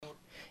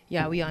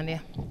Yeah, we on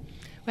there.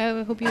 Well,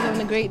 I hope you're having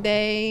a great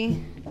day.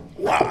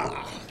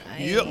 Wow.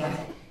 Yep.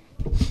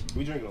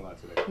 We drinking a lot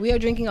today. We are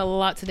drinking a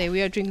lot today.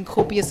 We are drinking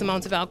copious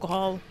amounts of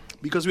alcohol.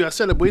 Because we are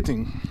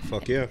celebrating.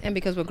 Fuck yeah. And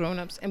because we're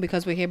grown-ups. And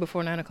because we're here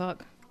before 9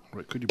 o'clock.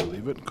 Right, could you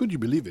believe it? Could you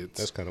believe it?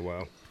 That's kind of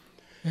wild.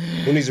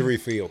 Who needs a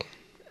refill?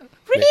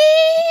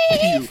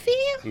 Refill.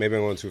 Maybe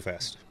I'm going too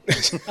fast. I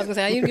was going to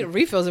say, I didn't get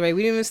refills already.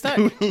 We didn't even start.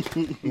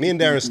 Me and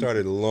Darren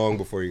started long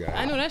before you got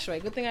I here. know that's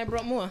right. Good thing I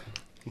brought more.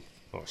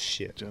 Oh,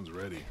 shit. Jen's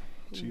ready.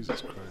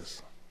 Jesus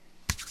Christ.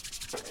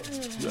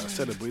 We are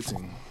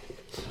celebrating.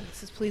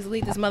 This is please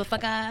lead this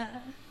motherfucker.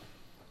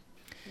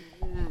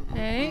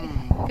 Hey,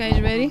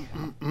 guys ready?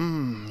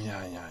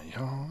 Yeah.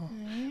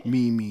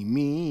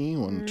 Me.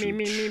 1,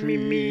 2,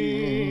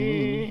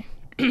 3.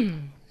 Leap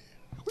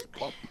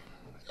up.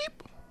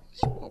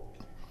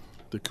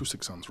 The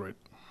acoustic sounds right.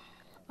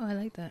 Oh, I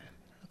like that.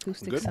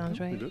 Acoustic Good? sounds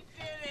right. We good?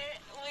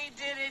 We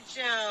did it,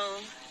 Joe.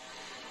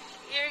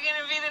 You're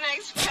going to be the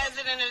next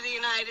president of the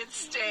United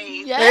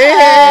States. Yeah!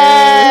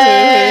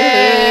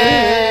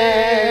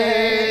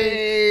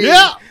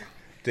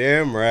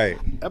 Damn right.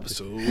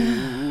 Episode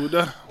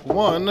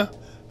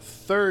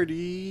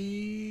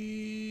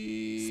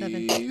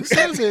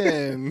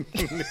 137.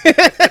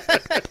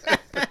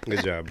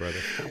 Good job, brother.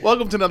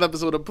 Welcome to another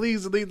episode of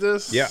Please Delete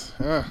This. Yeah.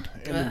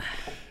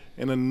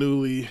 In a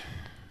newly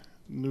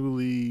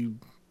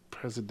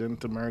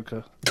President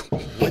America. I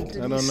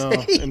don't know.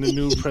 In the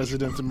new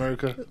President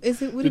America.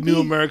 Is it? Would The it new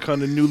be? America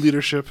and the new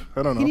leadership.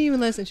 I don't He know. didn't even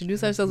let us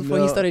introduce ourselves before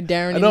No. he started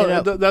daring I it know,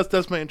 up.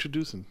 that's my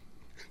introduction.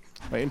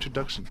 My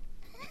introduction.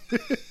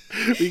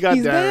 We got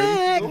He's Darren.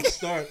 back. Don't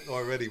start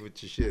already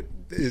with your shit.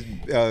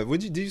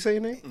 Did you say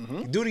your name?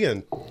 Mm-hmm. Do it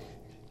again.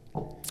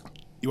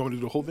 You want me to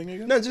do the whole thing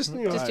again? No, just,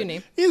 you know. Just your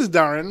name. Here's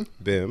Darren.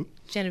 Bim.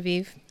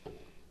 Genevieve.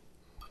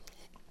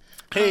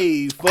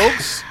 Hey,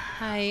 folks.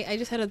 Hi. I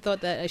just had a thought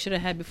that I should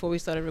have had before we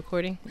started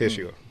recording. Here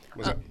she go.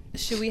 What's up?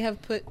 Should we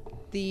have put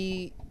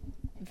the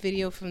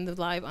video from the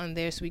live on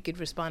there so we could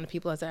respond to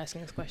people as they're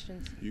asking us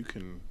questions? You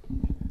can.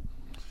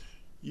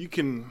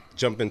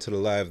 Jump into the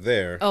live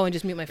there Oh, and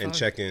just mute my phone. and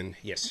check in.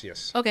 Yes.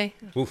 Okay.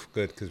 Oof,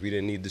 good, because we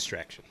didn't need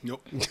distraction.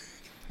 Nope.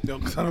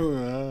 Nope. 'Cause I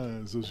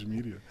don't social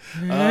media.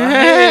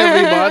 Hey,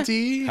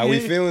 everybody. How we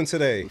feeling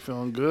today?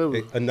 Feeling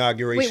good.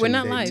 Inauguration Wait, we're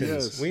not day live. too.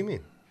 Yes. What do you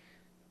mean?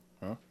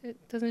 It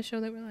doesn't show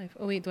that we're live.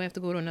 Oh, wait. Do I have to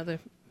go to another?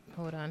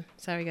 Hold on.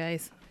 Sorry,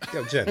 guys.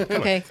 Yo, Jen, come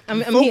on. Okay. I'm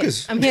here.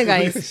 Focus. I'm here,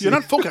 guys. You're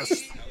not focused. You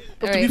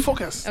All have to be right.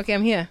 focused. Okay,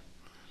 I'm here.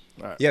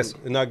 All right. Yes,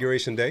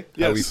 inauguration day.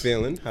 How we Yes.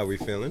 feeling?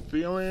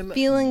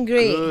 Feeling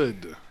great.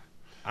 Good.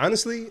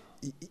 Honestly,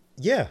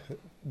 yeah.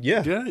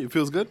 Yeah, it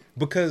feels good.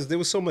 Because there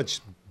was so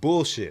much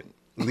bullshit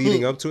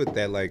leading up to it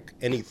that, like,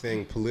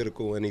 anything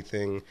political,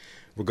 anything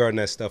regarding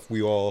that stuff,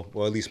 we all,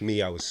 or at least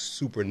me, I was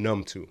super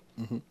numb to.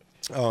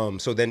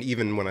 So then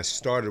even when I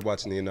started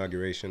watching the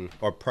inauguration,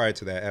 or prior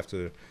to that,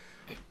 after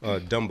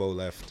Dumbo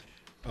left,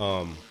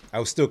 I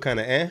was still kind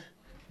of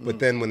But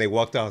then when they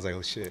walked out, I was like,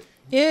 oh, shit.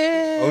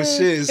 Yeah. Oh,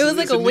 shit. It was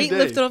like it's a a new weight day.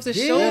 lifted off the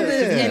Yeah.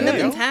 shoulders and Yeah.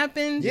 nothing's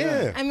happened.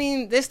 Yeah. I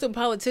mean, they're still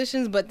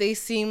politicians, but they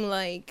seem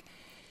like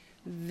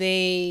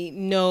they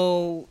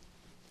know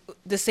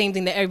the same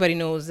thing that everybody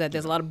knows, that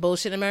there's a lot of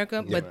bullshit in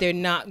America, but they're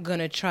not going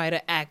to try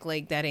to act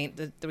like that ain't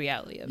the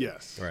reality of it.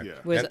 Yes. Right. Yeah.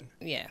 Whereas, And-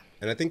 yeah.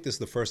 And I think this is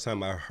the first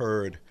time I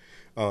heard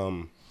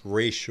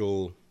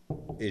racial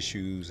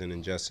issues and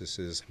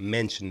injustices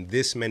mentioned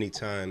this many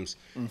times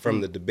from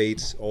the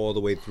debates all the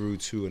way through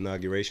to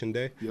Inauguration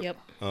Day. Yep.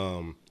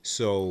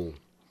 So,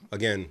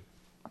 again,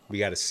 we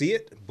got to see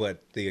it,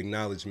 but the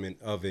acknowledgement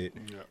of it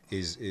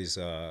is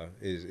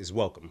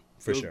welcome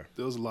for sure.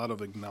 There was a lot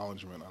of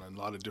acknowledgement on a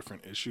lot of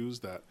different issues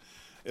that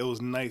it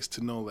was nice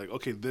to know, like,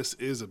 okay, this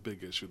is a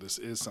big issue. This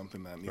is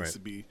something that needs Right. to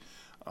be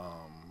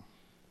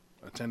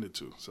attended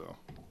to. So,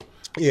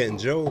 Yeah, and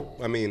Joe,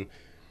 I mean,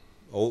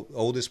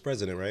 oldest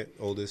president, right?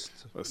 Oldest.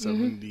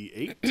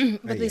 78.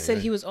 But they said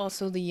he was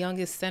also the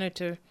youngest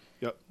senator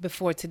Yep.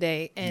 before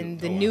today, and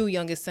the new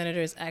youngest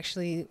senator is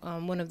actually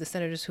one of the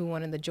senators who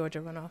won in the Georgia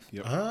runoff.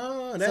 Yep.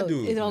 Ah, that So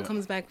dude. it all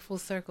comes back full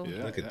circle.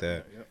 Yeah. Look at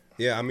that. yeah.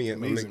 Yeah, I mean,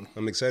 Amazing.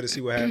 I'm excited to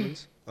see what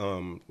happens.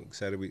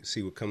 Excited to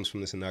see what comes from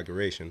this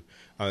inauguration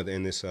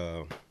and this,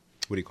 what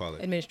do you call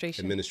it?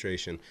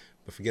 Administration.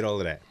 But forget all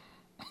of that.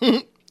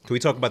 Can we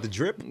talk about the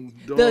drip?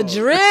 The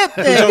drip,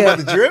 Can we talk about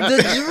nigga. the drip?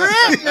 The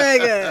drip,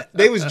 nigga.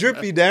 They was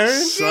drippy,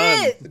 Darren.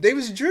 Shit. They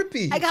was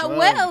drippy. I got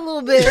wet a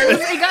little bit.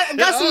 It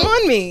got some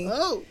on me.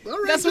 Oh, all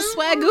right. Got some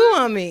swagoo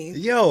on me.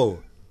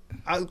 Yo,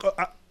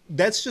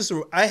 that's just,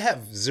 I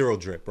have zero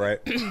drip, right?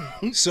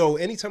 So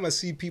anytime I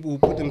see people who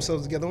put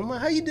themselves together, I'm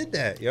like, how you did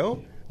that,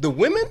 yo? The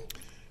women?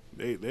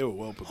 They were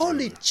well put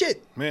Holy together.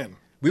 shit. Man.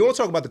 We won't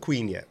talk about the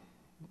queen yet.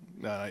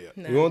 Nah, not yet.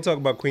 Nah. We won't talk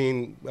about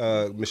Queen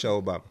Michelle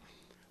Obama.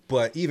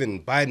 But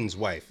even Biden's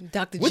wife.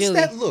 Dr. What's Jilly.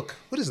 that look?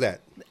 What is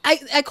that?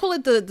 I call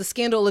it the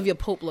scandal Olivia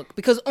Pope look,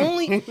 because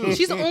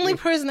she's the only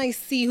person I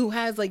see who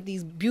has like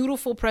these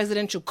beautiful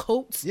presidential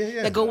coats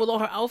that go with all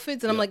her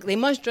outfits, and I'm like, they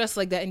must dress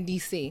like that in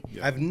DC.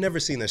 I've never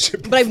seen that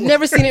shit before. But I've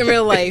never seen it in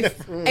real life,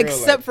 Never in real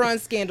except life. for on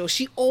Scandal.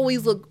 She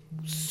always looked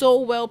so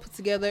well put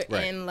together,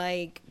 Right. and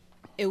like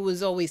it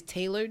was always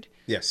tailored,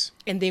 Yes.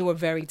 and they were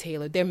very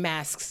tailored. Their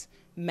masks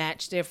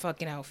matched their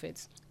fucking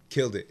outfits.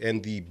 Killed it.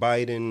 And the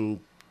Biden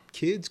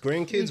kids,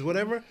 grandkids,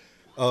 whatever.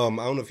 I don't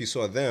know if you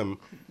saw them.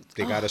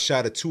 They got a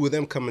shot of two of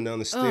them coming down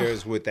the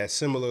stairs with that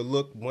similar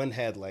look. One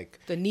had like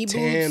The knee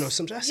tan boots. or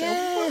something. I said,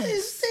 Yes. what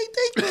is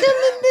they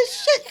killing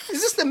this shit?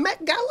 Is this the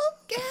Met Gala?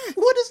 Yeah.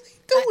 What is they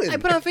doing? I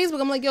put on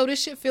Facebook. I'm like, yo,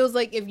 this shit feels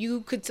like if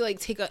you could like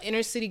take an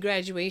inner city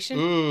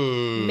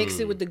graduation, mix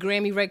it with the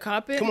Grammy red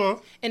carpet, Come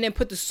on. and then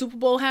put the Super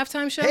Bowl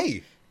halftime show.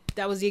 Hey,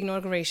 That was the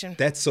inauguration.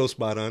 that's so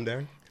spot on,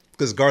 Darren.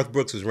 Because Garth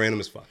Brooks was random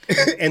as fuck.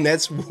 And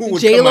that's who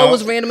would J come Lo out.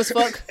 was random as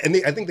fuck.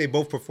 And I think they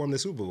both performed the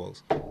Super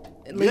Bowls.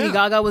 Lady Yeah.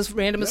 Gaga was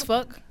random as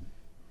fuck.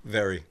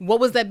 Very. What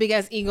was that big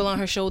ass eagle on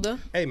her shoulder?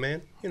 Hey,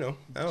 man, you know,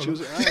 I don't She know.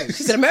 was nice.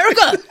 She said,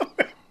 "America,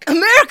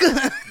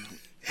 America,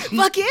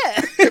 fuck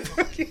yeah."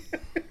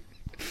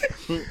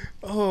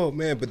 Oh,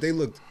 man, but they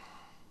looked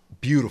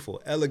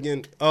beautiful,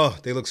 elegant. Oh,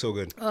 they look so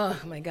good. Oh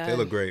my god. They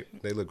look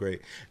great. They look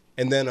great.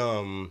 And then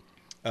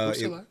Who's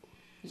still alive?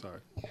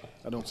 Sorry,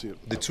 I don't see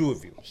it. the two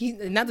of you. He,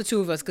 not the two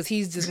of us, because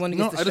he's just one who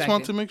No, gets I just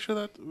want to distracted. make sure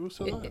that we're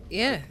still alive.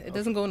 Yeah, it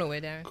doesn't go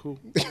nowhere, Darren. Cool.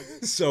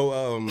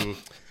 So,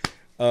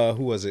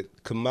 who was it?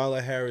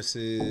 Kamala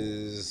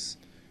Harris's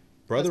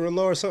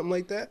brother-in-law or something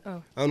like that.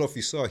 Oh. I don't know if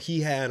you saw.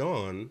 He had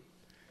on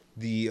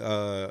the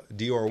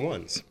Dior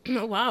ones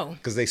Oh wow.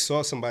 because they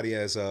saw somebody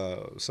as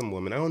some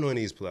woman. I don't know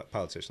any of these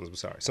politicians. I'm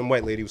sorry. Some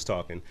white lady was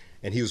talking,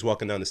 and he was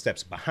walking down the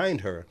steps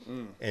behind her,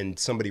 and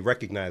somebody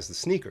recognized the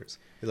sneakers.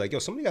 He's like, "Yo,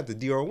 somebody got the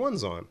Dior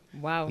ones on."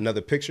 Wow.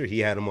 Another picture. He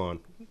had them on.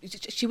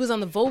 She was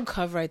on the Vogue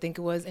cover, I think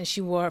it was, and she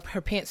wore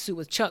her pantsuit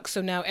with Chucks.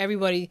 So now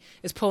everybody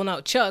is pulling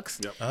out Chucks.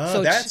 Yep.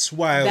 Oh, that's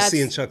why I was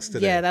seeing Chucks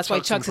today. Yeah, that's why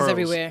Chucks and Chucks is pearls.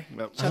 everywhere.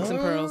 Yep. Chucks and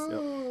pearls.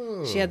 Oh.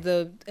 She had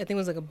the, I think it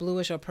was like a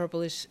bluish or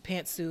purplish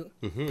pantsuit,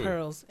 Mm-hmm.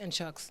 pearls and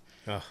Chucks.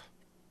 Oh,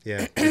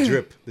 yeah,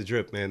 the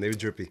drip, man. They were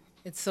drippy.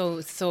 It's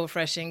so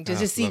refreshing. Ah,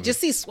 Just love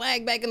see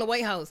swag back in the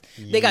White House.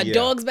 They got Yeah.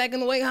 dogs back in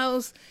the White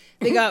House.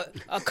 They got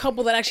a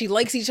couple that actually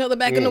likes each other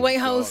back in the White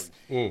House.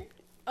 Mm.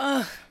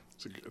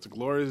 It's a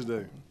glorious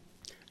day.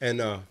 And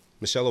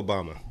Michelle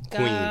Obama,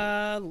 Queen.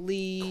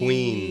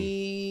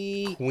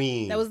 Golly.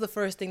 Queen. That was the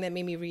first thing that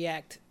made me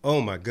react.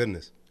 Oh my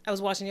goodness. I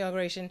was watching the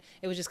inauguration.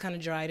 It was just kind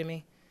of dry to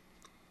me.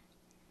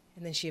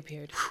 And then she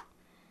appeared.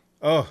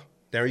 Oh,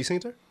 Darren, you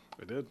seen her?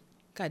 I did.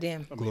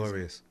 Goddamn.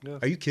 Glorious. Yes.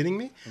 Are you kidding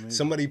me?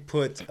 Somebody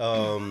put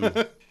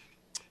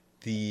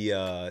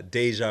the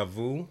Deja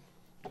Vu.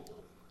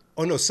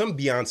 Oh no, some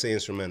Beyonce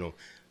instrumental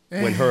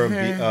when her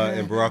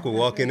and Barack were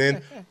walking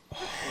in.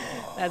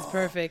 That's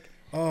perfect.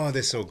 Oh,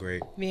 they're so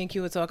great. Me and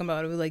Q were talking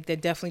about it. We were like, they're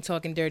definitely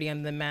talking dirty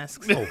under the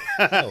masks. Oh,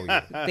 hell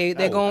yeah.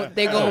 They're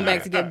going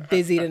back to get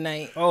busy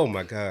tonight. Oh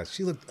my God,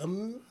 she looked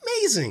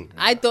amazing.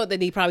 I thought that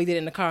they probably did it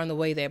in the car on the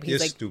way there, but You're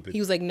he's like, stupid. he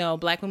was like, no,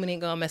 black women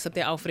ain't gonna mess up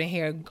their outfit and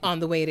hair on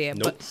the way there,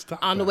 Nope. but Stop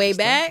on the that. way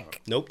Stop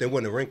back, Nope, there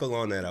wasn't a wrinkle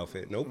on that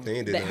outfit. Nope, they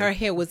ain't did that that. her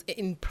hair was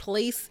in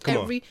place. Come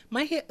on.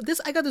 My hair,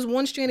 I got this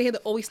one strand of hair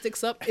that always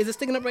sticks up. Is it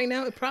sticking up right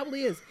now? It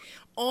probably is.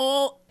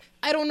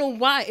 I don't know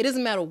why. It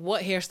doesn't matter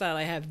what hairstyle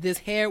I have. This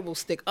hair will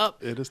stick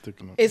up. It is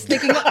sticking up. It's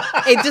sticking up.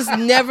 It just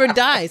never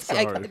dies.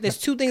 Sorry. There's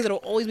two things that will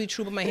always be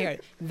true about my hair.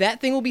 That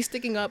thing will be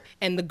sticking up,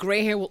 and the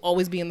gray hair will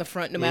always be in the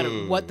front, no matter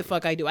what the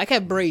fuck I do. I can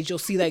have braids. You'll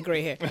see that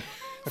gray hair.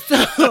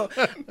 So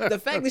the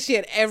fact that she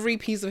had every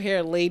piece of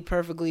hair laid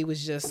perfectly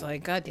was just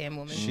like, goddamn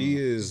woman. She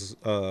is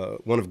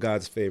one of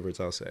God's favorites,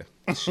 I'll say.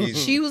 She's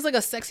She was like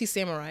a sexy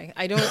samurai.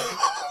 I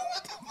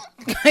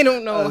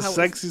don't know A how.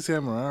 sexy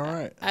samurai. All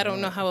right. I don't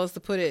know how else to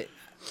put it.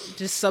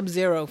 Just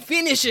Sub-Zero.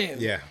 Finish him.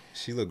 yeah,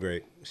 she looked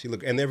great.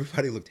 And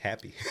everybody looked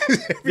happy. They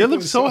Everyone look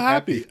was so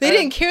happy. They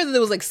didn't care that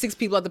there was like 6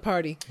 people at the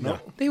party. No.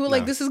 They were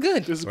like, this is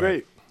good. This is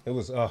great. It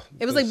was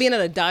It was like being at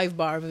a dive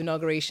bar of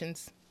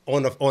inaugurations.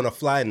 on a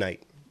fly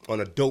night, on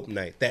a dope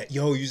night. That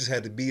you just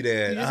had to be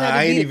there. You just had to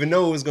I be didn't there. even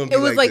know it was gonna be. It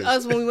was like this.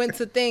 us when we went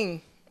to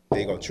Thing.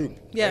 There you go, Troop.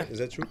 Yeah. Right? Is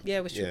that Troop? Yeah,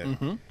 it was Troop.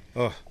 Yeah.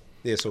 Oh,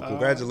 yeah. So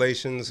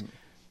congratulations.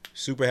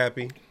 Super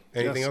happy.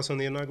 Anything Yes. else on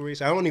the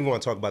inauguration? I don't even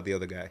want to talk about the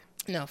other guy.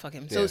 No, fuck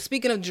him. So Yeah.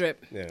 speaking of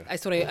drip, Yeah. I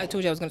told you I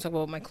was going to talk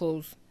about my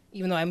clothes,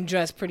 even though I'm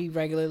dressed pretty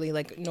regularly,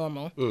 like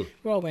normal. We're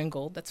all wearing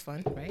gold. That's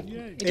fun, right?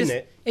 Yeah.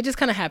 It just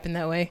kind of happened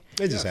that way.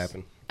 It just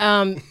happened.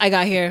 I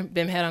got here,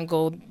 Bim had on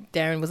gold.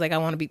 Darren was like, I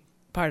want to be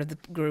part of the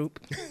group.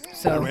 I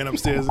So ran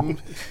upstairs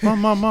and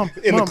mom,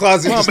 In the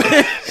closet,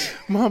 just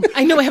mom,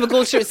 I know I have a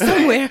gold shirt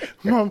somewhere.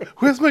 mom,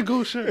 where's my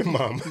gold shirt?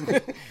 mom.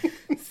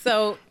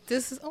 So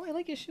this is, I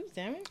like your shoes,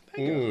 Darren.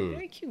 Thank you.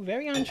 Very cute.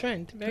 Very on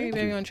trend.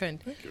 Very on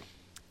trend. Thank you.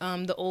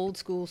 The old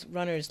school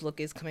runners look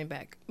is coming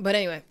back. But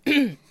anyway,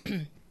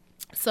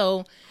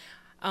 so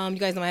you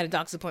guys know I had a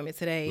doctor's appointment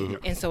today,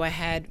 and so I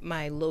had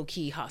my low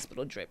key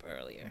hospital drip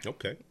earlier.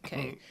 Okay.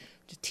 Okay,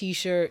 just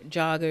t-shirt,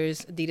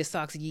 joggers, Adidas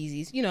socks,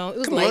 Yeezys. You know, it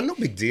was Come like on, no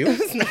big deal. it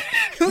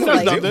was No,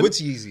 like nothing.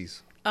 What's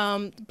Yeezys?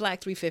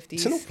 black 350s.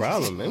 It's no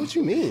problem, man. What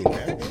you mean,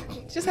 man?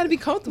 Just had to be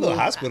comfortable.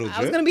 Little hospital I was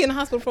drip. gonna be in the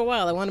hospital for a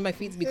while. I wanted my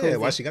feet to be cozy. Yeah,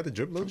 why she got the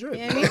drip, little drip?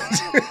 You know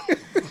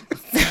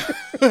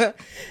what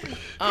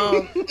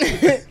I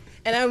mean?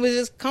 And I was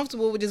just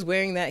comfortable with just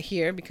wearing that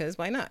here because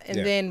why not? And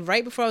then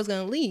right before I was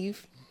going to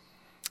leave,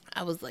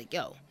 I was like,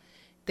 yo,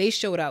 they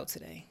showed out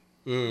today.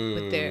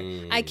 With their,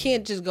 I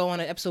can't just go on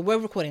an episode. We're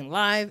recording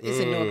live. It's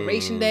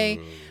inauguration day.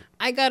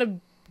 I got to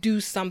do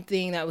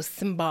something that was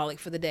symbolic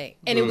for the day.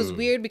 And it was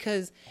weird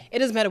because it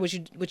doesn't matter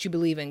what you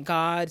believe in.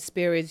 God,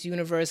 spirits,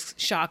 universe,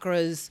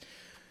 chakras,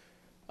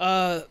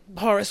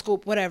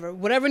 horoscope,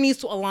 whatever needs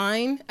to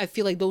align. I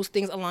feel like those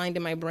things aligned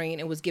in my brain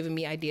and was giving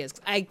me ideas.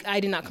 I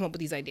did not come up with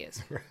these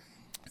ideas.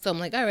 So I'm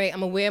like, all right,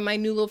 I'm gonna wear my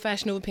new little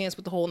Fashion Nova pants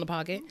with the hole in the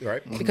pocket.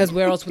 Right. Because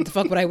where else, what the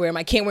fuck would I wear them?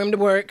 I can't wear them to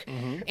work.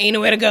 Ain't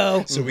nowhere to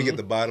go. So we get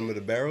the bottom of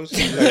the barrels? No,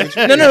 it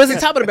was the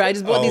top of the barrel. I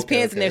just bought these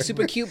pants and they're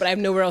super cute, but I have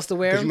nowhere else to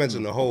wear Because them. you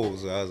mentioned the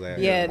holes. So I was like,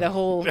 Yeah, the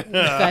whole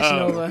Fashion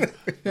Nova.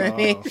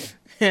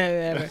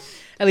 Whatever.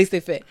 At least they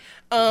fit.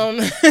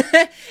 And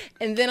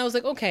then I was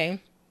like,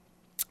 okay.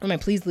 My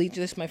Please Lead,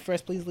 this is my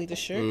first Please Lead this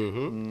shirt.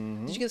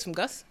 Did you get this from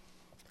Gus?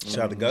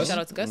 Shout out to Gus. Shout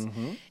out to Gus.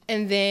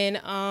 And then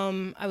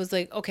I was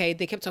like, okay,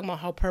 they kept talking about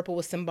how purple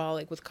was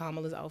symbolic with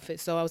Kamala's outfit.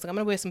 So I was like, I'm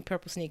going to wear some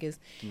purple sneakers.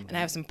 And I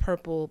have some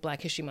purple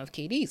Black History Month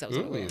KDs I was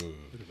going to wear.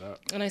 Look at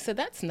that. And I said,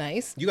 that's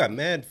nice. You got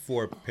mad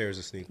 4 pairs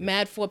of sneakers.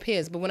 Mad 4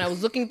 pairs. But when I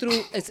was looking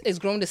through, it's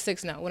grown to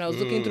 6 now. When I was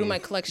looking through my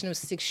collection of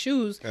 6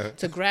 shoes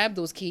to grab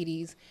those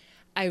KDs,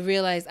 I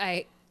realized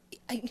I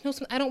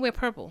don't wear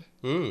purple,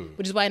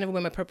 which is why I never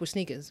wear my purple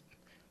sneakers.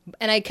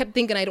 And I kept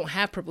thinking I don't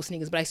have purple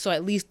sneakers, but I saw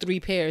at least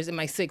 3 pairs in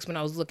my 6 when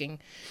I was looking.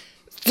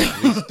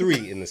 There's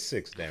 3 in the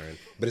 6, Darren.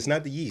 But it's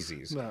not the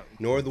Yeezys,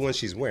 nor the ones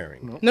she's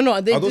wearing. No,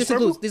 Are those these are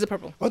purple? blues. These are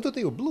purple. I thought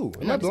they were blue.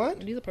 Am I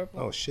blind? These are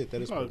purple. Oh, shit,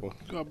 that is purple.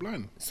 You got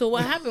blind. So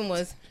what happened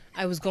was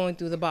I was going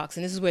through the box,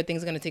 and this is where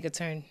things are going to take a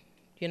turn.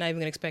 You're not even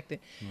going to expect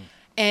it.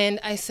 And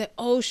I said,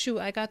 oh, shoot,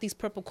 I got these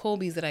purple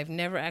Kobe's that I've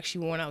never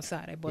actually worn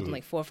outside. I bought them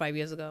like 4 or 5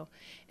 years ago.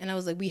 And I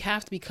was like, we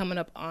have to be coming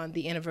up on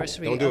the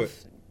anniversary of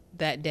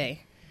that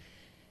day.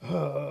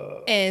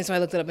 And so I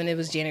looked it up, and it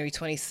was January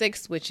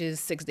 26th, which is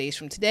 6 days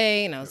from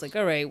today. And I was like,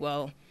 all right,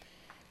 well,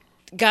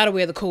 gotta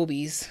wear the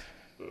Kobe's.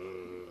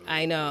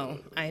 I know.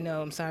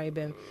 I'm sorry,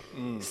 Ben.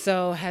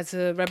 So had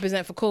to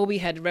represent for Kobe,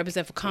 had to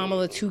represent for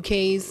Kamala, 2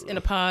 Ks in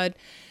a pod.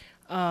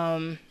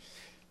 Darren,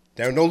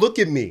 don't look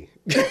at me.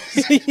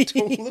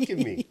 Don't look at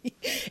me.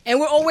 And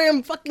we're all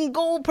wearing fucking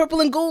gold,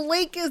 purple and gold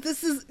Lakers.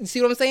 This is, you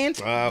see what I'm saying?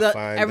 Fine.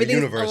 Everything's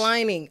The universe.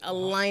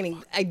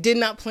 aligning. I did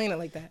not plan it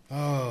like that.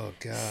 Oh,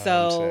 God.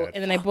 So,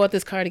 and then I bought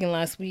this cardigan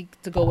last week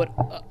to go with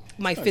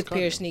my 5th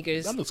pair of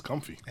sneakers. That looks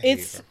comfy.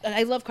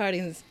 I love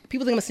cardigans.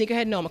 People think I'm a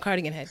sneakerhead. No, I'm a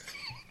cardigan head.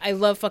 I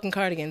love fucking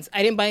cardigans.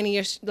 I didn't buy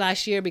any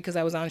last year because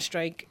I was on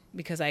strike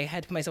because I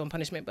had to put myself on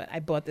punishment, but I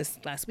bought this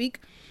last week.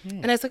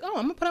 And I was like, oh,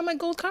 I'm going to put on my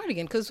gold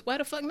cardigan because why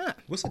the fuck not?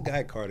 What's a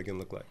guy cardigan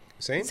look like?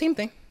 Same? Same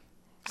thing.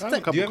 I have a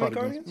couple Do you have any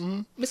cardigans.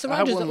 cardigans? Mr. I have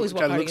Rogers one always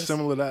wore that looks cardigans.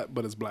 similar to that,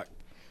 but it's black.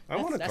 I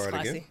want a That's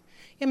cardigan. classy.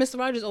 Yeah, Mr.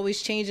 Rogers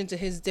always changed into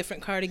his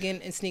different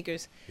cardigan and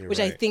sneakers, which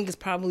I right. think is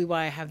probably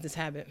why I have this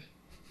habit.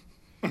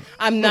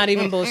 I'm not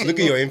even bullshitting. Look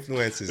at your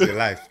influences in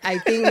life. I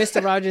think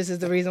Mr. Rogers is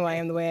the reason why I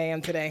am the way I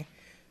am today.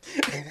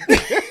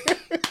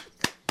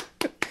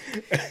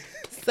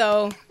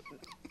 So,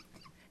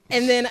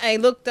 and then I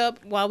looked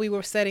up while we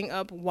were setting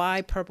up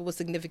why purple was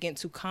significant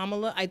to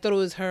Kamala. I thought it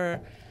was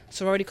her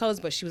sorority colors,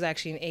 but she was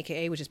actually an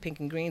AKA, which is pink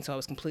and green, so I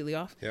was completely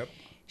off. Yep.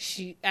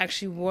 She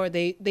actually wore,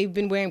 they've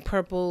been wearing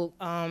purple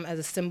as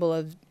a symbol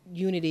of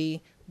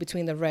unity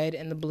between the red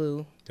and the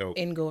blue Dope.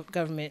 in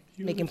government,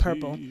 making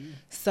purple.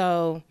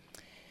 So,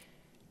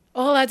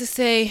 all I had to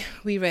say,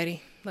 we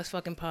ready. Let's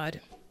fucking pod.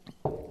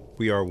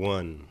 We are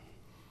one.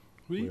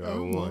 We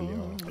are one,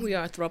 y'all. We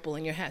are a throuple,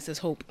 and your hat says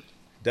hope.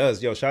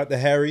 Yo, shout out to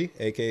Harry,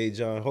 a.k.a.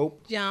 John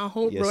Hope. John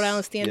Hope, Rhode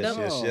Island stand yes,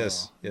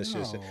 up.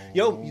 Yes.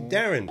 Yo,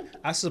 Darren,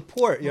 I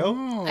support,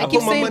 yo. I keep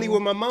put my saying- money where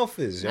my mouth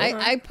is, yo.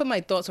 I put my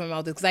thoughts where my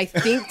mouth is because I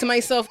think to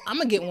myself, I'm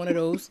going to get one of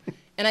those.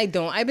 And I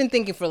don't. I've been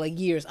thinking for like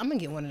years, I'm going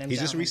to get one of them. He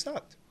just down.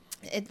 restocked.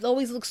 It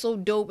always looks so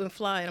dope and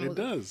fly. And It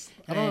does.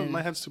 I don't.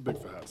 My head's too big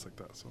for hats like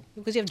that. So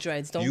Because you have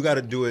dreads. Don't You got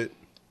to do it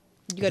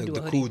you gotta do the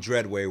a hoodie. cool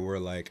dread way where,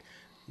 like,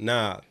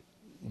 nah,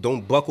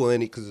 don't buckle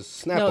any because it's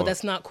snap No, on.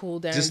 that's not cool,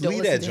 Darren. Just don't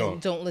leave listen that to him.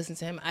 joint. Don't listen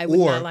to him. I would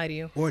not lie to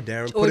you. Or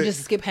Darren, Or put it,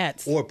 just skip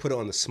hats. or put it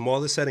on the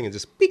smallest setting and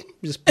just beep,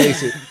 just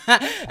place it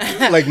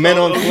like men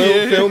on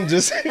film.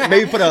 Just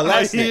maybe put an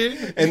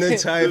elastic and then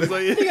tie it.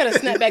 You got a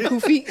snapback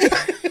goofy.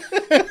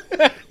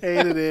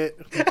 hated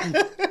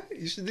it.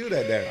 You should do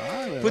that,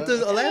 Darren. Put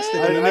the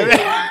elastic underneath,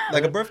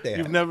 like a birthday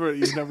You've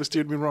hat. never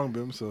steered me wrong,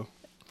 Bim. So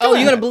Oh,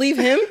 you're going to believe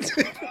him?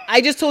 I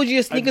just told you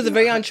your sneakers are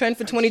very on trend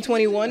for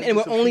 2021, and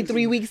we're only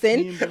 3 weeks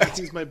in.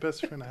 He's my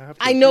best friend. I have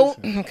to. I know.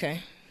 appease him. Okay.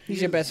 He's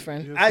your best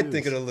friend. I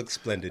think it'll look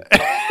splendid.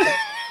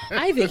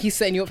 I think he's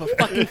setting you up for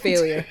fucking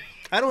failure.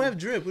 I don't have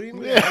drip. What do you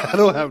mean? I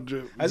don't have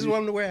drip. I just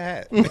want him to wear a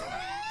hat.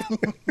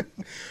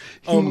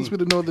 He wants me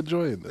to know the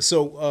joy in this.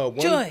 So,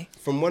 Joy.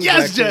 from one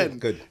Yes, black Jen.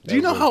 Good. Do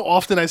you know how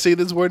often I say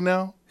this word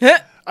now?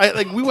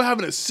 We were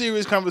having a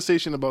serious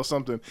conversation about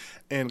something,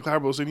 and Clara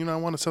was saying, I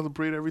want to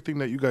celebrate everything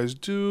that you guys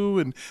do,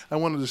 and I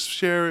wanted to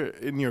share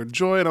in your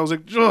joy. And I was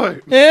like, Joy.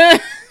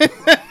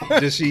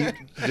 Does she?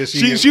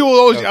 She will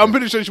always. Okay. I'm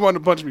pretty sure she wanted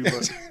to punch me.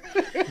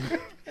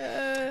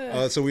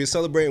 But So we were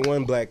celebrating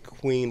one black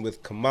queen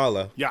with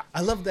Kamala. Yeah.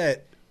 I love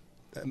that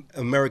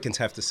Americans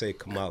have to say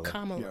Kamala.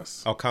 Kamala.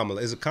 yes, Oh,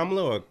 Kamala. Is it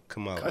Kamala or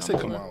Kamala? I say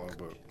Kamala,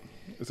 but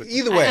it's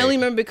Either way. I only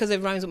remember because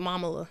it rhymes with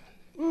Mamala.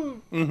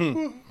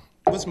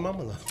 What's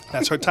Mamala?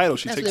 that's her title.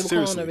 She That's what takes they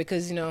were it calling her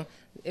seriously. because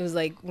it was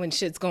like when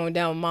shit's going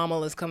down,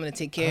 Mamala's coming to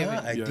take care of it.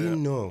 I Yeah,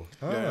 didn't yeah. know.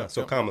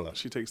 So Yep. Kamala.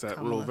 She takes that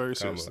role very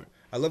Kamala. seriously.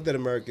 I love that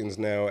Americans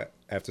now,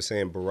 after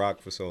saying Barack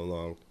for so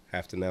long,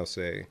 have to now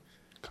say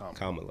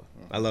Kamala.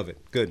 I love it.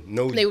 Good.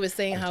 No. They were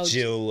saying how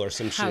Jill or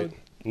some how- shit.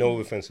 No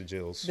offense to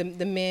Jills.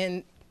 the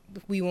man,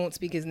 we won't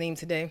speak his name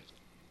today,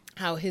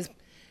 how his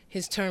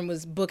term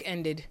was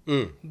bookended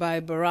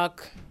by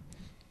Barack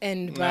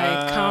and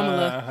by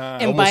Kamala,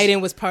 and Almost-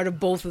 Biden was part of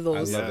both of I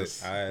those. love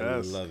Yes, it. I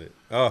yes. love it.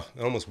 Oh,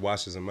 it almost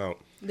washes him out.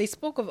 They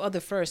spoke of other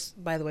firsts,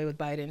 by the way, with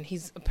Biden.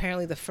 He's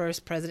apparently the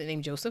first president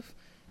named Joseph.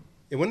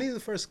 And wasn't he the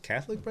first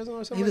Catholic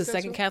president or something? He was like the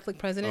second that, Catholic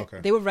president.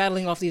 Okay. They were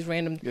rattling off these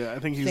random Yeah, I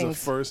think he's things.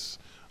 the first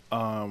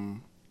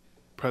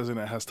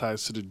president that has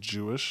ties to the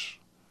Jewish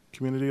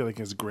community. Like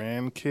his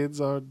grandkids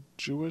are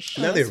Jewish.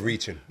 Now they're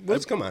reaching.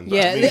 Let's come on.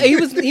 Yeah, I mean,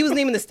 he was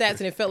naming the stats,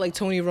 and it felt like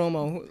Tony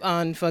Romo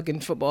on fucking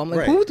football. I'm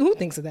like, Right. who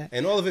thinks of that?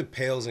 and all of it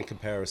pales in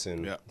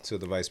comparison Yeah. to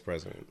the vice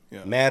president.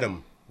 Yeah.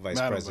 Madam Vice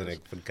Madam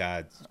President, for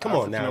God. Come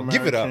on now. African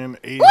Give it up. American,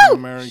 Asian Shit.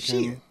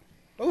 American.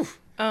 Oof.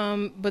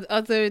 But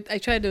I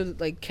tried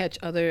to catch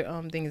other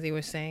things they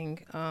were saying.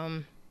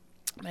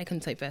 I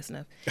couldn't type fast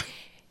enough.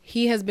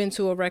 He has been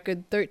to a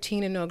record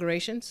 13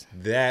 inaugurations.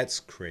 That's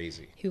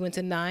crazy. He went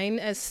to 9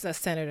 as a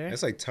senator.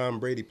 That's like Tom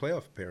Brady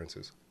playoff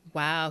appearances.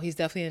 Wow, he's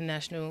definitely in a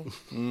national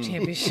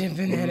championship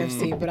in the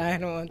NFC, but I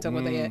don't want to talk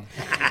about that yet.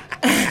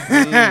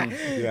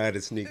 You had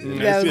to sneak in.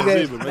 That was see good.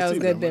 it, That was see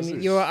good, it, Ben. see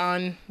it. You're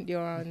on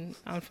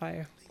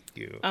fire.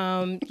 You.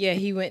 Yeah,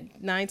 he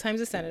went 9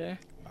 times as senator,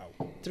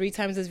 3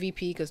 times as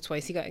VP because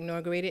twice he got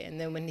inaugurated, and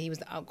then when he was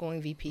the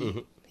outgoing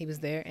VP, he was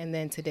there, and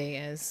then today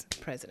as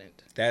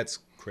president. That's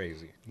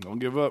crazy. Don't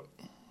give up.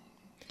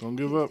 Don't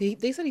give up.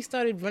 They said he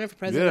started running for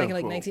president in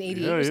like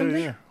 1988 or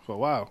something. Yeah. For a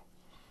while.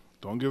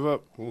 Don't give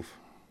up. Oof.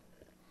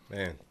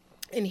 Man.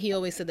 And he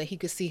always said that he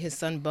could see his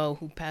son Bo,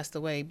 who passed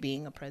away,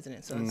 being a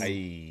president. So it's,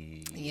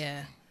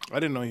 yeah, I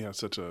didn't know he had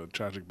such a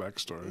tragic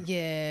backstory.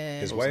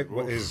 yeah. His wife,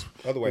 like, his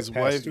other wife, His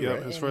passed wife, too, yeah,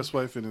 right? his first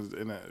wife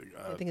and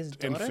I think his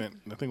daughter?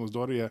 infant. I think it was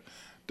daughter. Yeah,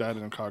 died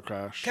in a car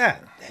crash. God.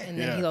 And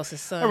then he lost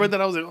his son. I read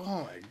that. I was like,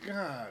 oh my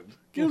god,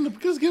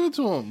 just give it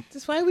to him.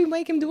 That's why we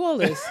make him do all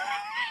this.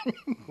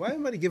 Why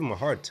everybody give him a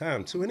hard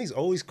time too? And he's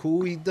always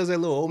cool. He does that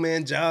little old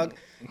man jog.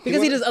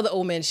 Because he does other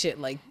old man shit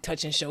like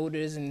touching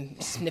shoulders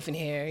and sniffing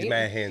hair. He's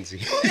mad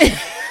handsy.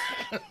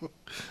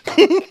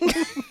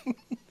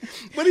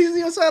 But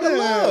he's outside of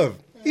love.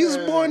 He was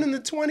born in the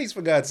 20s,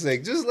 for God's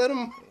sake. Just let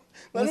him.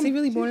 Was he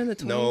really born in the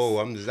 20s? No,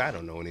 I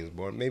don't know when he was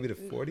born. Maybe the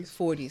 40s.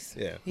 40s.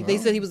 Yeah. They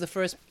said he was the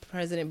first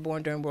president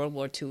born during World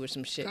War II or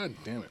some shit. God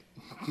damn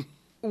it.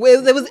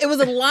 Well, it was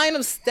a line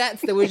of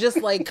stats that were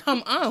just like,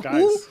 come on,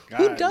 who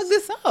Guys. dug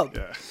this up?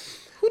 Yeah.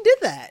 Who did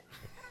that?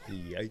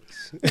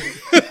 Yikes.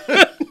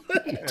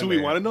 Do we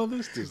want to know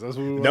this? That's what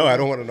we want. No, I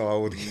don't want to know how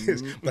old he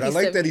is. But I He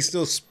like said- that he's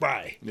still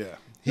spry. Yeah.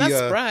 Not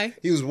spry.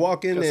 He was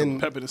walking Got some and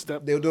pep in his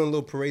step. they were doing a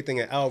little parade thing,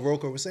 and Al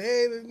Roker was saying,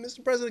 "Hey,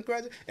 Mr. President,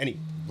 congratulations!" And he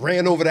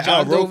ran over to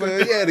Al Jogged Roker,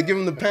 over. yeah, to give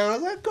him the pound. I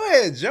was like, "Go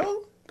ahead,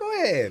 Joe. Go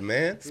ahead,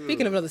 man."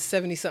 Speaking of another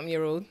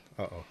 70-something-year-old,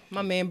 Uh-oh.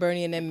 my man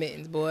Bernie and them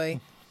mittens,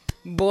 boy.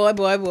 Boy.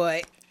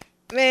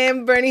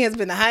 Man, Bernie has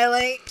been the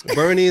highlight.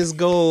 Bernie's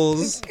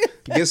goals.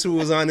 Guess who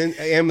was on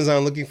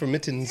Amazon looking for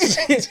mittens?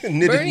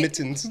 Knitted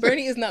mittens.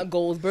 Bernie is not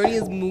goals. Bernie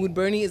is mood.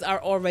 Bernie is our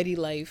already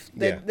life.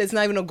 Yeah. That's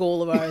not even a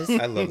goal of ours.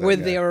 I love that We're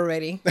guy. there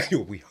already.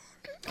 We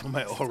are.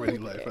 My already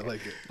life. I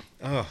like it.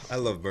 Oh, I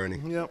love Bernie.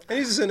 Yep. And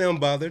he's just sitting there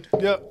unbothered.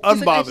 Yeah. He's like, I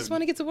Unbothered. just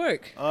want to get to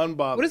work.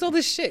 Unbothered. What is all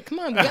this shit? Come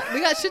on,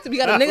 we got shit. We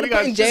got a nigga We to got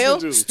put in shit to jail.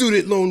 do.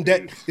 Student loan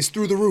debt is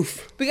through the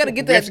roof. We got to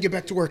get We have that. to get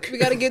back to work. We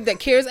got to get that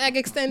CARES Act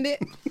extended.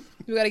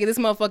 We got to get this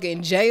motherfucker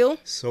in jail.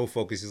 So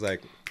focused. He's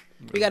like,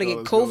 We got to get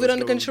Let's go, COVID let's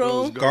under go,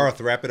 control. let's go. Garth,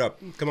 wrap it up.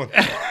 Come on.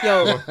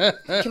 Yo,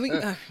 can we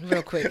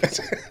real quick?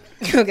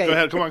 Okay. Go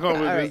ahead. Come on. All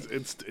right.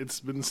 It's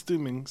been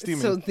steaming.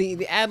 So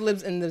the ad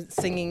libs and the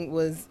singing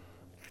was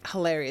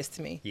hilarious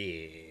to me.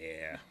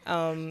 Yeah.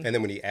 And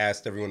then when he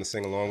asked everyone to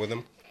sing along with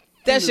him,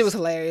 That shit was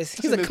hilarious.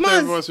 He's like, His "Come third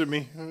on, voice with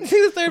me. sing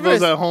the third He goes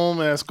verse." at home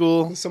and at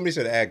school. somebody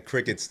should add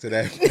crickets to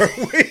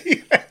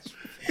that.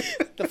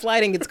 The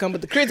flight didn't get to come,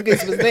 but the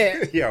crickets was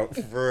there. Yo,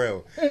 for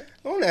real. I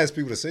want to ask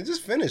people to sing.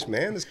 Just finish,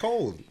 man. It's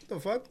cold. What the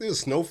fuck? There's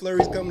snow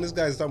flurries coming. This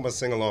guy's talking about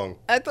sing along.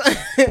 I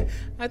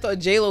thought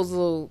J-Lo's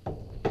little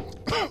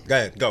Go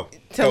ahead. Go.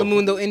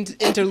 Telemundo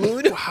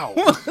interlude Wow.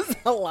 was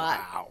a lot.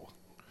 Wow.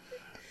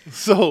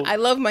 So I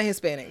love my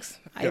Hispanics.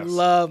 I Yes.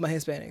 love my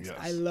Hispanics. Yes.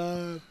 I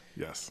love.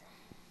 yes,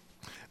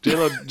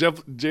 J-Lo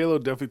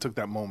definitely took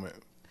that moment.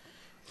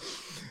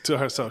 to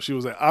herself. She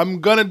was like, "I'm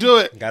gonna do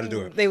it." Got to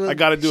do it. I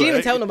gotta do She it.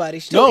 didn't tell nobody.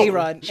 She told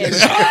A-Rod.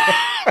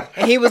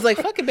 And he was like,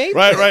 fuck it, babe.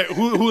 Right.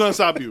 Who gonna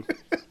stop you?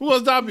 Who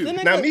gonna stop you?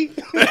 Not me.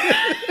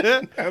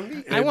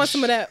 I want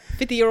some of that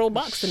 50-year-old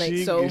box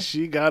tonight.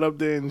 She got up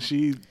there and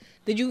she.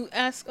 Did you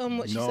ask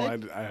what she No,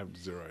 said? I have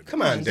zero idea.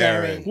 Come on,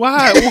 Darren.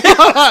 Why?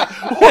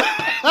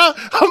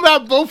 I'm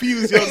not both of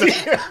you.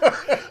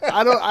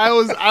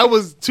 I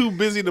was too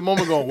busy the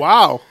moment going,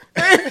 wow.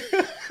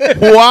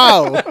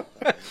 Wow.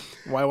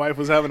 My wife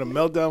was having a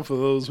meltdown. For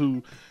those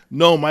who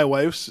know, my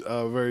wife's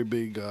very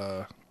big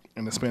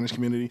in the Spanish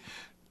community.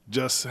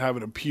 Just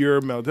having a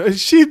pure meltdown.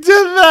 She did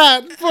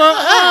that for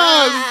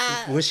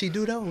us. What she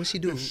do though? What she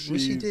do? What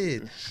she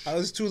did? I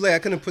was too late. I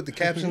couldn't put the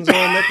captions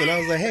on nothing. I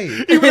was like, hey.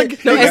 No, The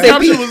SAP.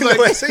 caption was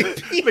like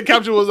SAP. the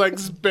caption was like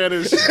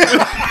Spanish.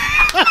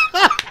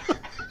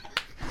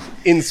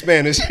 In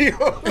Spanish.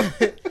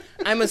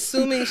 I'm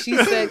assuming she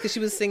said, because she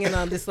was singing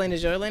This Land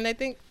Is Your Land, I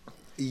think.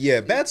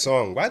 Yeah, bad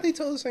song. Why'd they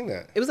tell her to sing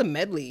that? It was a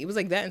medley. It was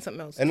like that and something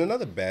else. And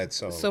another bad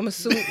song. So I'm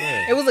assuming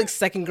it was like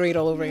second grade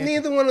all over again.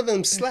 Neither one of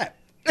them slapped.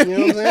 You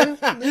know what I'm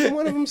saying? Neither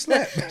one of them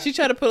slapped. She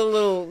tried to put a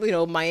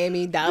little,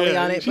 Miami dolly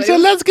on it. She but said, it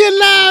was- "Let's get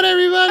loud,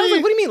 everybody." I was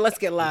like, what do you mean, let's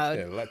get loud?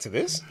 Yeah, like to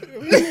this?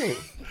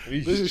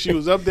 Listen, she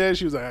was up there.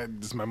 She was like,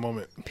 "This is my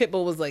moment."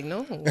 Pitbull was like,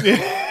 no.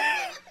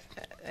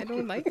 I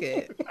don't like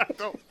it.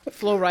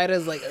 Flo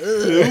Rida's like,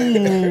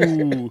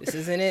 ugh. This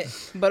isn't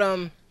it. But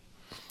I'm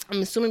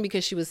assuming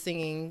because she was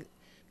singing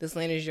This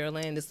Land Is Your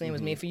Land, This Land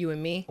Was Made For You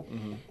and Me.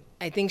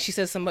 I think she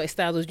said somebody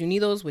Estados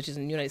Unidos, which is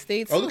in the United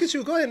States. Oh, look at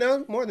you. Go ahead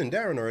now. More than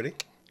Darren already.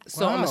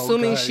 So I'm Wow,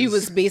 assuming she guys.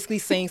 was basically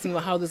saying something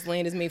about how this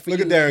land is made for Look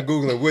you. at Darren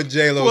Googling what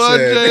J-Lo What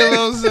said.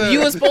 J-Lo said. You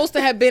were supposed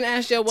to have been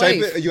asked your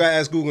Type wife. it, you gotta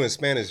ask Google in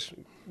Spanish.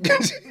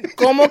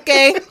 ¿Cómo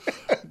que?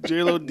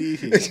 J-Lo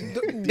DC.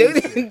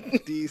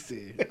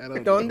 DC. I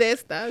don't know. ¿Dónde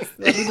estás?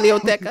 La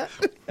biblioteca.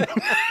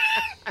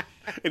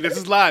 And this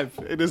is live.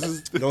 And this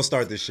is Don't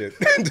start this shit.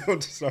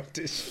 Don't start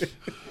this shit.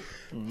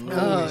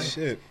 Holy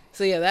shit.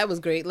 So yeah, that was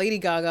great. Lady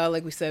Gaga,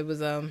 like we said,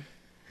 was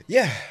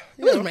Yeah.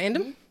 it was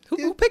random.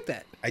 Who picked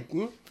that?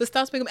 For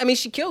Stop Speaking? I mean,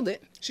 she killed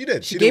it. She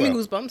did. She did gave me well.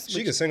 goosebumps, She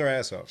which- could sing her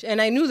ass off.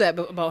 And I knew that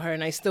about her,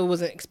 and I still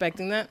wasn't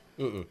expecting that.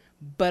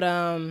 But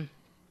I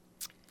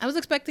was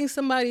expecting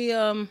somebody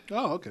Oh,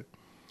 okay.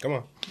 Come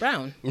on.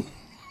 brown.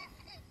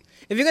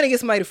 If you're gonna get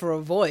somebody for a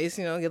voice,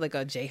 get like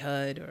a J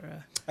Hud or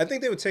a... I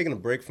think they were taking a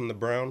break from the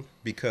Brown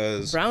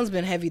because Brown's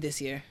been heavy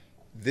this year.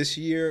 this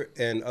year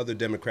and other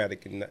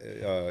Democratic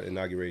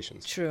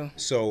inaugurations. True.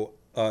 So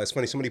it's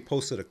funny. Somebody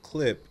posted a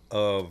clip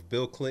of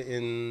Bill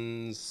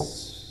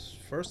Clinton's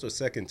first or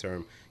second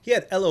term. He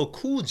had LL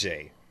Cool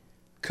J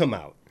come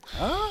out,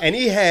 and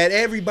he had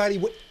everybody.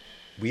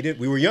 We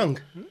were young.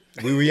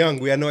 We were young.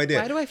 We had no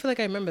idea. Why do I feel like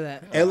I remember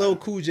that? LL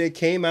Cool J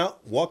came out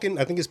walking.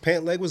 I think his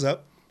pant leg was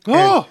up.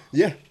 Oh! And,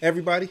 yeah,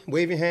 everybody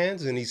waving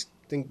hands, and he's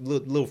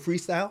little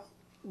freestyle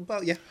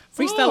about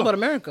Freestyle about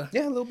America.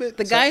 yeah, a little bit.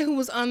 The guy who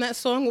was on that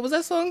song, what was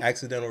that song?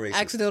 Accidental Racist.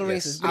 Accidental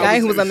Yes. Racist. The guy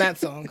who was on that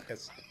song.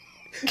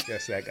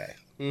 Yes, that guy.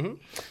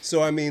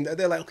 So I mean,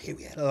 they're like, okay,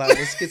 we had a lot.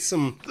 Let's get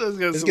some.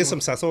 Let's get some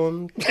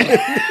sazon.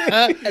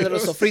 A little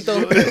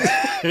sofrito.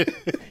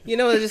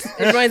 It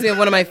reminds me of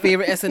one of my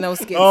favorite SNL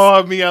skits.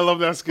 Oh, me, I love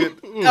that skit.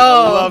 I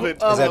love it. Is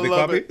that I Big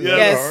love Papi? it.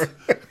 Yes.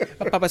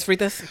 Papas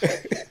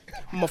fritas.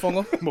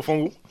 Mofongo.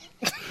 Mofongo.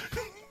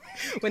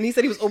 When he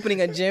said he was opening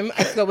a gym,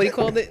 I forgot what he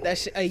called it.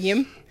 A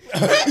yim.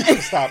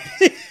 Stop.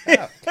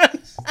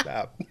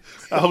 Stop.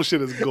 That whole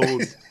shit is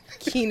gold.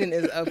 Keenan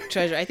is a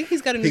treasure. I think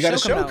he's got a new He got a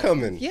show show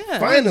coming. Yeah.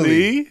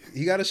 Finally.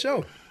 He got a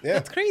show. Yeah.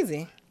 That's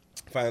crazy.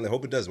 Finally.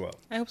 Hope it does well.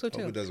 I hope so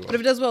too. Hope it does well. But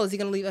if it does well, is he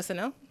going to leave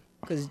SNL?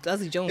 Because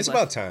Leslie Jones It's left.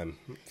 about time.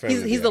 for him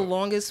to He's be the out.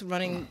 longest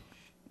running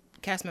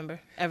cast member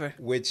ever.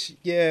 Which,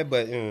 yeah,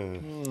 but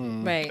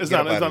Right. It's Get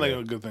not up outta like there.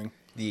 a good thing.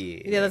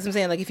 Yeah, that's what I'm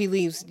saying. Like if he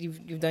leaves,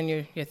 you've done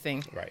your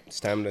thing. Right. It's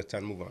time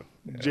to move on.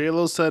 Yeah.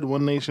 J-Lo said,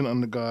 "One nation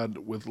under God,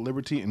 with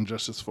liberty and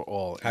justice for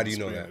all." How in do you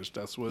know that? Spanish.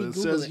 That's what He it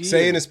Googled says it. here.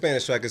 Say it in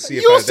Spanish so I can see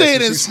if You that's say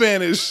it what in she-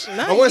 Spanish. Nah,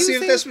 I want to you see if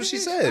say that's it what she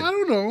in said. I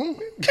don't know.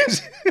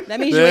 That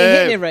means you ain't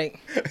hitting it right.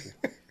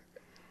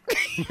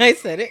 I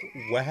said it.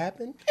 What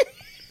happened?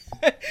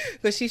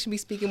 Because she should be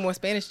speaking more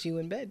Spanish to you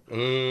in bed.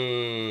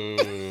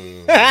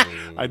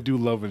 I do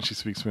love when she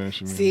speaks Spanish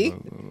to me. See?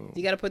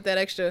 You got to put that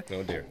extra.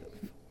 Oh dear.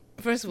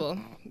 First of all,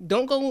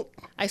 don't go.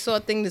 I saw a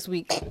thing this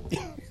week.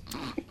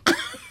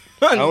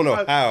 I don't know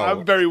how.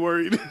 I'm very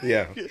worried.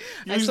 Yeah.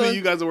 Usually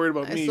you guys are worried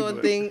about I me. saw a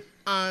but- thing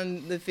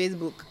on the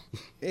Facebook.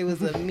 It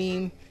was a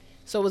meme.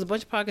 So it was a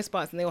bunch of parking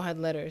spots, and they all had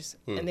letters,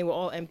 and they were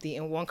all empty.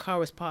 And one car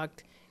was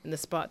parked in the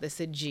spot that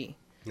said G.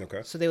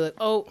 Okay. So they were like,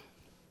 "Oh,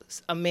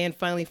 a man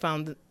finally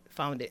found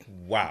it,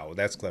 Wow,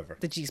 that's clever.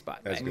 the G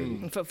spot, That's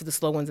right? good. For the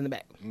slow ones in the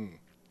back."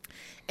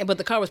 And but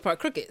the car was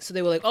parked crooked, so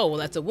they were like, "Oh, well,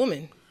 that's a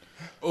woman."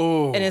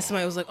 Oh. And then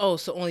somebody was like, oh,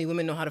 so only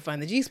women know how to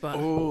find the G-spot.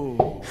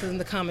 Oh. So then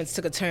the comments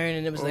took a turn,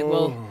 and it was like,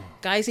 well,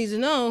 guys need to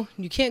know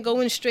you can't go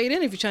in straight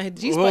in if you're trying to hit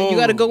the G-spot. You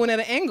got to go in at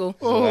an angle.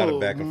 There's a lot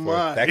of back and forth.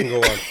 my. That can go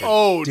on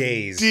for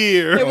days.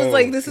 Dear. It was Oh,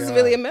 like, this is God.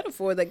 really a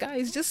metaphor that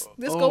guys just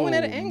go in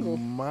at an angle.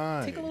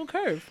 My. Take a little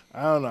curve.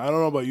 I don't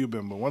know about you,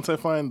 Ben, but once I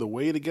find the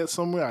way to get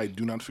somewhere, I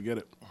do not forget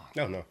it.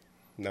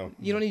 No.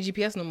 You don't need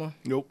GPS no more.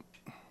 Nope.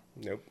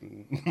 Nope.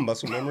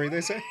 Muscle memory,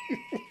 they say.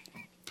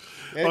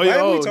 Hey, Oh, why yeah.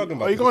 are we Oh, talking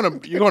about you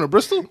going to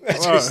Bristol?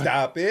 this? All right.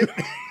 Stop it.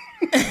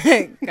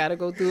 Gotta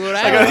go through what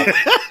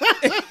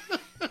I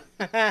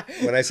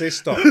When I say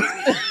stop,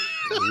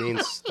 it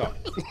means stop.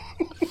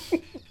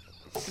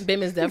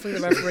 Bim is definitely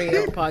the referee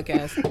of the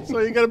podcast. So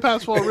you got to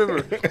pass Fall River.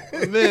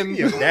 And then,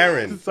 Yeah,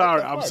 Darren.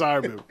 sorry, I'm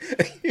sorry,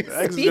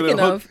 Ben. Speaking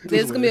of,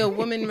 there's going to be a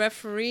woman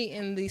referee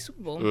in the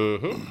Super Bowl.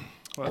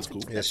 Oh, that's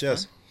cool.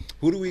 Yes.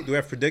 Who do we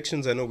have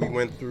predictions? I know we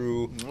went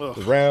through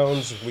the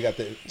rounds. We got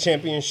the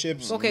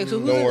championships. Okay, so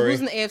Don't worry. who's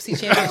in the AFC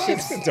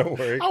Championships? Don't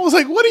worry. I was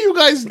like, what are you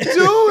guys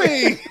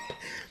doing?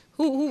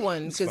 Who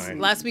won? Because fine.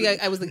 last week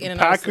I was like in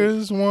and out. of sleep.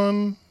 Packers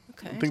won.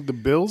 Okay. I think the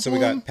Bills So we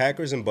won. got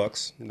Packers and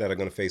Bucks that are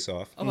going to face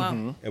off. Oh,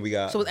 wow. And we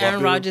got So with Aaron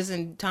Buffalo- Rodgers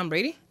and Tom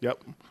Brady?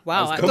 Yep.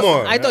 Wow. I Come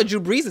thought, on. I thought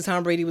Drew Brees and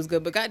Tom Brady was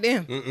good, but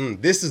goddamn.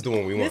 This is the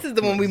one we want. This is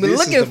the one we've been This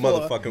looking is the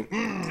for. motherfucking.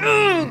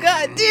 Oh,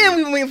 goddamn,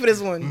 we've been waiting for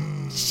this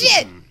one.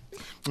 Shit.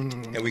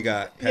 And we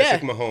got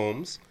Patrick Yeah.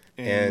 Mahomes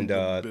and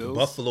the the Bills.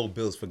 Buffalo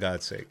Bills, for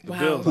God's sake. Wow.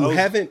 Bills. Who Oh.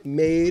 haven't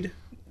made it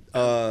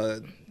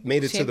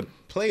to Champ- the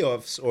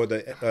playoffs or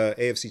the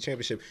AFC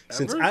Championship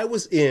since Ever? I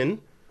was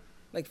in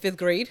Like 5th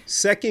grade?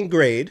 second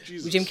grade.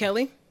 With Jim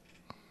Kelly?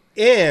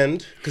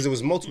 And because it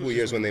was multiple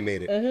years when they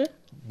made it.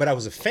 But I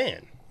was a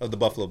fan of the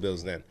Buffalo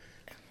Bills then.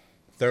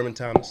 Thurman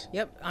Thomas.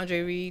 Yep.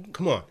 Andre Reed.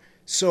 Come on.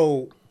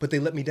 So, but they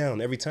let me down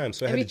every time.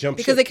 So I had to jump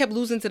because they ship. kept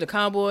losing to the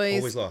Cowboys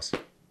Always lost.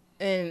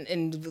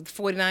 and the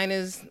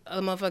 49ers,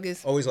 other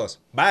motherfuckers. Always lost.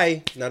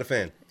 Bye. Not a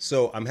fan.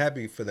 So I'm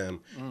happy for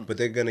them. But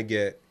they're going to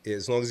get,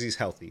 as long as he's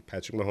healthy,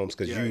 Patrick Mahomes,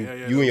 because Yeah, you yeah,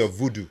 and your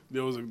voodoo.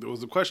 There was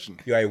a question.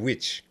 You're a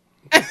witch.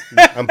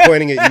 I'm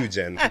pointing at you,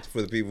 Jen,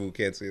 for the people who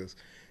can't see us.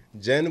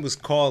 Jen was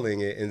calling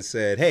it and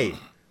said, hey,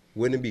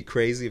 wouldn't it be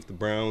crazy if the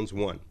Browns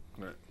won?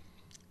 Right.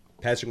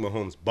 Patrick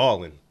Mahomes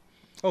balling.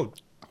 Oh,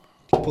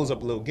 he pulls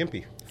up a little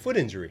gimpy. Foot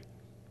injury.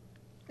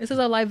 It says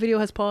our live video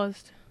has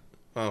paused.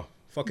 Oh,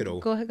 fuck it all.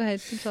 Go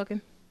ahead. Keep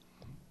talking.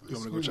 You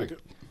want me to go check it?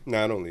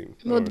 Nah, I don't leave.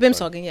 Well, No, it's Bim's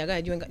fine. talking. Yeah, go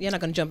ahead. You're not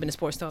going to jump into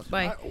sports talk.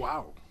 Bye.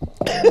 Wow.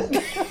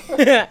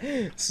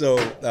 So,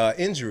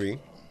 injury,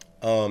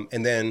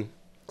 and then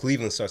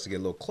Cleveland starts to get a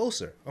little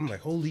closer. I'm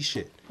like, holy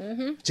shit.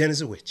 Jen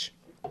is a witch.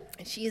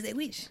 And she is a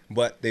witch.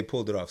 But they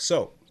pulled it off.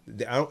 So,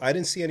 I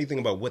didn't see anything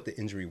about what the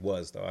injury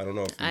was, though. I don't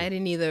know if I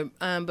didn't either.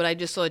 But I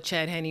just saw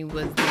Chad Henne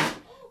was the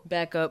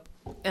backup.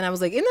 And I was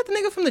like, isn't that the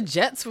nigga from the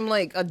Jets from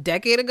like a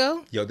decade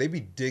ago? Yo, they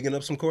be digging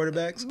up some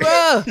quarterbacks.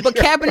 Bruh, but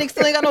Kaepernick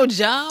still ain't got no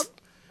job.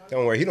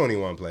 Don't worry, he don't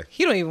even want to play.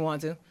 He don't even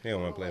want to. He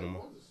don't want to play no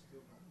more.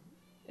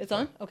 It's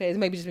on? Okay, it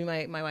maybe just be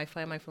my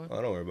Wi-Fi, my phone.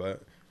 Oh, don't worry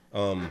about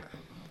it.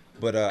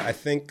 But I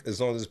think as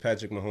long as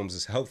Patrick Mahomes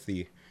is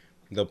healthy,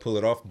 they'll pull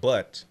it off.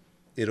 But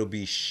it'll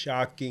be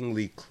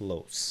shockingly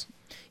close.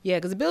 Yeah,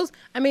 because the Bills,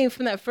 I mean,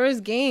 from that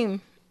first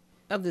game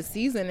of the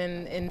season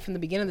and from the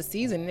beginning of the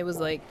season, it was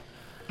like,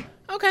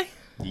 okay.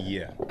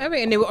 Yeah. All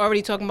right, and they were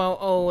already talking about,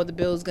 oh, the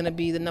Bills going to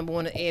be the number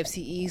one in AFC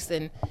East.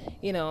 And,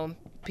 you know,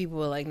 people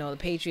were like, no, the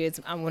Patriots.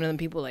 I'm one of them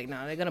people like,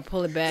 no, they're going to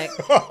pull it back.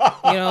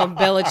 You know,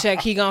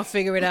 Belichick, he going to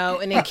figure it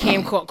out. And then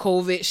Cam caught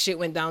COVID. Shit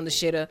went down the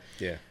shitter.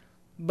 Yeah.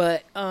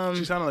 But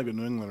She sounded like a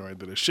New Englander right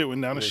there. The shit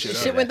went down the shit.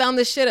 shit went down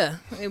the shitter.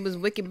 It was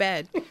wicked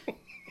bad.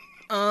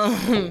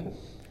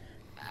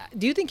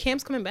 Do you think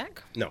Cam's coming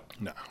back? No.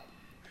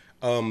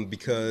 No.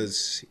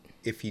 Because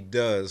if he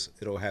does,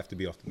 it'll have to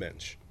be off the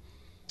bench.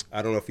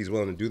 I don't know if he's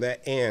willing to do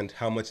that, and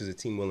how much is a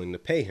team willing to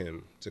pay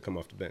him to come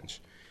off the bench?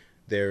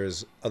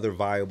 There's other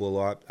viable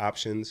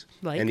options.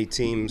 Like? Any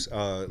teams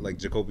like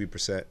Jacoby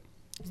Brissett.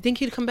 Do you think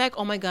he'd come back?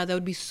 Oh my God, that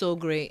would be so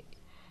great.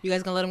 You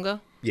guys gonna let him go?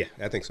 Yeah,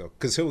 I think so.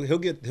 Because he'll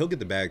get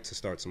the bag to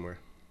start somewhere.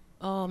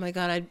 Oh my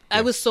God,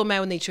 I was so mad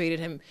when they traded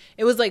him.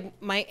 It was like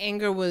my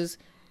anger was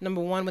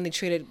number one when they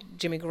traded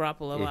Jimmy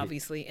Garoppolo,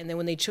 obviously, and then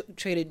when they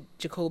traded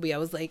Jacoby, I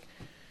was like,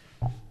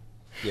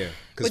 Yeah.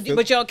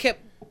 but y'all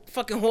kept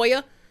fucking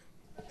Hoyer.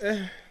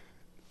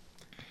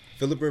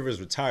 Phillip Rivers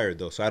retired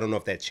though, so I don't know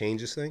if that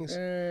changes things.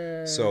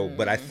 So,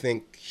 but I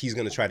think he's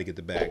gonna try to get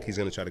the bag. He's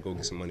gonna try to go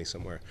get some money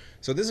somewhere.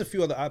 So there's a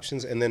few other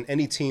options, and then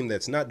any team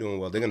that's not doing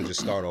well, they're gonna just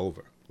start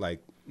over. Like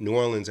New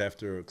Orleans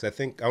after, because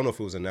I don't know if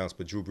it was announced,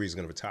 but Drew Brees is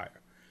gonna retire,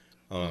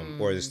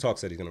 or there's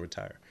talks that he's gonna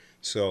retire.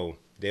 So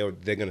they're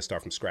gonna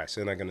start from scratch.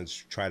 They're not gonna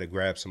try to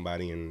grab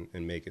somebody and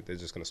make it. They're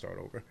just gonna start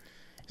over.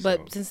 But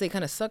So, since they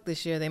kind of suck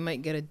this year, they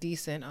might get a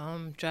decent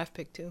draft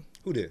pick too.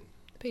 who did?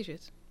 The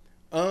Patriots.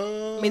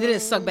 I mean, they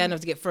didn't suck bad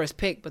enough to get first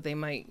pick, but they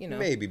might, you know.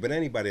 Maybe, but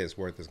anybody that's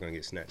worth is gonna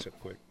get snatched up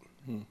quick.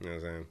 You know what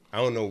I'm saying? I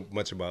don't know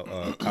much about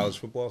college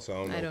football, so I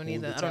don't know. I don't who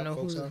either. the I don't top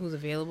know folks are. who's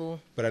available.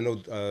 But I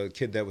know a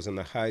kid that was in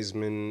the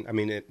Heisman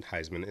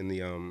in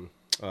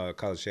the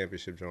college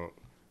championship joint.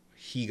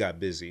 he got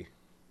busy,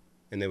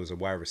 and there was a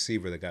wide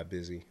receiver that got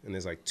busy, and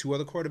there's like 2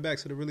 other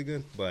quarterbacks that are really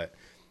good, but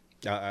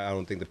I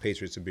don't think the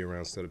Patriots would be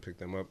around still to pick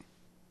them up.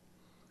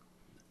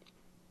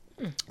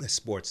 It's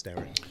sports,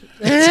 Darren.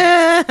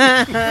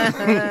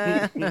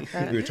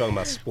 We were talking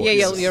about sports.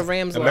 Yeah, your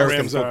Rams are. American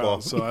Rams are football.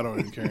 out, so I don't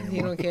even care You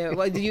anymore. don't care.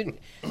 Well,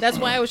 that's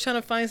why I was trying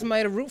to find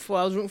somebody to root for.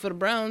 I was rooting for the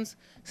Browns.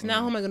 So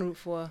now who am I going to root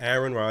for?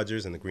 Aaron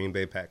Rodgers and the Green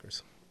Bay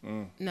Packers.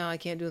 No, I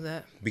can't do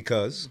that.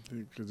 Because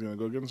Because you're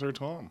gonna go get her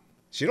Tom.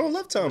 she don't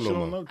love Tom She no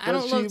don't more. know. I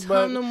don't love She-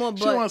 Tom no more, she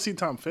but- don't want to see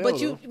Tom fail. But though.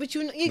 you, Look at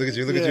you, look at Yeah,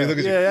 you, look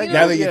at you. yeah,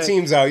 now that yeah. your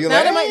team's out, you're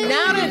now like,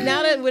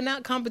 now that we're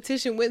not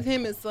competition with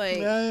him, it's like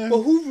Yeah.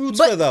 well, who roots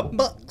But- for the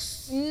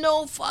Bucks?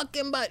 no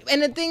fucking but.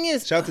 And the thing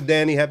is, Shout out to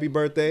Danny, happy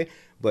birthday.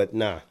 But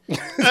nah.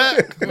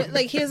 but,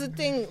 like, here's the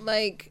thing,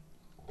 like,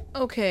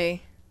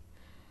 okay.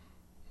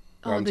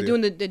 Oh, Round they're two.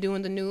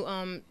 doing the new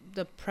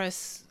the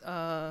press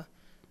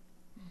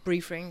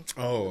briefing.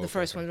 Oh, The okay,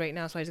 first one right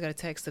now, so I just got a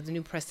text that the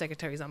new press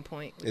secretary's on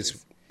point.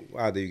 It's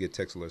odd that you get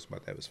text alerts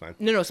about that. It's fine.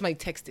 No, somebody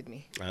texted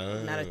me.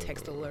 Ah. Not a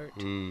text alert.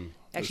 Mm.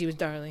 Actually, it was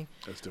Darling.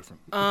 That's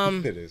different.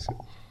 It is.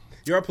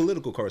 You're our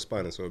political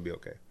correspondent, so it'll be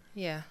okay.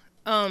 Yeah.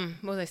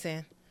 What was I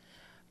saying?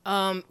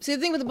 See,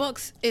 the thing with the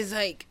Bucks is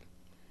like,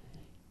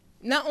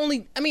 not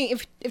only, I mean,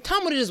 if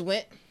Tom would have just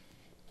went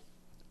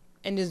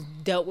and just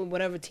dealt with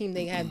whatever team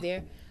they had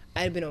there,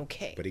 I'd have been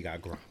okay. But he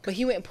got Gronk. But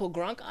he went and pulled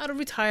Gronk out of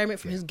retirement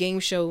from his game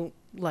show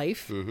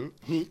life.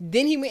 Mm-hmm.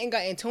 Then he went and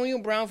got Antonio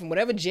Brown from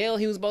whatever jail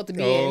he was about to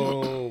be in.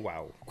 Oh,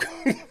 wow.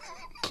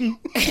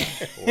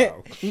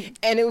 Wow.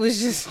 And it was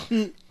just,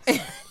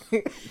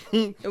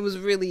 it was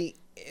really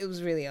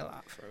a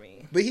lot for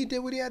me. But he did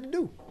what he had to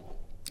do.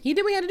 He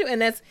did what he had to do,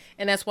 and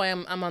that's why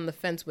I'm on the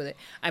fence with it.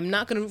 I'm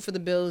not gonna root for the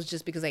Bills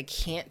just because I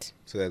can't,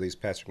 So at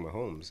least Patrick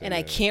Mahomes. and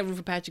I can't root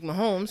for Patrick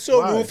Mahomes. So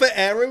Why? root for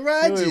Aaron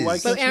Rodgers. Wait, why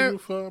But can't Aaron- you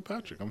root for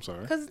Patrick? I'm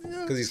sorry. Because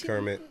Because he's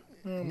Kermit.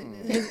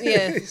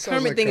 yeah, Sounds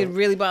Kermit like thing it Kermit.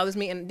 really bothers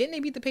me. And didn't they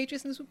beat the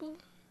Patriots in the Super Bowl?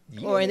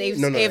 Or in the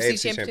No, AFC,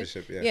 AFC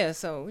Championship? Championship,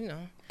 So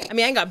I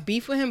mean, I ain't got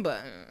beef with him,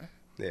 but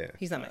Yeah.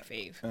 he's not my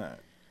fave. All right.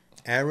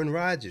 Aaron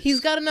Rodgers. He's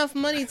got enough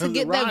money to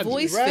get that Rodgers.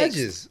 voice fixed.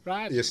 Rodgers.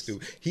 Rodgers. You're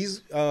stupid.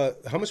 He's how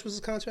much was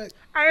his contract?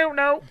 I don't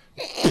know.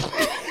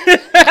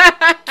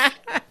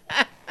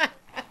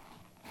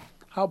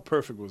 How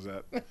perfect was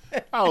that?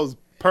 That was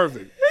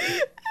perfect.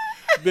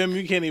 Bim,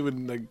 you can't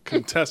even like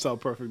contest how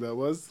perfect that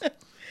was.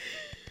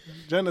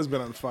 Jen has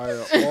been on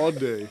fire all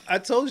day. I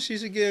told her she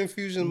should get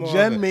infusion more.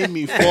 Jen often. made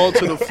me fall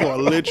to the floor,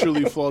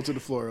 literally fall to the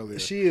floor earlier.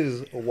 She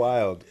is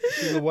wild.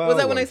 She's a wild. Was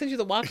that when I one. sent you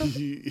the Waka?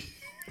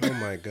 Oh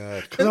my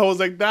god. Because I was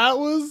like, that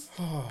was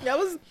That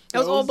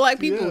was all was- black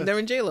people. yeah. They're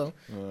in J-Lo.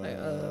 Okay.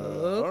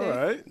 all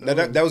right.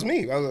 That was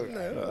me. I was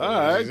like, All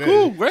right,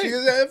 cool, great. She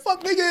said,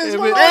 "Fuck niggas." If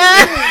what it-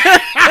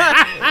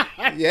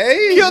 up?"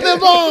 Yay. Kill them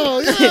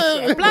all.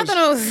 Yeah.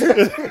 Plátanos.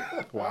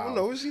 I don't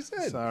know what she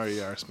said.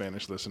 Sorry, our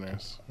Spanish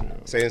listeners.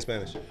 Say it in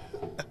Spanish.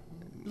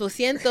 Lo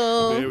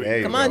siento. There we There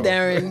you Come on, go.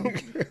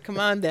 Darren. Come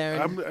on,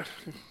 Darren.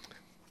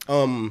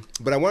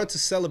 But I wanted to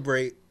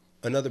celebrate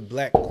another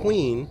black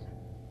queen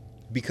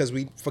because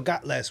we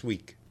forgot last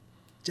week.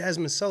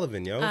 Jasmine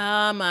Sullivan, yo.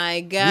 Oh my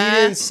we God.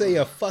 didn't say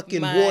a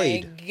fucking My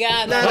word.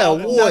 God. Not that- a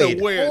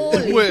word.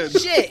 Holy Word.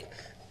 shit.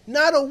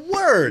 Not a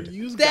word.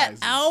 Use That guys.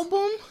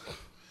 album?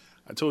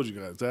 I told you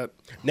guys that.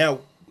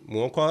 Now, we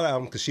won't call it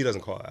album because she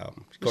doesn't call it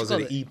album. She calls call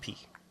it an EP.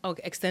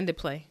 Okay, extended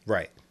play.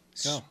 Right.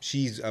 Oh.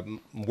 She's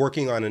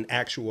working on an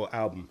actual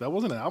album. That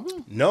wasn't an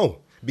album? No,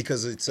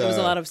 because it's There was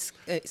a lot of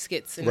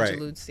skits and right.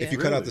 interludes. Yeah. If you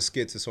cut out Really? the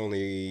skits, it's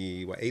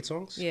only 8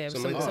 songs. Yeah, it was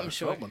something like something that.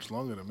 short. Felt much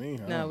longer than me. I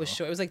No, don't it was know.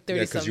 short. It was like Yeah, 30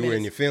 because something you were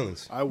in your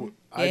minutes. feelings.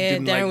 I Yeah,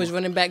 didn't Darren like, was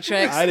running back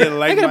tracks. I didn't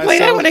like I gotta play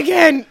that myself. one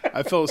again.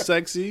 I felt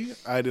sexy.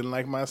 I didn't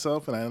like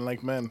myself, and I didn't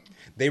like men.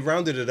 They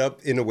rounded it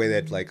up in a way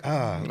that with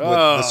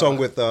the song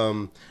with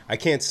I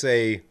can't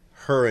say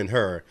her and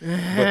her, but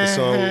the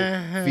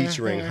song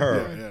featuring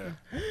her,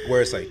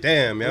 where it's like,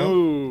 damn, yo.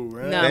 Ooh,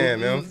 right. Now,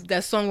 Damn, yo.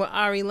 that song with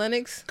Ari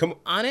Lennox Come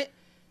on it.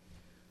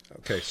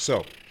 Okay,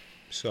 so,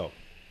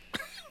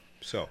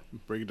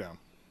 Break it down.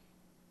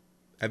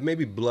 I've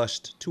maybe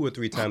blushed 2 or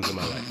 3 times in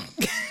my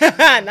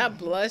life. Not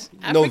blush.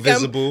 No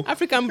visible.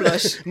 African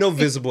blush. No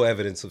visible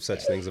evidence of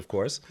such things, of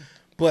course.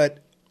 But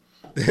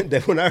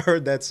that when I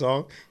heard that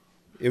song,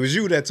 it was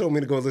you that told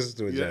me to go listen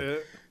to it, Jack. Yeah.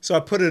 So I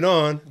put it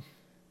on,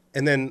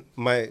 and then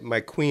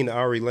my queen,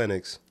 Ari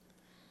Lennox,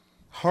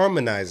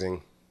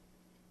 harmonizing,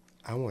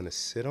 I want to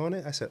sit on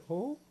it. I said,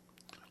 oh.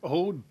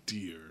 Oh,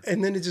 dear.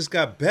 And then it just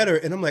got better,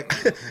 and I'm like,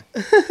 should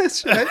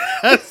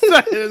I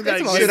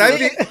Should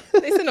be?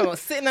 They said about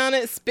sitting on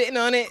it, spitting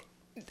on it,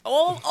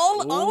 all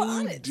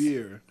on it.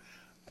 Dear.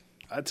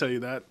 I tell you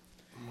that.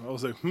 I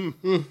was like,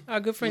 Our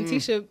good friend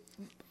Tisha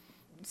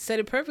said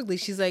it perfectly.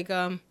 She's like,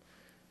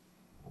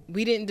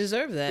 we didn't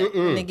deserve that,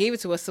 and they gave it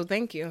to us, so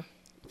thank you.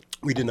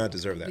 We did not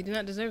deserve We that. did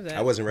not deserve that.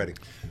 I wasn't ready.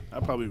 I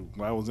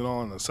wasn't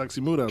all in a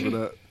sexy mood after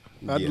that.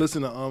 I'd Yeah.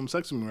 listen to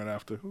Sex with Me right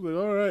after. I was like,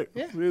 all right,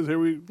 Yeah. here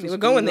we. We're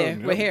going there.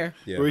 Yeah. We're here.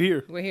 Yeah. We're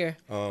here. We're here.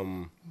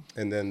 And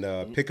then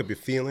Pick Up Your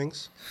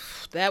Feelings.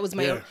 That was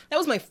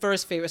my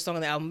first favorite song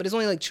on the album, but it's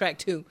only like track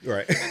 2.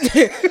 Right.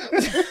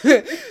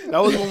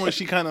 That was one where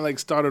she kind of like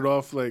started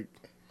off like,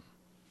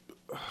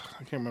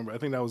 I can't remember. I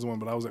think that was the one,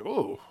 but I was like,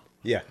 oh,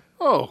 Yeah.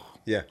 oh,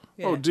 Yeah.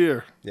 oh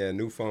dear. Yeah.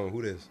 New phone.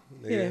 Who this?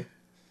 Yeah.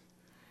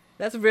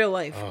 That's real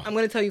life. I'm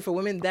gonna tell you, for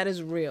women, that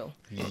is real.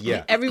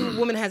 Yeah. Every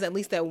woman has at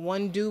least that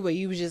one dude where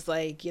you was just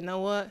like, you know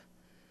what?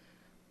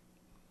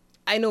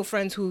 I know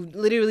friends who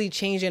literally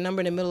change their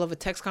number in the middle of a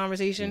text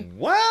conversation.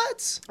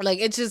 What? Like,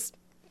 it's just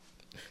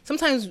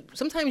sometimes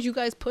you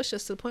guys push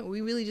us to the point where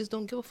we really just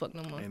don't give a fuck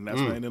no more. And that's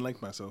why I didn't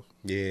like myself.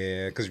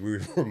 Yeah, because we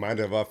were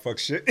reminded of our fuck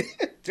shit.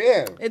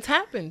 Damn. It's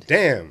happened.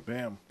 Damn.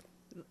 Damn.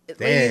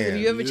 Ladies, if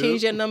you ever Yep.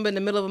 change your number in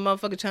the middle of a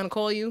motherfucker trying to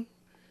call you,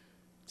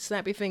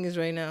 snap your fingers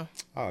right now.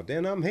 Oh,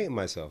 damn, I'm hating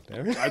myself,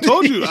 Darren. I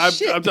told you. I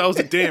was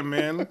like, damn,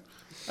 man.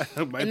 I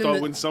And then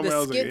thought when somewhere I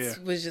was like, skits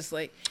yeah. was just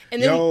like,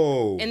 and then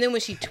Yo. and then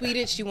when she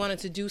tweeted she wanted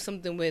to do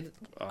something with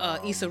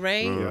Issa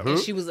Rae, and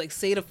she was like,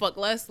 "Say the fuck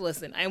less."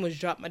 Listen, I almost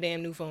dropped my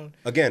damn new phone.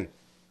 Again,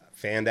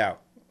 fanned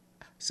out.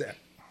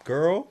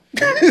 Girl?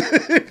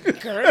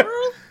 Girl,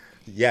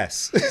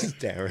 Yes.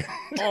 Darren.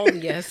 all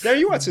yes. Darren,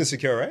 you watch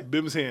Insecure, right?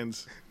 Bim's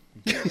hands.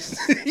 Yes.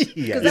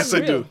 Yes, I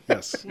real. do.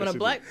 Yes. When yes, a I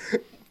black do.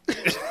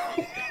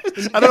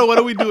 I don't know. What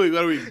are we doing?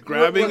 What are we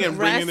grabbing we're and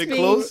bringing it grasping-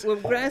 close? We're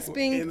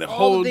grasping And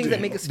all the things holding.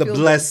 that make us The feel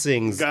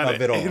blessings Got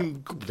of it. it all.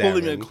 And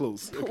pulling Darren. it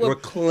close. We're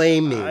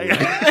claiming.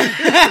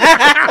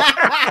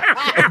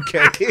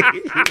 Okay.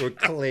 We're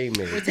claiming.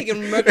 We're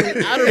taking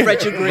Mercury out of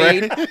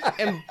retrograde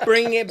and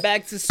bringing it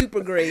back to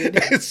supergrade,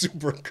 It's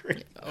super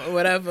great. or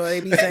whatever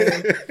they be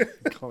saying.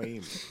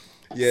 Claim.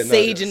 Yeah,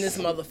 Sage in this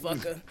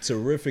motherfucker.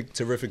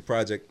 terrific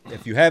project.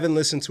 If you haven't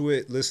listened to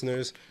it,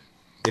 listeners,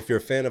 if you're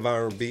a fan of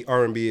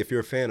R&B, if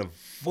you're a fan of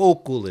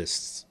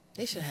vocalists,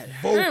 They should have had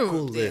her up there.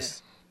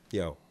 vocalists,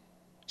 yo,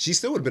 she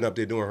still would have been up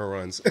there doing her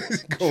runs,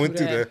 going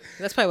through the.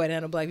 That's probably why they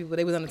had no black people.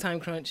 They was on a time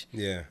crunch.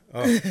 Yeah.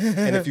 Oh.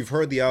 And if you've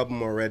heard the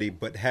album already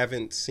but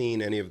haven't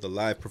seen any of the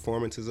live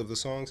performances of the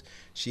songs,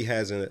 she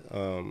has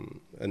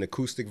an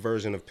acoustic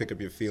version of Pick Up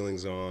Your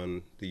Feelings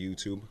on the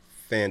YouTube.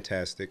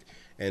 Fantastic.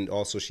 And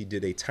also she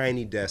did a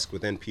Tiny Desk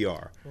with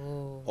NPR.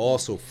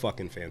 Also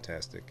fucking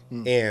fantastic.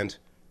 And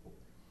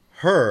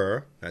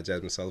her, not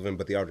Jasmine Sullivan,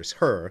 but the artist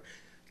Her,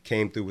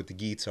 came through with the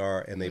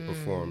guitar and they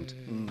performed.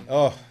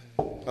 Oh,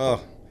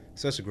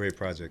 such a great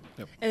project.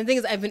 Yep. And the thing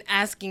is, I've been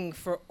asking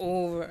for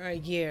over a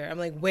year. I'm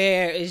like,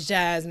 where is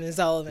Jasmine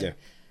Sullivan? Yeah.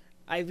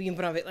 I've been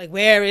put on it, like,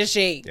 where is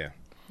she? Yeah.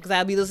 Because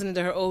I'll be listening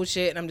to her old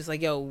shit, and I'm just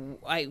like, yo,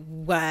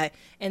 why?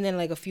 And then,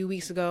 like, a few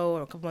weeks ago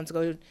or a couple months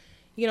ago,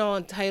 you know,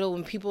 on Tidal,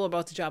 when people are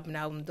about to drop an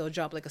album, they'll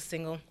drop, like, a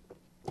single.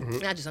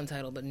 Not just on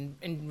Tidal, but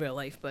in real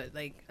life. But,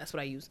 like, that's what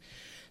I use.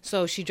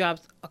 So she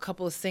dropped a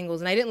couple of singles,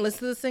 and I didn't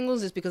listen to the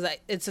singles just because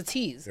it's a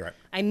tease. Right.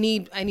 I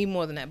need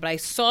more than that. But I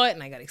saw it,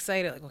 and I got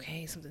excited, like,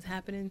 okay, something's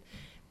happening.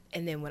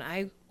 And then when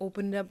I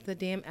opened up the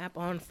damn app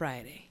on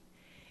Friday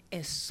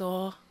and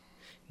saw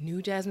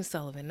new Jasmine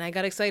Sullivan, and I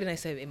got excited, and I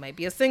said, it might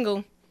be a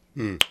single.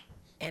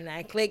 And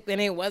I clicked, and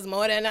it was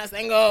more than a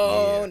single.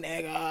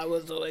 Nigga, I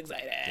was so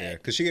excited. Yeah,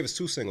 because she gave us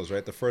 2 singles,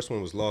 right? The first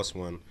one was Lost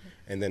One,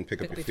 and then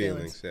Pick Up Your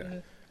Feelings.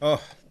 Yeah.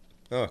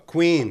 Oh,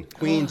 Queen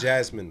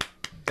Jasmine.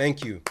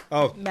 Thank you.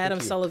 Oh, Madam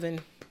thank you. Sullivan.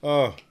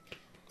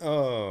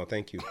 Oh,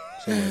 thank you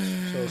so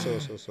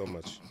much. So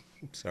much.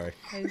 Sorry.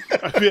 I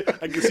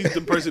can see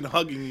the person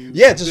hugging you.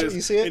 Yeah, just This,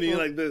 you see it? and you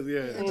like this.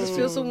 Yeah. It just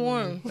feels so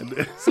warm.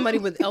 Somebody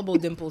with elbow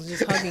dimples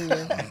just hugging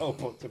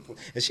you.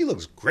 And she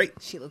looks great.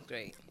 She looked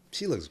great.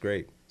 She looks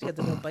great. She had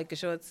the little biker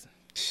shorts.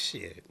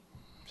 Shit.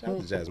 Shout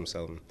out to Jasmine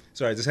Sullivan.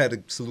 Sorry, I just had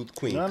to salute the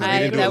Queen. No, 'cause no, we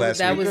didn't do it last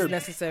that week. was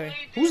necessary.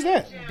 Who's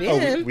that?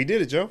 Bim. Oh, we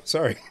did it, Joe.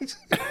 Sorry.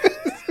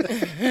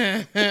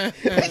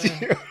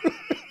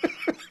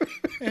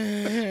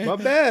 My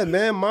bad,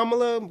 man.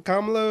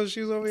 Kamala,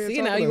 she's over here. See,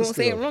 talking now you to us won't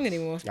say it still. wrong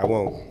anymore. I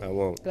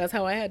won't. That's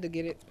how I had to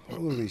get it.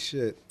 Holy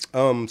shit.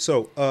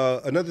 So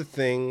another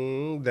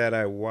thing that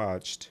I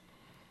watched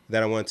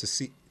that I wanted to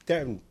see,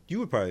 Darren, you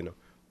would probably know.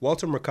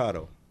 Walter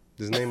Mercado.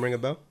 Does his name ring a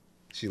bell?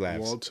 She laughs.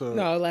 Walter.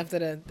 No, I laughed at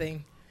that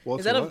thing. Walter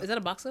Is that what? is that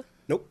a boxer?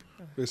 Nope.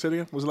 Wait, say it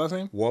again. What's the last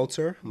name?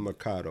 Walter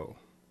Mercado.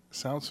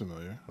 Sounds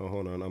familiar. Oh,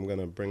 hold on. I'm going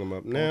to bring him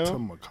up now. Walter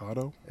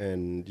Mercado.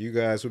 And you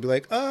guys would be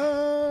like,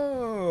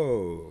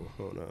 oh,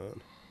 hold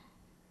on.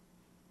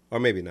 Or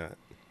maybe not.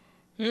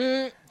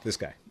 This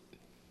guy.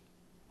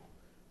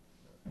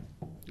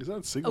 Is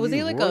that Sigmund Oh, was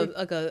he like Roy?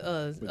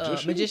 a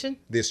magician?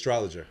 The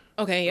astrologer.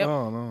 Okay, yep.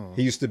 Oh no.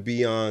 He used to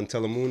be on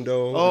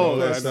Telemundo. and Oh, all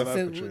yeah, that I stuff. know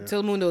So picture, yeah.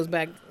 Telemundo is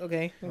back.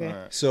 Okay.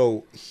 Alright.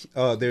 So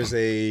there's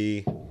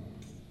a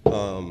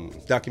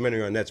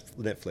documentary on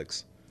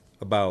Netflix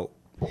about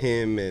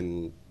him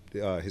and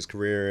his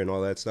career and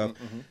all that stuff.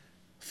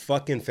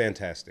 Fucking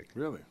fantastic.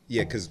 Really?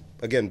 Yeah, because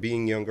again,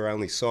 being younger, I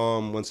only saw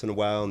him once in a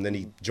while, and then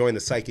he joined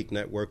the Psychic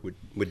Network with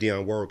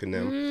Dionne Warwick and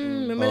them.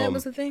 Remember that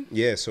was the thing?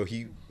 Yeah, so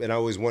and I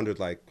always wondered,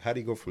 like, how do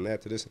you go from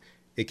that to this?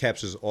 It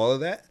captures all of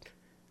that.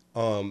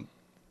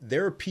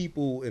 there are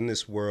people in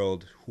this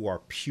world who are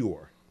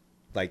pure,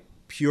 like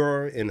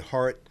pure in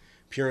heart,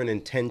 pure in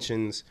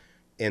intentions,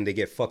 and they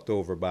get fucked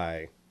over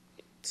by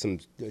some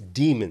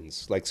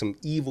demons, like some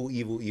evil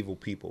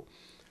people.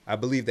 I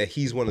believe that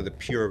he's one of the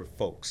pure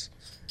folks.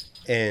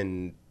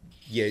 And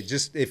yeah,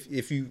 just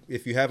if you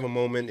have a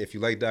moment, if you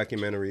like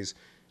documentaries,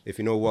 if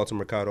you know who Walter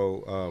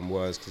Mercado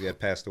was, because he had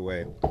passed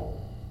away,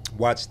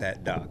 watch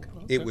that doc.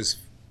 Okay. It was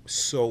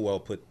so well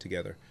put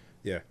together.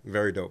 Yeah,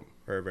 very dope.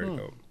 Very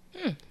dope.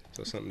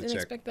 So something to Didn't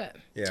check. expect that.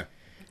 Yeah.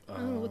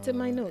 What's in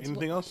my notes?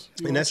 Anything else?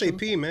 In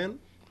SAP, man.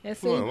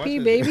 SAP, watch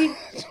it. baby.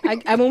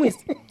 I'm always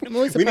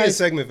surprised. We need a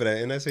segment for that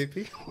in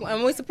SAP. I'm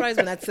always surprised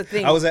when that's the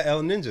thing. I was at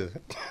El Ninja.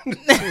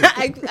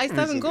 I still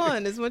haven't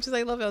gone as much as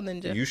I love El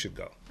Ninja. You should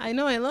go. I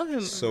know, I love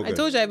him. So I good.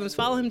 told you I was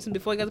following him since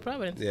before he got to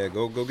Providence. Yeah,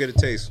 go get a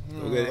taste.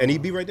 And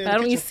he'd be right there. In I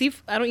the don't kitchen.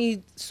 I don't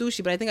eat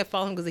sushi, but I think I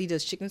follow him because he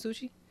does chicken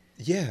sushi.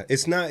 Yeah,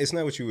 it's not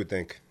what you would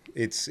think.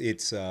 It's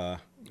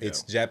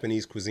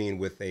Japanese cuisine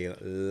with a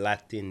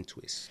Latin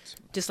twist.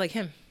 Just like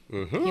him.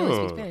 Mm-hmm. He only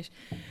speaks Spanish.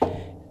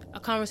 A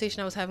conversation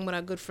I was having with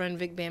our good friend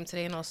Vic Bam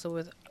today, and also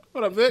with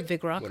What up, Vic?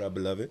 Vic Rock. What up,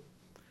 beloved?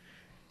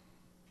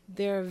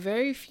 There are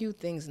very few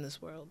things in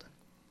this world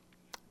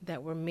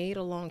that were made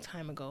a long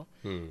time ago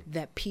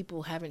that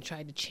people haven't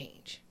tried to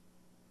change.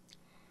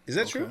 Is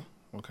that true?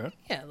 Okay.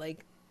 Yeah, like,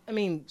 I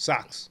mean,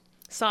 Socks.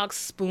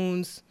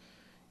 spoons,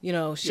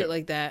 shit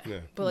like that. Yeah.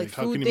 But like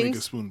How food can you make a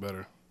things, spoon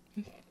better?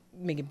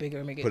 make it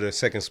bigger, make Put it a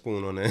second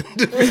spoon on it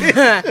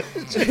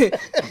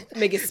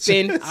make it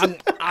spin.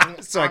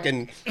 so I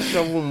can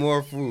shovel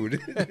more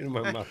food in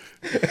my mouth.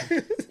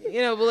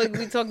 But like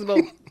we talked about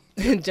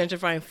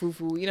gentrifying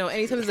fufu.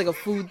 Anytime it's like a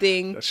food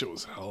thing. That shit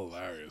was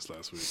hilarious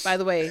last week. By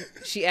the way,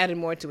 she added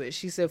more to it.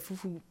 She said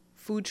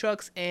food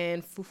trucks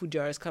and fufu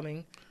jars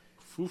coming.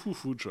 Fufu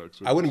food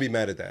trucks. I wouldn't be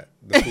mad at that.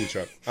 The food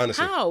truck,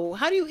 honestly. How?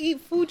 How do you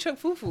eat food truck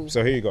fufu?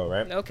 So here you go,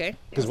 right? Okay.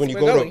 Because when We're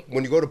going.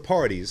 you go to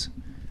parties,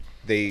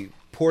 they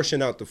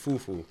portion out the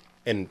fufu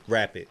and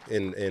wrap it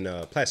in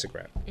plastic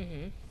wrap,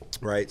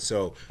 right?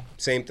 So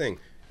same thing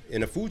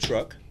in a food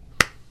truck.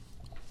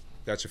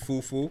 Got your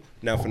fufu.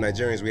 Now for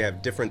Nigerians, we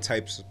have different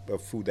types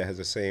of food that has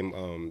the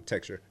same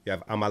texture. You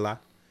have amala,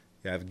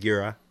 you have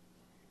gira,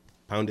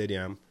 pounded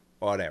yam,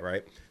 all that,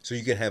 right? So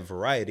you can have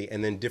variety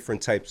and then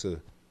different types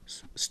of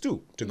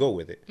stew to go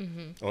with it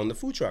on the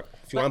food truck.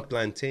 If you want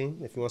plantain,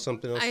 if you want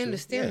something else. I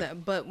understand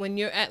that, but when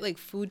you're at like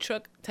food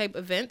truck type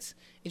events,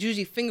 it's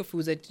usually finger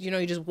foods that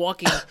you're just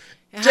walking.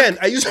 Jen,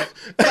 I used.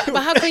 But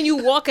how can you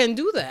walk and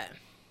do that?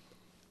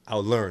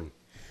 I'll learn.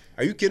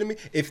 Are you kidding me?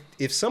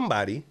 If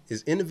somebody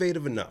is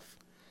innovative enough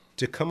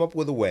to come up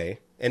with a way,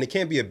 and it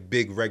can't be a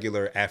big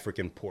regular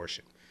African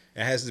portion.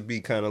 It has to be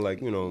kind of like,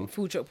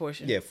 Food truck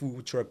portion. Yeah,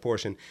 food truck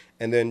portion.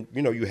 And then,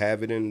 you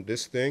have it in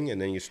this thing,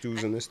 and then your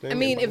stew's in this thing. I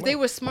mean, and if they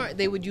were smart,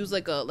 they would use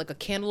like a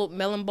cantaloupe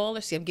melon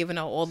baller. See, I'm giving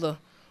out all the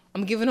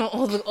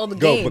Go,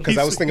 game. because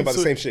I was thinking about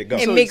the same shit. Go.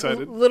 And so make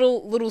excited.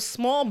 little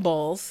small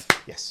balls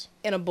Yes.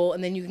 in a bowl,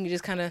 and then you can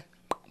just kind of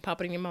pop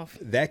it in your mouth.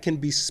 That can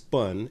be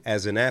spun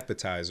as an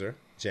appetizer,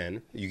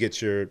 Jen. You get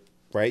your,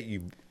 right,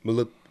 you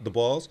look the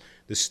balls,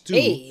 the stew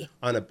Hey.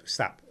 on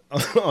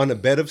a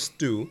bed of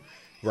stew,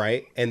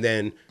 right? And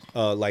then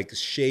like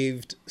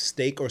shaved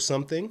steak or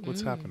something.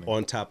 What's happening?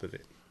 On top of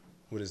it.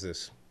 What is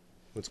this?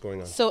 What's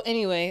going on? So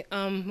anyway,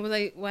 why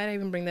did I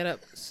even bring that up?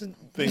 So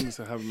Things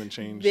that haven't been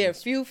changed. there are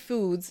since- few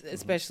foods,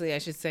 especially I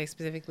should say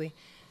specifically,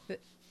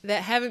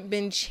 that haven't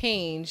been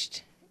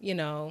changed,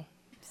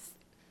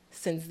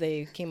 since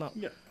they came out.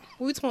 Yeah.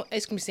 We would smoke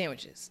ice cream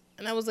sandwiches,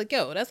 and I was like,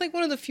 yo, that's like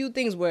one of the few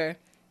things where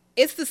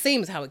it's the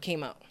same as how it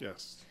came out,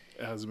 Yes.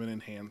 It has been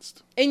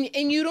enhanced. and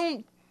you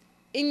don't,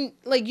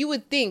 like you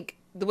would think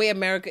the way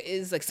America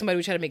is, like somebody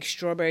would try to make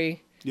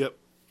strawberry, Yep.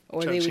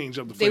 or Try they to would change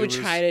up the they would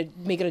flavors. try to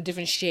make it a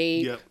different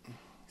shape. Yep.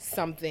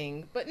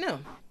 Something, but no.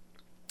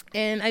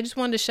 And I just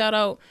wanted to shout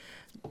out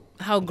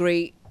how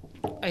great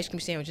ice cream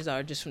sandwiches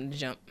are just from the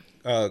jump.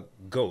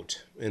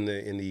 Goat in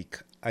the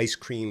ice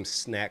cream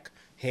snack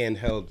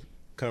handheld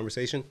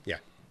conversation. Yeah.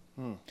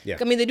 Yeah.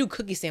 I mean, they do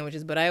cookie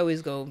sandwiches, but I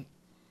always go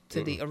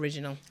to the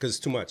original. Because it's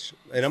too much.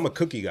 And I'm a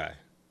cookie guy.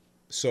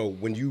 So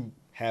when you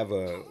have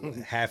a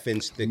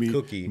half-inch thick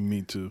cookie.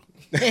 Me too.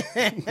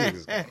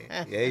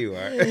 Yeah, you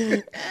are.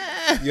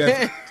 You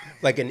have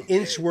like an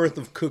inch worth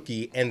of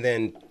cookie and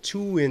then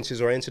 2 inches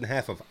or inch and a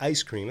half of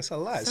ice cream. That's a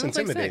lot. It's Sounds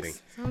like intimidating.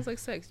 sex. Sounds like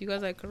sex. You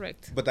guys are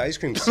correct. But the ice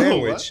cream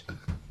sandwich,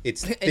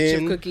 it's Inch of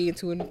thin. cookie and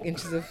 2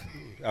 inches of.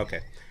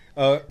 Okay.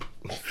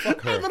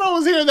 Fuck her. But I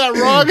was hearing that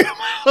wrong.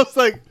 I was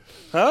like,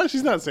 huh?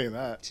 She's not saying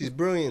that. She's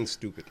brilliant and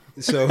stupid.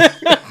 So,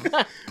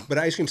 but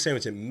ice cream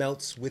sandwich, it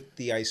melts with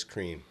the ice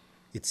cream.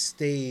 It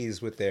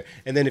stays with there.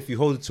 And then if you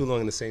hold it too long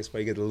in the same spot,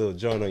 you get a little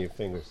joint on your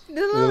fingers. And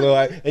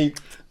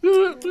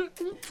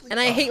And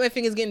I hate my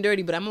fingers getting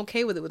dirty, but I'm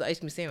okay with it with the ice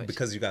cream sandwich.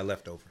 because you got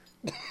leftover.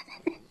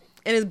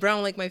 And it's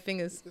brown like my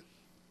fingers.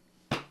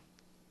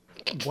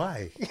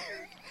 Why?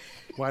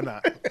 Why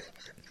not?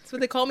 That's what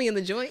they call me in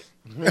the joint.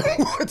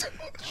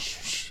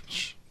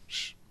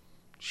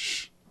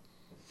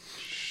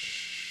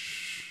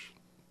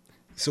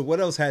 So what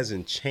else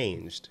hasn't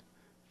changed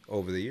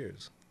over the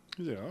years?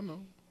 He's like, I don't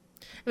know.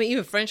 I mean,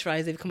 even French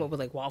fries, they've come up with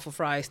like waffle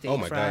fries, steak Oh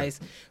my God. fries,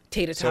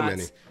 tater tots, So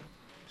many.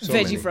 So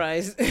veggie many.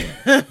 fries.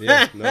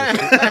 Yeah, no.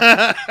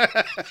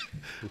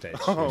 That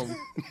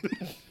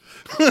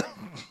shit.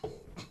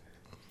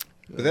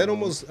 But that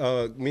almost,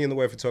 me and the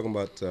wife were talking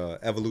about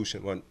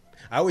evolution. When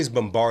I always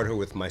bombard her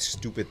with my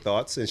stupid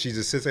thoughts, and she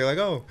just sits there like,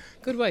 "Oh,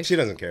 Good wife. she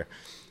doesn't care."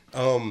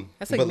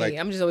 That's like but, me.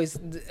 I'm just always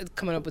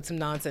coming up with some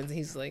nonsense, and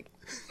he's like,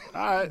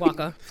 All right.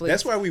 "Waka, please."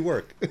 That's why we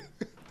work.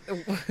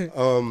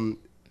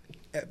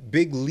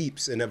 Big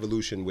leaps in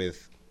evolution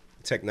with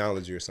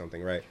technology or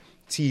something, right?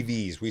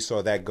 TVs, we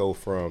saw that go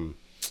from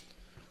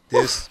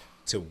this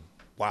to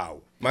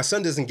wow. My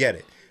son doesn't get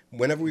it.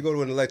 Whenever we go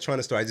to an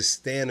electronics store, I just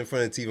stand in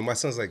front of the TV. My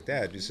son's like,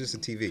 Dad, it's just a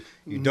TV.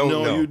 You don't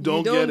know. You don't,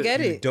 You don't get,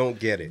 get it. it. You don't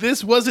get it.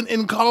 This wasn't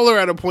in color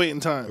at a point in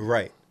time.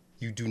 Right.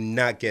 You do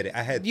not get it.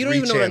 I had You 3 don't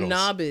even know channels. what a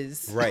knob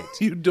is. Right.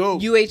 You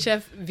don't.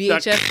 UHF,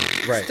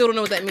 VHF, Right. still don't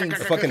know what that means.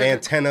 A fucking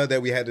antenna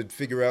that we had to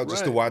figure out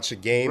just to Right. watch a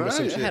game or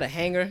some Right. I had a shit.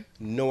 hanger.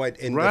 No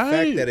idea. And Right. the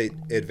fact that it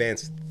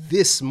advanced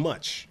this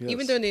much.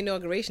 Even during the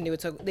inauguration,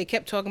 they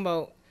kept talking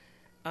about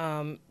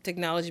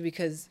technology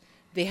because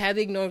they had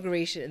the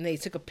inauguration and they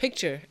took a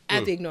picture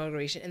at the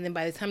inauguration, and then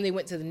by the time they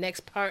went to the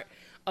next part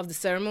of the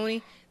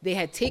ceremony, they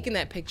had taken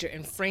that picture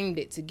and framed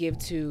it to give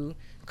to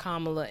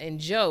Kamala and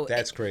Joe.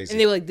 That's crazy. And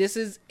they were like, "This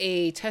is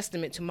a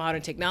testament to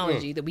modern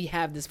technology that we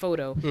have this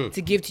photo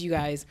to give to you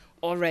guys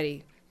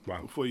already."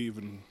 Wow. Before you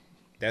even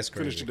That's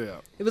finish crazy. the day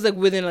out. It was like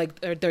within like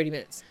 30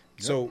 minutes.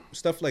 So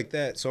stuff like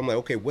that. So I'm like,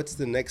 okay, what's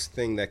the next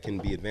thing that can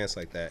be advanced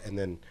like that? And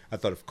then I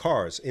thought of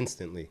cars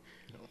instantly.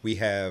 We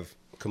have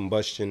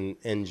combustion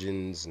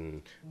engines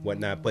and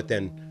whatnot, but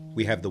then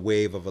we have the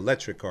wave of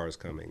electric cars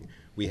coming.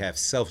 We have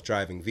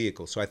self-driving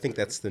vehicles. So I think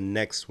that's the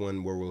next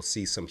one where we'll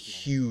see some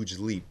huge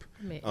leap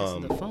Man,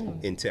 answer the phone.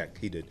 in tech.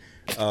 He did.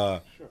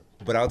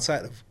 But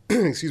outside of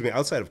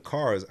outside of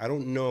cars, I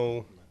don't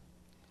know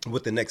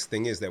what the next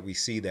thing is that we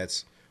see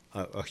that's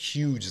a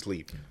huge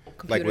leap,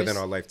 like within Computers.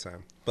 our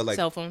lifetime. But like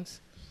Cell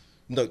phones.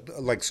 no,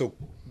 like, so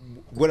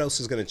what else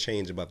is going to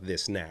change about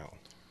this now?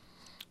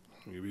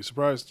 You'd be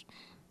surprised.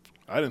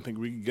 I didn't think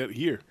we could get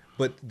here.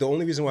 But the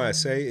only reason why I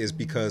say is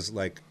because,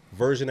 like,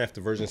 version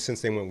after version,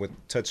 since they went with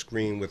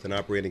touchscreen with an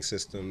operating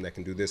system that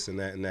can do this and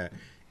that,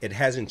 it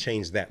hasn't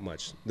changed that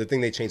much. The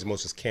thing they changed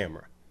most is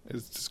camera.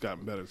 It's just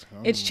gotten better.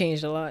 It's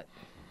changed a lot.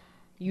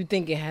 You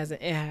think it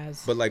hasn't? It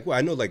has. But, like, well,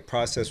 I know, like,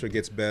 processor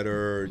gets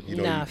better. You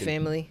know, Nah, you can-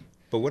 family.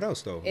 But what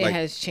else, though? It like,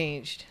 has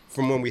changed.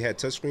 from when we had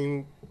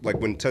touchscreen, like,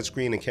 when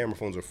touchscreen and camera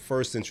phones were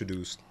first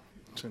introduced.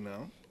 to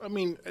now. I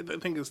mean, I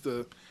think it's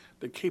the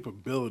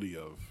capability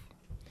of.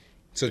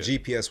 So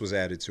GPS was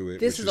added to it.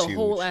 This which is a was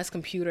whole huge. ass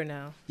computer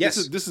now.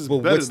 Yes. This is But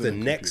better what's than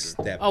the a next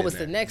computer. step? Oh, in what's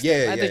that? the next Yeah,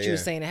 step? I yeah, thought you were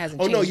yeah. saying it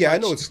hasn't Oh no, changed yeah, I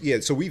much. know it's yeah.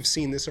 So we've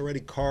seen this already.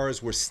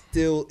 Cars, we're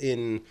still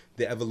in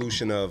the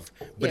evolution of,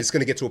 but Yeah. it's going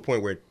to get to a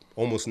point where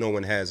almost no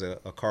one has a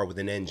car with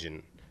an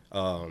engine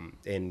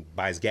and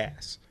buys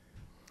gas.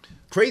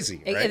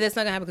 Crazy, And- right? And that's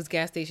not gonna happen because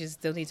gas stations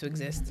still need to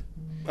exist.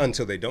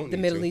 Until they don't. The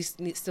need Middle to. East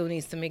still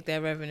needs to make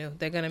that revenue.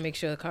 They're gonna make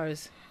sure the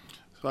cars.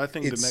 So I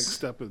think the It's- next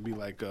step would be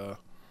like a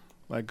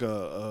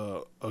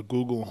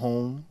Google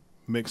Home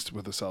mixed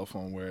with a cell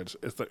phone, where it's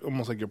like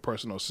almost like your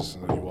personal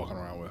assistant that you're walking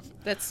around with.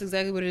 That's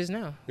exactly what it is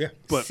now. Yeah.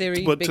 But Siri,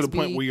 to the point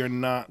Bixby, where you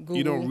don't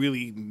Google.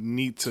 really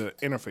need to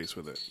interface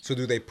with it. So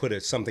do they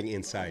put something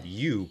inside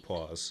you?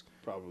 Pause.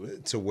 Probably.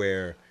 To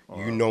where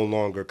you no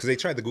longer, because they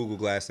tried the Google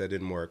Glass that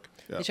didn't work.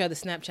 They tried the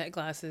Snapchat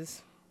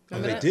glasses. Oh,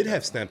 Remember they that? did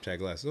have Snapchat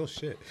glasses. Oh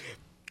shit.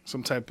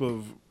 Some type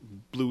of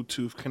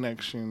Bluetooth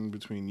connection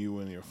between you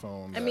and your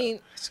phone. I that- mean,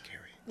 That's scary.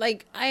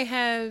 like I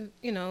have,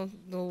 the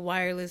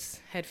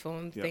wireless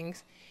headphone Yeah.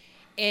 things,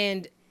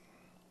 and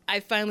I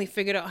finally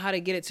figured out how to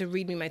get it to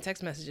read me my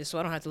text messages, so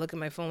I don't have to look at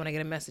my phone when I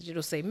get a message.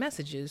 It'll say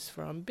messages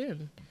from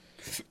Bim,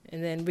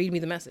 and then read me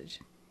the message.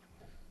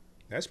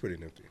 That's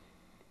pretty nifty.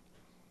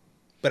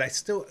 But I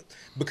still,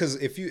 because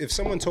if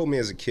someone told me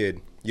as a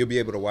kid, you'll be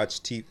able to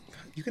watch TV,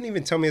 you couldn't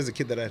even tell me as a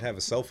kid that I'd have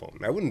a cell phone.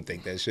 I wouldn't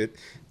think that shit.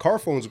 Car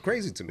phones were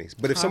crazy to me.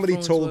 But if Car somebody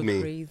phones told were me,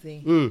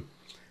 crazy.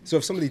 so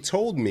if somebody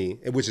told me,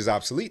 which is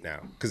obsolete now,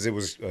 because it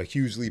was a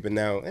huge leap, and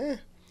now,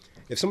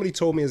 if somebody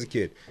told me as a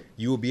kid,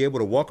 you will be able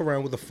to walk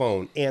around with a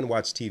phone and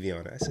watch TV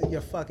on it, I said,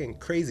 you're fucking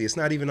crazy. It's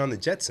not even on the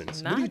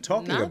Jetsons. What are you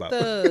talking not about?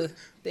 The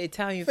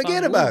Italian.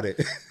 Forget phone. about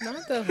it.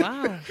 Not the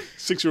wow.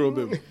 6-year-old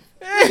Bim.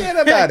 Forget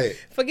about it.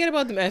 Forget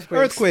about them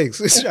earthquakes.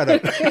 Earthquakes. Shut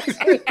up.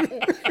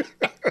 That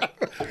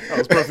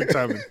was perfect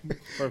timing.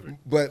 Perfect.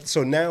 But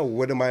so now,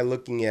 what am I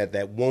looking at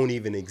that won't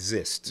even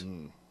exist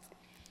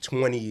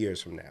 20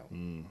 years from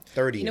now,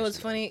 30 You know years what's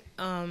from funny?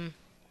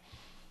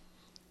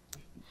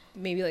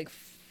 Maybe like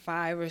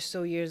 5 or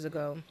so years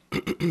ago,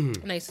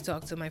 and I used to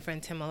talk to my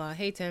friend Tim a lot.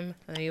 Hey Tim,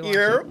 I know you watch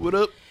Yeah. it. What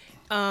up?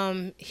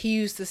 He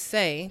used to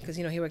say, because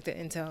he worked at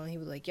Intel, and he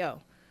was like,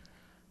 "Yo,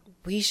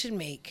 we should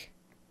make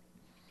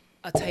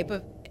a type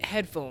of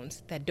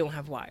headphones that don't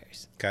have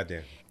wires." now?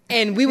 Goddamn.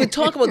 And we would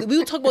talk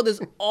about this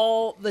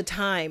all the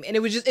time, and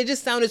it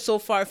just sounded so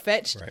far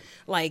fetched. Right.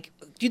 Like,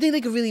 do you think they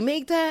could really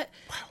make that?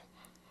 Wow.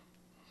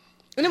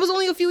 And it was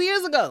only a few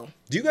years ago.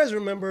 Do you guys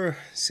remember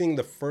seeing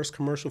the first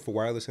commercial for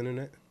wireless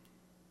internet?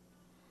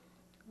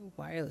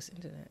 Wireless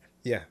internet.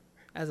 Yeah.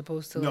 As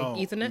opposed to No,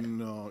 like Ethernet?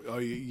 No. Oh,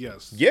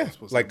 yes. Yeah,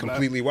 That's what's like up. But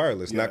completely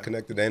wireless, yeah. not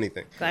connected to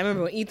anything. 'Cause I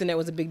remember when Ethernet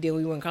was a big deal.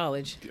 We were in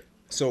college.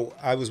 So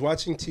I was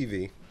watching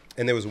TV,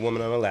 and there was a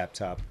woman on a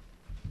laptop,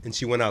 and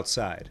she went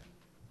outside,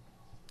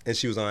 and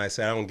she was on. I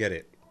said, I don't get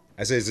it.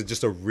 I said, is it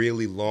just a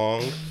really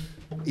long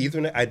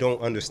Ethernet? I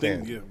don't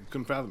understand. Yeah,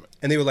 couldn't fathom it.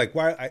 And they were like,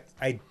 why?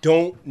 I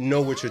don't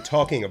know what you're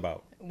talking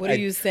about. What are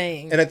you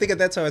saying? And I think at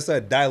that time I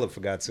started dial-up,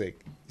 for God's sake.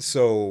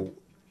 So,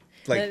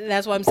 like,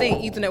 That's why I'm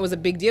saying Ethernet was a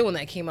big deal when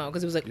that came out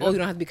because it was like, oh, you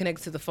don't have to be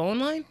connected to the phone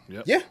line.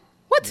 Yep. yeah.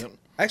 What? Yep.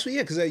 Actually,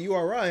 yeah, because at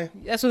URI,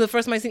 That's when the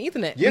first time I seen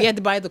Ethernet. Yeah. We had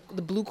to buy the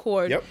blue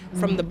cord Yep.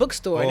 from the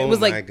bookstore, and Oh it was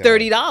my like God.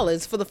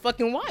 $30 for the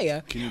fucking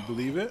wire, Can you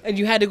believe it? and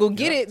you had to go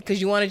get it because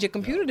you wanted your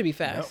computer to be Yep.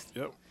 fast.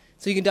 Yep.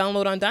 So you can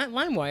download on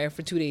LimeWire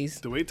for 2 days.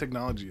 The way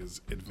technology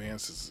is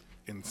advanced is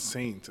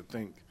insane to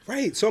think.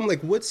 right. So I'm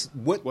like, what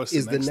What's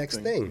is the the next next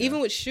thing? thing? Even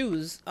with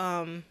shoes,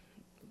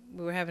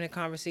 we were having a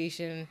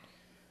conversation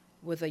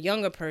with a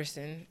younger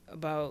person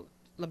about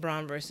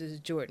LeBron versus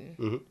Jordan,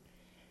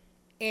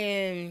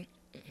 and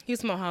he was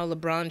talking about how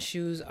LeBron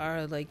shoes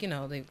are like, you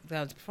know, they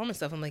have the performance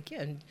stuff. I'm like,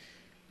 yeah, and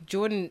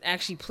Jordan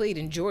actually played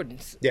in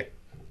Jordans. Yeah,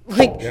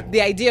 Like Yeah.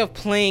 the idea of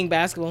playing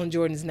basketball in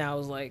Jordans now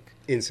is like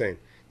insane.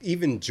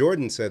 Even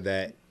Jordan said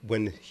that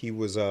when he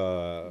was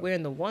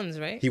wearing the ones,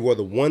 right? he wore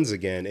the ones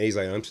again, and he's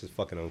like, I'm just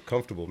fucking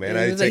uncomfortable, man. And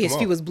I it didn't was like take his them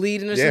feet off. was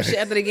bleeding or Yeah. some shit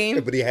after the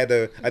game. But he had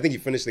to. I think he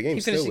finished the game.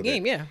 He finished the still with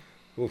game, it.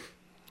 yeah. Oof.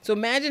 So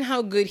imagine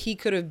how good he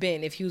could have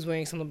been if he was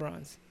wearing some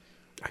LeBrons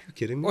Are you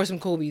kidding me? or some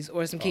Kobe's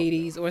or some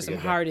KD's or some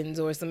forget that. Hardens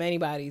or some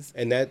anybody's.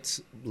 And that's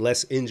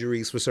less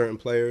injuries for certain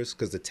players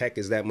because the tech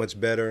is that much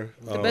better.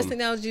 The best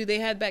technology they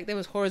had back then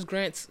was Horace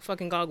Grant's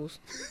fucking goggles.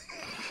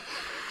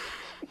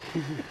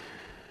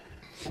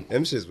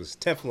 Them shits was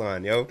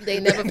Teflon, yo. They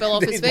never fell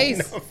off his They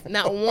face. never-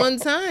 Not one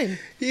time.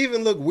 He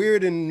even looked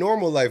weird in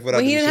normal life without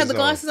When he them didn't have shits the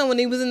glasses on when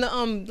he was in the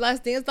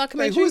Last Dance Like,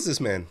 documentary. who is this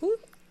man? Who?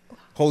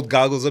 Hold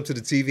goggles up to the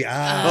TV.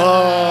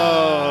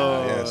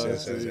 Oh,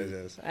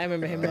 Yes. I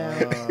remember him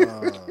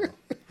now.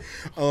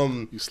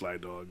 You sly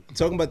dog.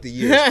 Talking about the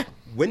years,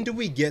 when do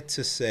we get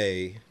to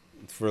say,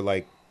 for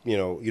like, you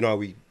know how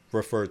we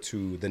refer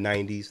to the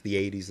 90s, the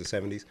 80s, the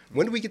 70s?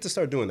 When do we get to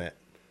start doing that?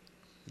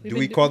 Do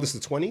we call this the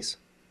 20s?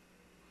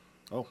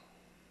 Oh,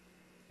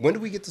 When do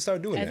we get to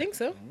start doing I that? think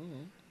so.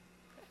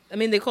 I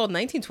mean, they called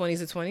 1920s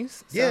the 20s.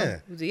 So, Yeah.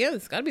 Yeah,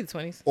 it's got to be the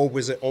 20s. Or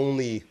was it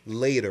only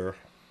later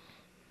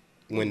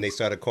when they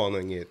started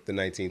calling it the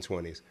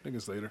 1920s? I think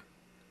it's later.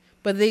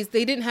 But they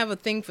didn't have a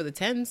thing for the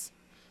 10s,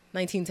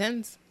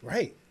 1910s.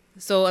 Right.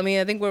 So I mean,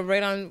 I think we're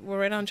right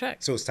on track.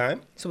 So it's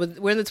time? So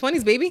we're in the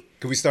 20s, baby.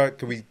 Could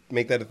we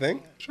make that a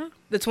thing? Sure.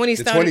 The 20s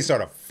The started. 20s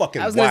started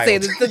fucking I was wild.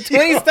 gonna say the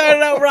 20s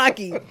started out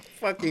rocky,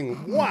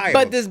 fucking wild.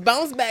 but this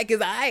bounce back is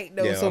alright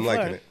though. yeah, so I'm far.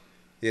 liking it.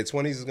 Yeah,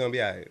 20s is going to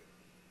be alright.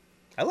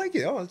 I like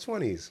it. Oh, the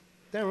 20s.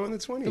 Damn, we're in the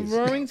 20s. The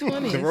Roaring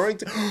 20s. The roaring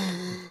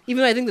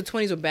Even though I think the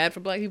 20s were bad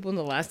for black people in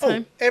the last Oh,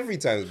 time. every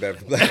time is bad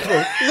for black people.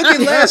 Look at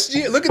last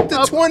year. Look at the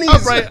 20s.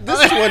 upright. This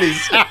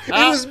 20s.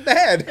 It was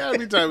bad.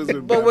 Every time it's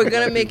been But bad we're for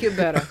gonna black make it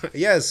better.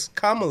 Yes,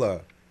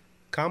 Kamala.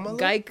 Kamala?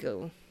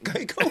 Geico.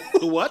 Geico.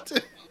 people. What?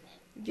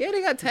 Yeah,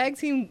 they got tag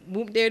team.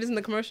 Whoop, there it is in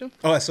the commercial.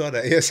 Oh, I saw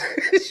that. Yes.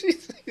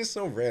 She's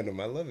so random.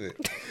 I love it.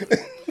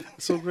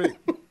 So great.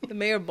 The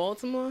mayor of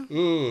Baltimore.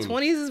 Mm.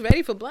 20s is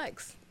ready for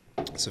blacks.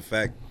 It's a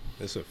fact.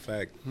 It's a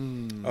fact.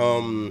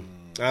 I'm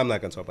not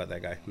going to talk about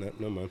that guy.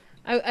 No, man.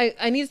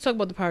 I need to talk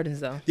about the pardons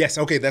though. Yes,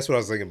 okay, that's what I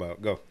was thinking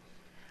about. Go.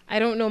 I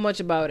don't know much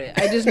about it.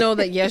 I just know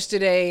that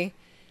yesterday,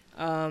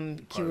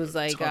 he was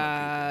like,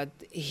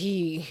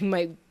 he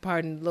might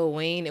pardon Lil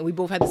Wayne, and we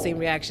both had the same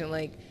reaction.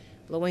 Like,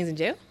 Lil Wayne's in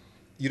jail?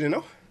 You didn't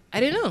know? I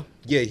didn't know.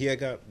 Yeah, he had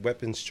got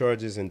weapons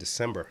charges in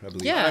December, I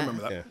believe. Yeah, I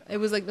remember that. Yeah. It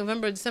was like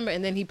November, December,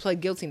 and then he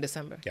pled guilty in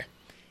December. Yeah.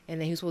 And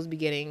then he was supposed to be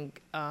getting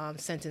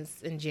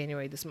sentenced in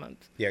January this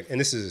month. Yeah, and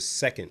this is his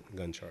second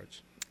gun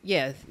charge.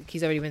 Yeah,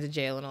 he's already been to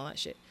jail and all that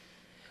shit.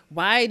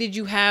 Why did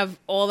you have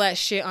all that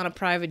shit on a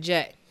private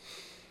jet?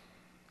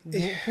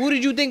 Who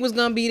did you think was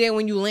gonna be there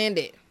when you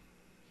landed?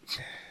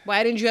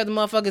 Why didn't you have the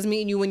motherfuckers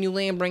meeting you when you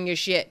land, bring your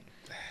shit?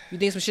 You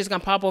think some shit's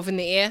gonna pop off in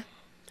the air?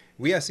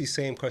 We ask these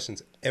same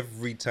questions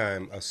every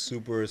time a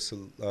super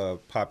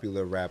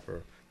popular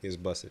rapper is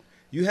busted.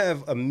 You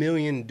have a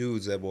million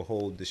dudes that will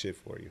hold the shit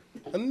for you.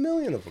 A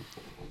million of them.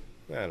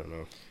 I don't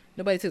know.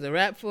 Nobody took the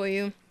rap for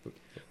you.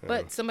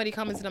 But somebody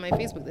commented on my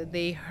Facebook that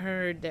they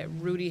heard that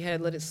Rudy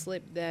had let it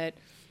slip that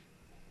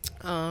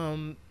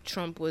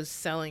Trump was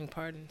selling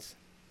pardons.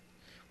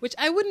 Which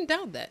I wouldn't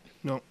doubt that.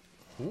 No.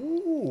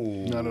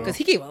 Ooh. Not at all. Because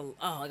he gave like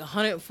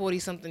 140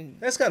 something.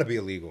 That's got to be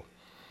illegal.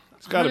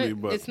 It's got to be,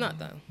 100 but it's not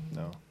though.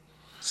 no.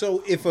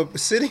 So if a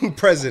sitting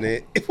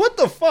president, what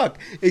the fuck,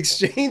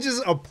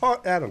 exchanges a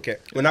part, I don't care.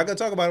 We're not going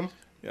to talk about him.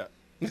 Yeah.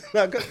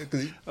 Not gonna,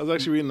 'cause I was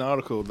actually reading an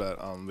article that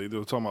they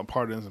were talking about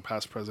pardons and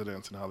past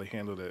presidents and how they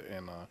handled it.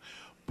 And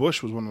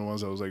Bush was one of the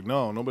ones that was like,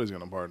 no, nobody's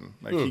going to pardon.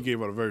 Like, he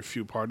gave out a very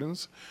few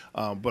pardons.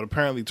 But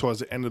apparently, towards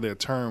the end of their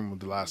term,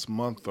 the last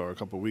month or a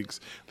couple of weeks,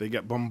 they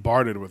get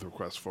bombarded with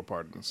requests for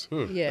pardons.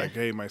 Yeah. Like,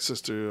 hey, my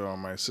sister or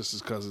my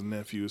sister's cousin,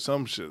 nephew,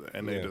 some shit.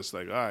 And they just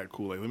like, all right,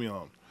 cool, like, leave me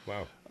alone.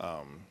 Wow.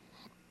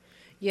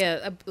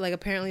 Yeah, like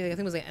apparently, like, I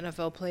think it was like an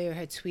NFL player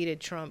had tweeted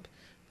Trump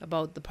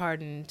about the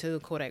pardon to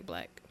Kodak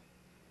Black.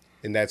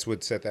 And that's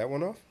what set that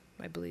one off?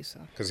 I believe so.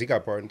 Because he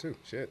got pardoned too.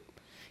 Shit.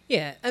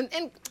 Yeah, and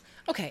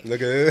okay.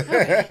 Look at it.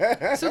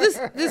 Okay. So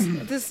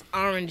this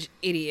orange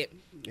idiot,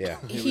 Yeah.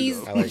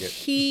 I like it.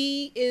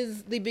 he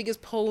is the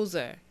biggest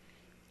poser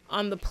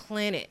on the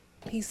planet.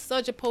 He's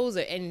such a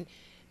poser, and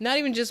not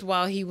even just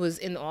while he was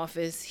in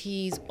office,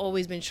 he's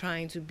always been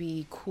trying to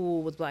be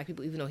cool with black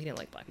people, even though he didn't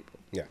like black people.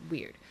 Yeah.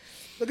 Weird.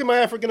 Look at my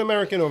African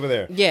American over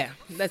there. Yeah,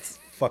 that's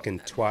Fucking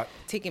twat.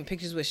 taking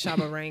pictures with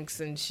Shabba Ranks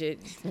and shit.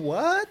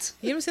 What?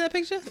 You ever seen that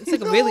picture? It's like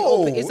a really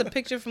old picture. No. It's a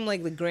picture from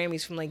like the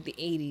Grammys from like the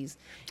 80s.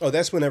 Oh,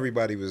 that's when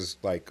everybody was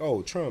like,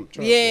 oh, Trump.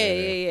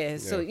 Yeah.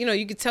 So, you know,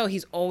 you could tell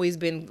he's always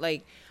been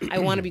like, I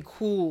want to be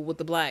cool with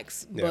the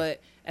blacks, Yeah.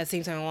 but at the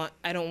same time,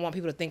 I don't want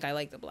people to think I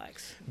like the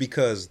blacks.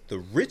 Because the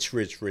rich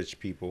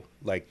people,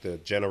 like the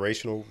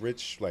generational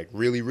rich, like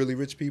really, really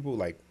rich people,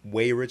 like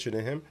way richer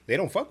than him, they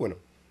don't fuck with him.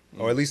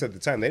 Or at least at the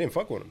time, they didn't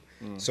fuck with him.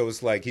 So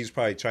it's like he's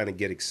probably trying to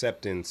get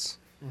acceptance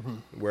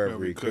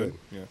wherever he could.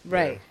 Yeah.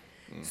 Right.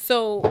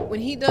 So when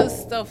he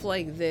does stuff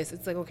like this,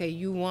 it's like, okay,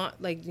 you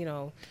want, like, you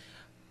know,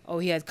 oh,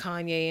 he had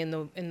Kanye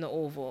in the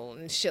Oval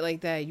and shit like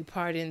that. You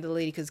pardoned the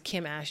lady because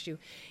Kim asked you.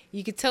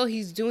 You could tell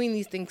he's doing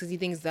these things because he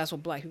thinks that's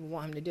what black people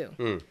want him to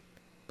do.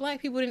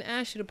 Black people didn't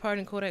ask you to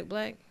pardon Kodak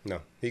Black. No,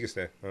 he can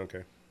stay. I don't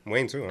care.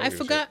 Wayne too. I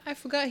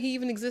forgot he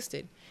even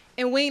existed.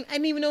 And Wayne, I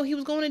didn't even know he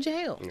was going to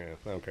jail. Yeah,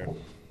 I don't care.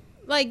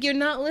 Like, you're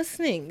not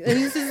listening. And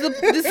it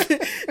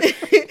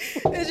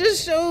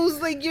just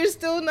shows like you're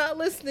still not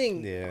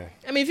listening. Yeah.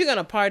 I mean, if you're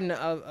gonna pardon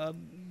a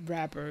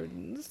rapper,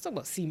 let's talk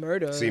about C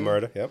Murder. C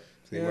Murder, yep.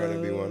 C Murder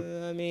would be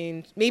one. I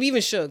mean, maybe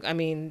even Suge. I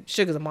mean,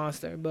 Suge is a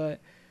monster, but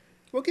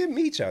Well, get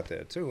Meech out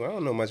there too. I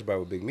don't know much about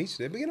what Big Meech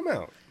did, but get him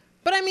out.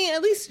 I mean,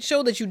 at least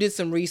show that you did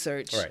some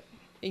research. Right.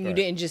 And you Right.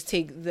 didn't just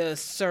take the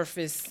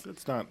surface.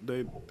 It's not,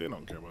 they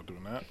don't care about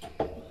doing that.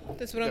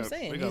 That's what I'm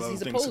saying. They got other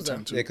He's a things to poser.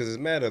 tend to. Yeah, because there's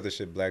mad other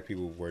shit black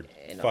people were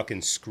know.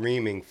 fucking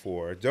screaming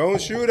for.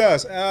 Don't shoot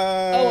us.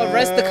 Oh,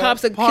 arrest the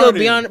cops that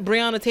Pardon. killed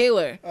Breonna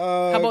Taylor.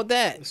 How about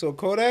that? So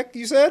Kodak,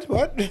 you said?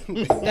 What?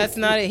 That's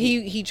not it.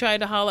 He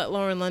tried to holler at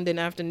Lauren London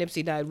after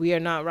Nipsey died. We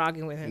are not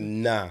rocking with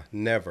him. Nah,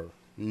 never.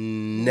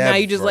 Never. Now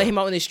you just let him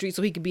out in the street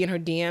so he could be in her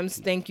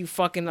DMs. Thank you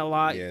fucking a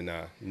lot. Yeah,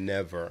 nah.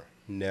 Never.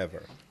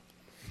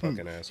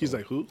 Fucking asshole. He's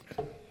like, who?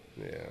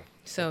 Yeah.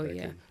 So Thank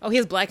yeah. you. Oh, he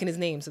has black in his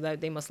name, so that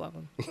they must love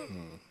him.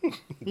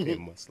 They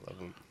must love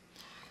him.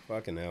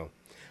 Fucking hell.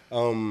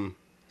 So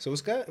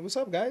what's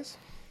up, guys?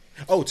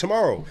 Oh,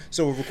 tomorrow.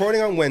 So we're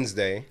recording on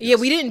Wednesday. Yeah,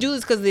 we didn't do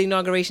this because of the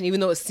inauguration, even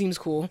though it seems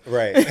cool.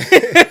 Right.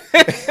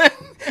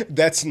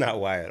 That's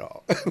not why at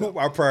all.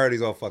 Our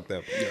priorities all fucked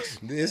up. Yes.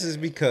 This is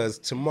because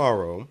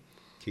tomorrow,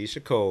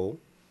 Keisha Cole,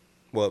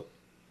 well,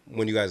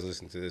 when you guys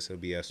listen to this,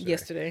 it'll be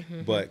yesterday.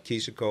 Mhm. But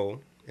Keisha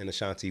Cole and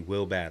Ashanti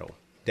will battle.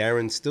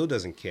 Darren still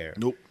doesn't care.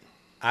 Nope.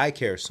 I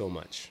care so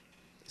much.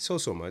 So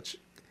much.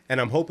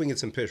 And I'm hoping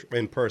it's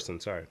in person,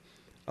 sorry.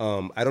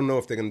 I don't know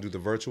if they're going to do the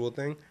virtual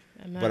thing,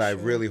 I'm not but I sure.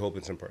 really hope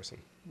it's in person.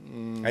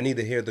 I need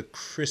to hear the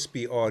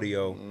crispy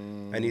audio.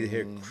 I need to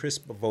hear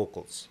crisp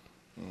vocals.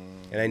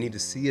 And I need to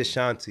see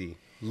Ashanti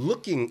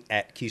looking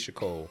at Keisha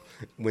Cole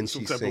when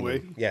Some she's type of singing.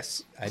 way?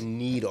 Yes, I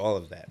need all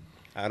of that.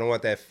 I don't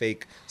want that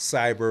fake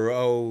cyber,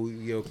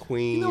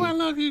 queen. You know I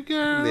love you,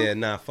 girl. Yeah,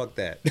 nah, fuck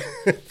that.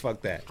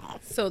 Fuck that.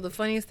 So the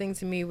funniest thing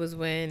to me was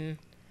when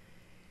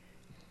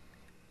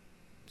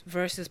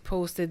Versus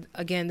posted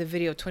again the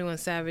video of 21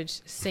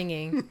 Savage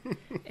singing,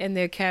 and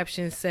their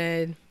caption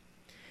said,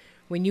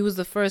 "When you was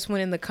the first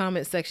one in the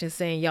comment section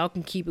saying y'all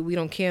can keep it, we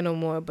don't care no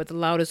more, but the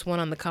loudest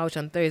one on the couch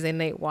on Thursday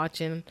night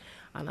watching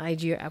on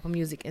IG or Apple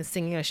Music and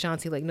singing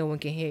Ashanti like no one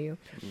can hear you."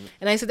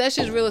 And I said that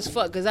shit's real as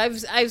fuck because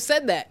I've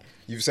said that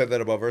You've said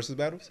that about versus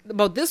battles?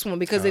 about this one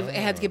because it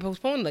had to get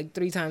postponed like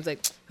 3 times.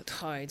 Like,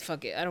 all right,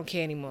 fuck it, I don't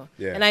care anymore.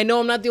 Yeah. And I know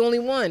I'm not the only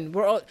one.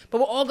 But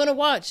we're all gonna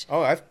watch.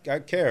 Oh, I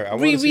care. I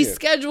want We to see it.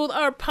 rescheduled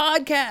our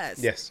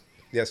podcast.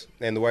 Yes.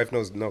 And the wife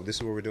knows, no, this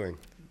is what we're doing.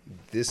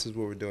 This is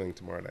what we're doing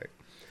tomorrow night.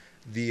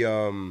 The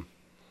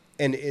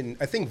and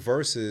I think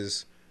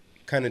Versus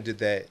kind of did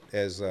that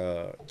as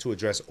to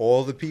address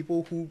all the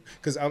people who,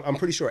 because I'm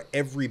pretty sure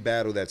every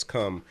battle that's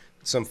come,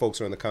 some folks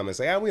are in the comments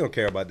like, we don't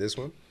care about this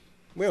one.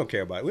 We don't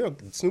care about it. We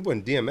don't, Snoop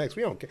and DMX,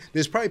 we don't care.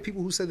 There's probably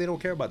people who said they don't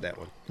care about that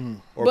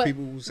one. Or But-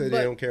 people who said but-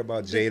 they don't care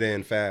about Jada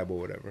and Fab or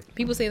whatever.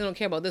 People saying they don't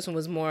care about this one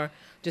was more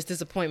just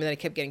disappointment that it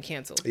kept getting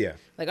canceled. Yeah.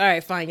 Like, all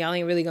right, fine, y'all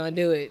ain't really gonna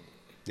do it.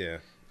 Yeah.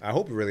 I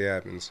hope it really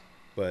happens.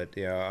 But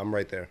yeah, I'm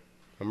right there.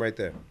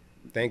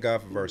 Thank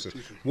God for versus.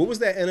 What was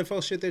that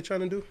NFL shit they're trying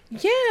to do?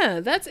 Yeah,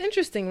 that's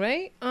interesting,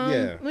 right?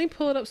 Yeah. Let me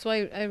pull it up so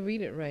I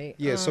read it right.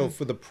 Yeah, so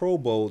for the Pro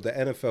Bowl, the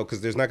NFL, because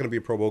there's not going to be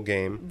a Pro Bowl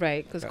game.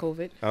 Right, because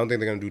COVID. I don't think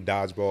they're going to do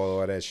dodgeball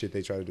or all that shit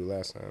they tried to do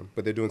last time.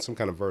 But they're doing some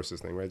kind of versus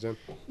thing, right, Jen?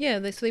 Yeah,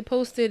 they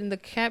posted, and the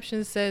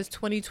caption says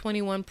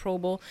 2021 Pro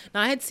Bowl.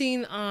 Now, I had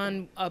seen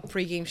on a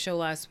pregame show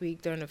last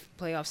week during the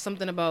playoffs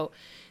something about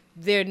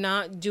they're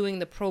not doing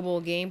the Pro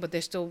Bowl game, but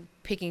they're still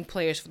picking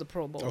players for the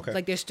Pro Bowl. Okay.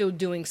 Like, they're still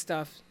doing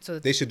stuff. So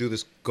They should do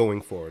this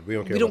going forward. We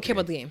don't care we don't care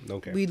about the game.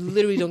 Okay. We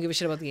literally don't give a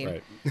shit about the game.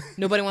 Right.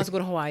 Nobody wants to go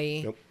to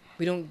Hawaii. Nope.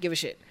 We don't give a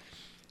shit.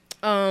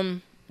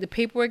 The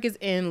paperwork is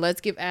in.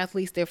 Let's give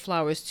athletes their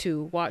flowers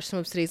too. Watch some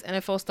of today's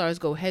NFL stars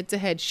go head to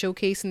head,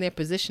 showcasing their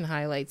position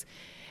highlights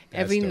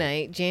every dope.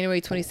 night, January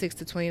 26th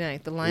to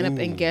 29th. The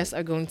lineup and guests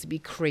are going to be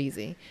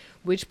crazy.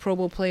 Which Pro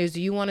Bowl players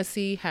do you want to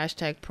see?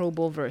 # Pro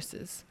Bowl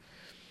versus.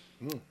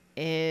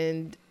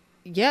 And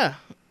yeah,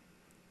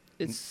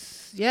 it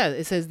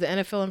says the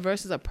NFL and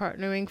Versus are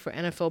partnering for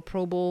NFL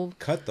Pro Bowl.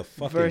 Cut the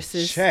fucking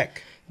versus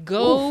check.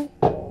 Go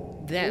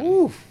them.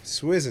 Oof.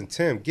 Swizz and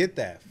Tim, get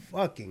that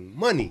fucking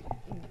money.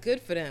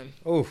 Good for them.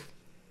 Oof.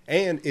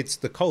 And it's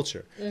the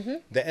culture. Mm-hmm.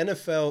 The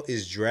NFL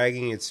is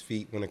dragging its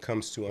feet when it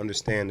comes to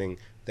understanding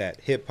that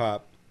hip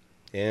hop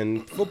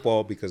and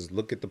football, because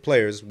look at the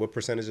players, what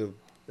percentage of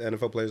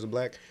NFL players are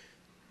black?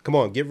 Come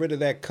on, get rid of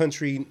that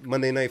country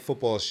Monday Night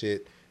Football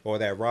shit or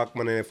that rock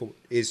Monday Night Football.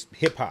 It's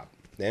hip hop.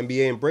 The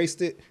NBA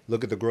embraced it.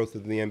 Look at the growth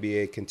of the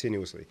NBA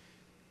continuously.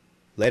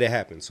 Let it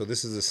happen. So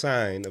this is a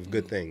sign of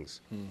good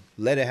things.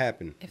 Let it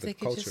happen. If the they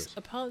could cultures. just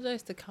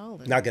apologize to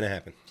Colin. Not going to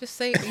happen. Just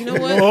say, you know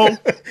what?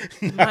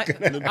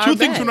 Two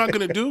things we're not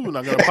going to do. We're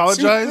not going to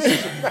apologize,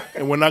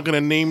 and we're not going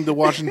to name the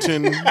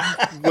Washington,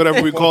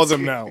 whatever we call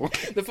them now.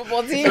 The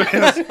football team.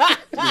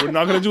 We're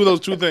not going to do those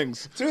two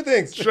things. Two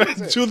things.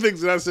 Two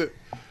things, that's it.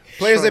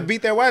 Players that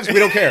beat their wives, we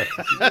don't care.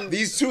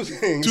 These two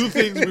things. Two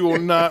things we will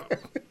not.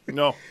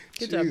 No.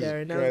 Good job, Jesus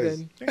Darren. That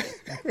was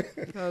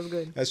good. That was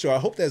good. That's true. I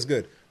hope that's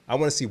good. I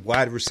want to see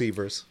wide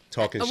receivers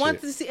talking I shit.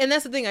 want to see, and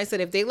that's the thing. I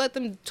said, if they let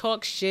them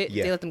talk shit,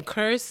 Yeah. if they let them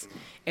curse,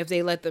 if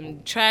they let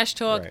them trash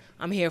talk, Right.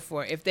 I'm here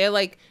for it. If they're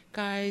like,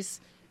 guys,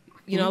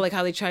 you know, like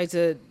how they tried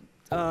to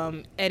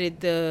edit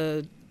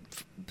the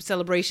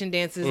celebration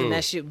dances and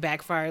that shit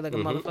backfired like a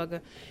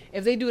motherfucker.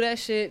 If they do that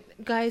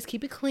shit, guys,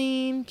 keep it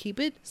clean, keep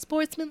it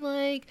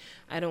sportsmanlike.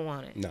 I don't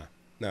want it.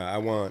 Nah. I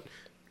want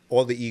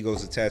all the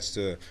egos attached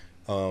to,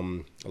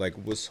 like,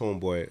 what's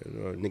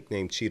homeboy,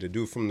 nicknamed Cheetah,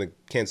 dude from the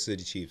Kansas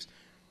City Chiefs.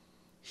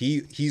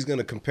 He's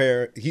gonna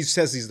compare. He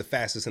says he's the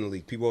fastest in the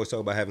league. People always talk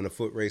about having a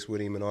foot race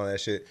with him and all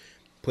that shit.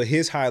 Put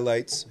his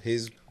highlights,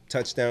 his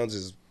touchdowns,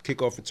 his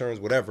kickoff returns,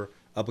 whatever,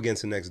 up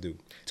against the next dude.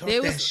 Talk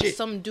There that was shit.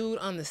 some dude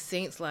on the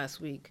Saints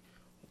last week.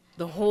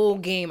 The whole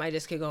game, I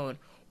just kept going,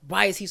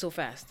 why is he so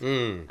fast? I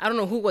don't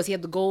know who it was. He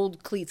had the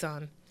gold cleats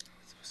on.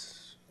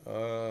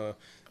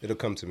 It'll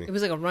come to me. It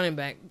was like a running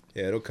back.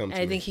 Yeah, it'll come to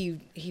And I me. think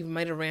he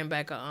might have ran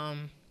back a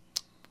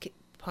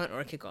punt or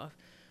a kickoff.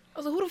 I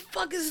was like, who the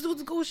fuck is this with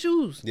the gold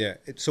shoes? Yeah.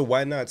 So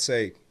why not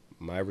say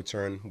my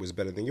return was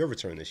better than your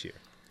return this year?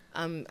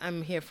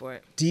 I'm here for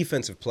it.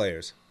 Defensive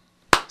players.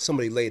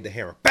 Somebody laid the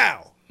hammer.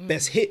 Bow.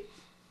 Best hit.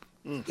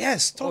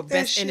 Yes. Talk Or that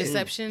best shit.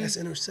 interception. Best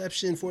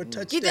interception for a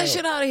touchdown. Get that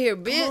shit out of here,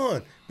 bitch. Come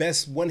on.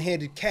 Best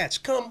one-handed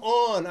catch. Come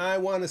on. I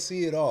want to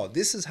see it all.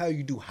 This is how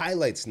you do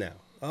highlights now.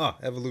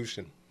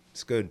 Evolution.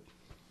 It's good.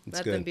 It's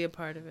Let good. them be a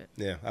part of it.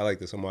 Yeah, I like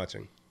this. I'm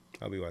watching.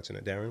 I'll be watching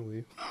it. Darren, will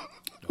you?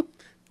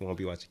 Won't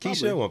be watching.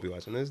 Keisha won't be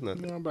watching. There's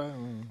nothing. No, but,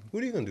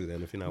 What are you going to do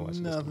then if you're not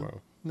watching this tomorrow?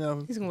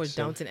 no. He's gonna watch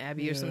Downton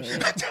Abbey or some shit.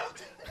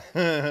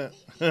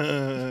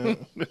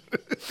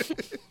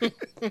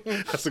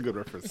 That's a good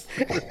reference.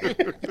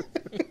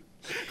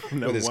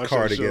 With his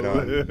cardigan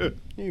on.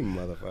 You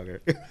motherfucker.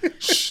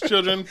 Shh,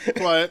 children,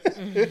 quiet.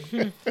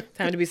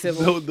 Time to be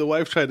civil. The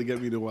wife tried to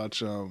get me to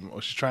watch, or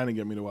she's trying to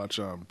get me to watch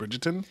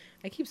Bridgerton.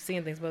 I keep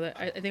seeing things about it.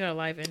 I think our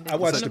live ended. I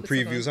watched It's the not-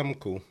 previews. I'm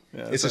cool.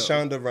 Yeah, it's a so-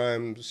 Shonda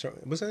Rhimes.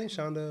 What's her name?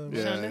 Shonda?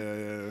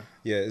 Yeah.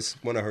 Yeah, it's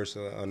one of hers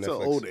on It's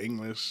Netflix. an old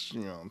English,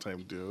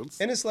 type deal. It's,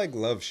 And it's like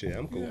love shit.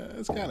 I'm cool. yeah,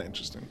 it's kind of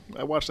interesting.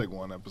 I watched like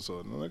one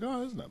episode and I'm like,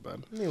 oh, it's not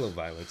bad. A little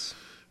violence.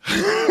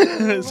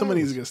 Someone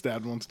needs to get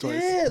stabbed once or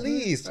twice. Yeah, at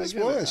least. Just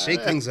one.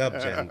 Shake things up,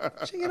 Jen.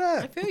 Shake it I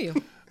up. feel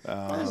you.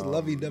 That's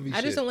lovey-dovey shit.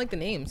 I just don't like the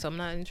name, so I'm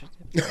not interested.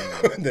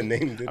 The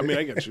name did I mean, it.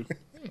 I get you.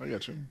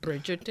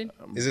 Bridgerton.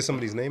 Is it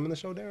somebody's name in the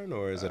show, Darren?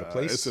 Or is it a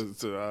place?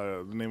 It's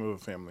the name of a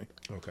family,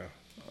 Okay.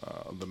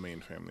 the main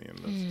family, and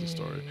that's the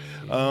story.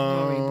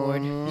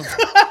 Bored.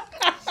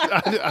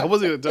 I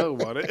wasn't gonna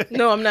talk about it.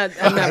 No, I'm not.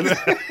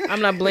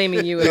 I'm not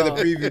blaming you at Yeah, the all.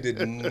 preview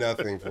did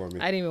nothing for me.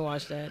 I didn't even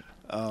watch that.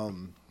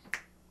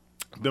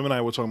 Dim and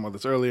I were talking about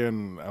this earlier,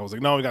 and I was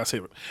like, no, we gotta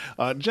save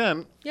it.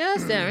 Jen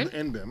Yes, Darren.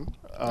 and Dim,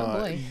 Oh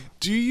boy.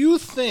 do you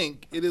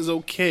think it is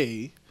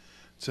okay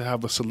to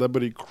have a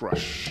celebrity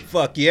crush?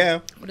 Fuck yeah.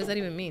 What does that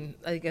even mean?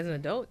 Like as an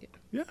adult?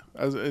 Yeah,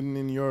 as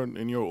in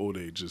your old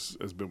age,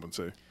 as Bim would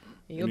say.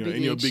 In your in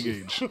big your age. big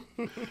age.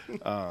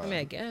 I mean,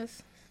 I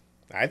guess.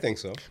 I think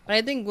so. But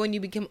I think when you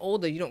become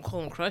older, you don't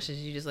call them crushes.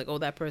 You just like, oh,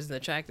 that person's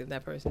attractive.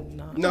 That person's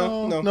not.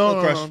 No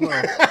crush.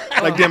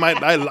 Like damn,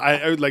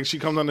 I like she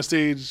comes on the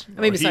stage. I mean,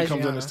 or he besides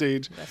comes on Rihanna. the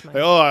stage. That's my-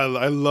 Like, oh,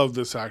 I love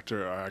this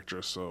actor or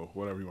actress. So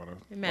whatever you want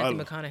to. Matthew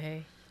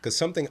McConaughey. Because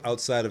something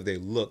outside of their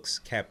looks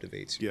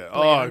captivates you. Yeah.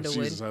 Blair Oh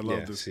Underwood. Jesus, I love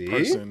Yeah, this see?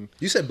 person.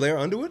 You said Blair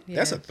Underwood?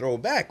 That's Yeah. a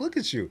throwback. Look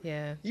at you.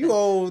 Yeah. You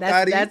old That's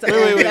thotty.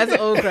 that's an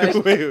old crush.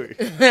 Wait.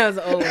 That was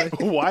an old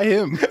one. Why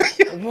him?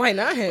 Why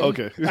not him?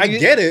 Okay. I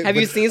get it. Have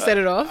you but seen Set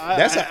It Off?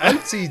 That's an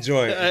auntie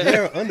joint.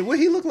 Blair Underwood. What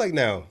he look like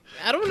now?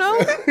 I don't know.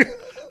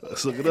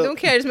 Let's look it I up. don't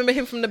care. I just remember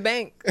him from the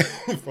bank.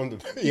 From the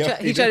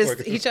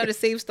He tried to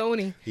save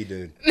Stoney. He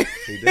did.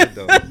 He did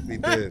though. He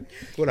did.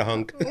 What a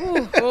hunk.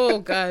 Ooh, oh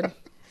God.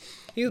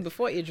 He was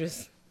before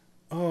Idris.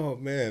 Oh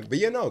man, but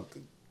yeah, no.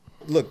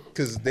 Look,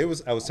 because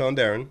I was telling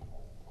Darren,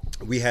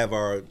 we have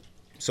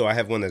so I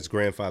have one that's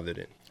grandfathered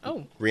in.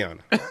 Oh,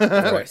 Rihanna.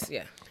 of course,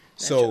 yeah.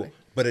 So, Naturally.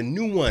 but a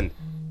new one,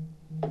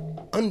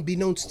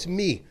 unbeknownst to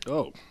me,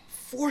 Oh.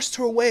 forced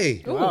her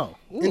way Wow.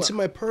 Ooh, into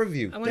my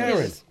purview. I wanna hear Darren,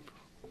 this.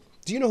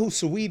 do you know who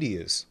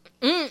Saweetie is?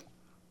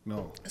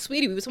 No.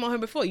 Sweetie, we were talking about her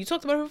before. You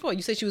talked about her before.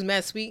 You said she was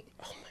mad sweet.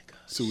 Oh my God.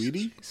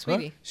 Sweetie?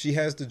 Sweetie. She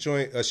has the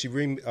joint.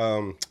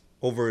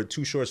 Over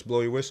Too Short's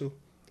Blow Your Whistle.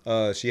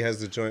 She has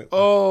the joint.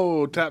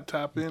 Oh,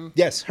 tap in.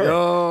 Yes, her.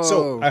 Yo.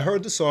 So I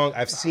heard the song.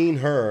 I've seen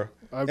her.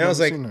 I've and I was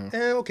never like, seen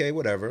her. okay,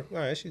 whatever. All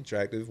right, she's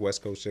attractive,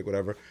 West Coast chick,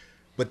 whatever.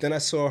 But then I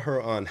saw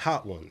her on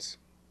Hot Ones.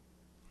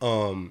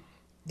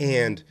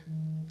 And,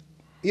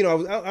 you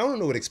know, I don't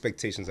know what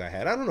expectations I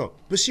had. I don't know.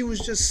 But she was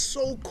just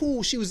so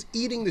cool. She was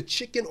eating the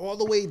chicken all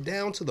the way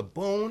down to the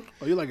bone.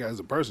 Oh, you like her as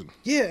a person.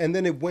 Yeah, and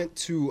then it went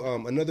to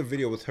another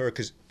video with her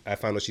because I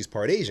found out she's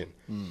part Asian.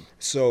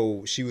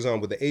 So she was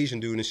on with the Asian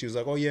dude, and she was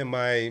like, "Oh yeah,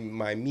 my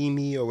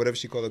Mimi or whatever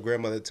she called her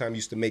grandmother at the time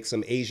used to make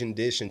some Asian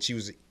dish, and she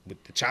was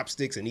with the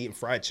chopsticks and eating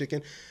fried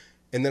chicken."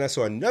 And then I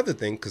saw another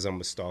thing because I'm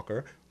a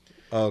stalker,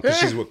 because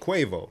she's with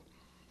Quavo.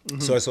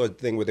 So I saw a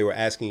thing where they were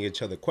asking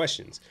each other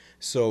questions.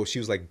 So she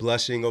was like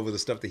blushing over the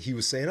stuff that he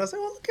was saying. I was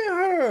like, "Oh, look at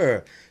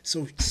her!"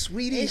 So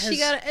Sweetie And has. she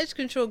got an edge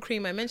control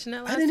cream. I mentioned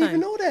that last time. didn't even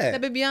know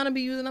that. That Bibiana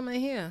be using on my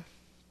hair.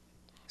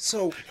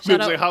 so Shout It's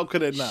like, out- how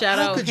could it not? Shout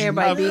How out could you Hair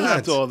by not? B.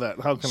 After all that,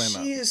 how can I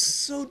not? she is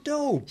so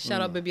dope.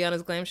 Shout out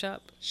Bibiana's Glam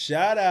Shop.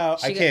 Shout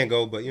out! I She got- can't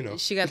go, but you know.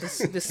 She got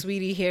the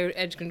Sweetie hair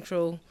edge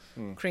control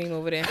cream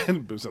over there.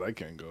 Bib said I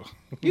can't go.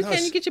 You No, can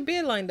s- you get your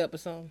beard lined up or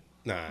something.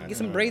 Nah. Get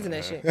some braids in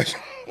that shit.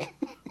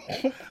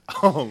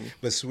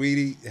 But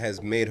Sweetie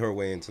has made her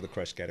way into the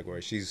crush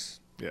category. She's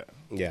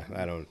Yeah,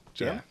 I don't.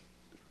 Jen?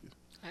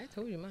 I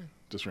told you mine.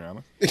 just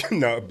Rihanna. Yeah.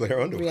 No,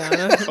 Blair Underwood.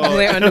 Rihanna,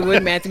 Blair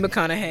Underwood, Matthew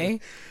McConaughey.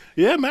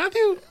 Yeah,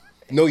 Matthew.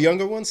 No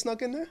younger ones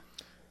snuck in there.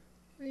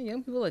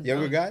 Young people are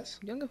Younger dumb. guys.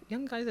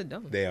 Young guys are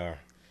dumb. They are.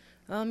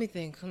 Let me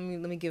think. Let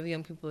me give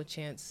young people a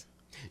chance.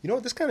 You know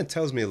what? This kind of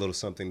tells me a little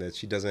something that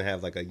she doesn't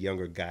have like a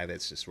younger guy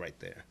that's just right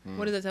there.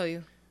 What does that tell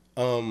you?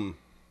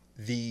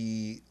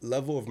 The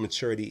level of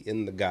maturity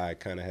in the guy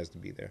kind of has to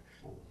be there.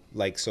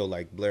 Like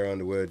Blair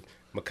Underwood,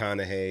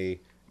 McConaughey,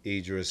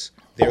 Idris,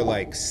 they're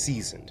like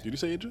seasoned. Did you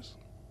say Idris?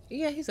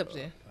 Yeah, he's up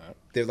there.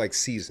 They're like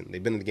seasoned.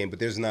 They've been in the game, but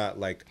there's not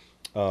like,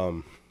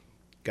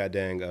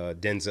 goddamn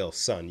Denzel's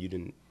son. You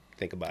didn't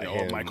think about Yeah,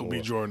 or him, Michael B.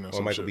 Jordan or or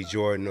some Michael shit. B.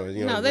 Jordan, or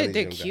you know. No, they're one of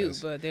these young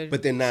cute, guys.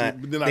 but they're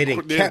not. They're not They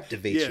didn't they're-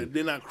 captivate yeah, you.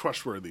 they're not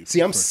crush worthy. See,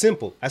 I'm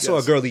simple. I saw a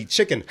Yes. girl eat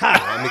chicken.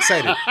 Ha! I'm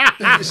excited.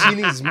 She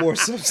needs more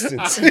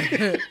substance.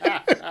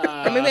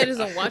 Or maybe I just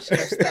don't watch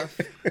enough stuff.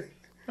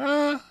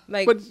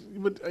 Like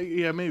But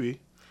yeah, maybe.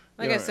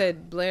 like Yeah, I right.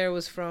 said, Blair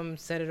was from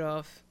Set It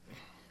Off.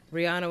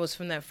 Rihanna was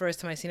from that first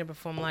time I seen her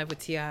perform live with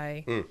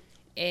T.I.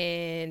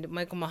 And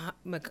Matthew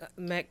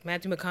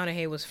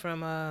McConaughey was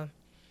from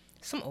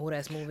some old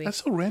ass movie. That's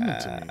so random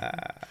to me.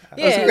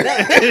 Yeah,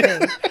 that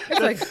thing. It's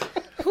like,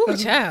 who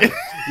child?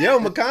 Yo,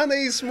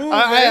 McConaughey's smooth, man.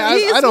 I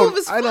He's don't smooth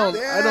as I don't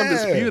fuck. I don't Yeah.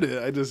 dispute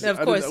it. I just Of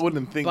I course,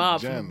 wouldn't think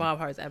Bob Jen. from Bob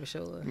Hearts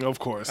Abishola. Of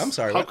course. I'm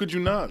sorry, How what? could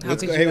you not? How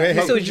could Go- you not?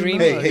 He's so could you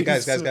dreamy. not? Hey,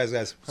 guys,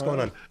 what's going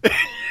on?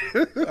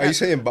 Are you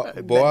saying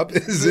Bob?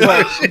 Is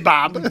it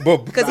Bob.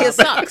 Bob? Because he has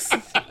socks.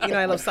 You know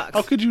I love socks.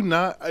 How could you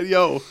not?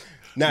 Yo,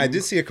 Nah, I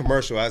did see a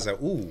commercial. I was like,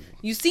 ooh.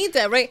 You seen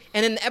that, right?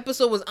 And then the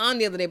episode was on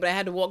the other day, but I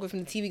had to walk away from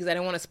the TV because I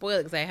didn't want to spoil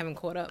it because I haven't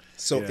caught up.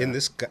 So Yeah. in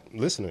this,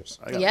 listeners,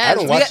 Yes, I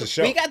don't we watch got, the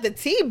show. We got the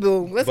tea,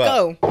 boo. Let's but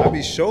go.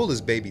 Bobby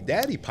Shola's baby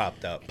daddy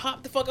popped up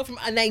Pop the fuck up from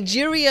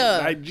Nigeria.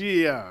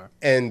 Nigeria.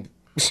 and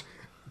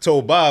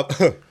told Bob,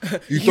 you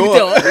You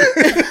thought.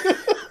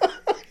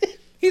 thought.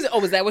 He's oh,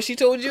 was that what she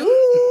told you?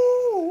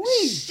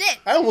 Ooh-wee. Shit.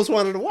 I almost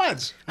wanted to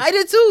watch. I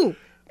did too.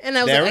 And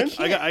I was Darren? like,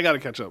 I can't. I gotta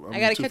catch up. I'm I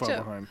gotta too catch far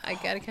up. behind. I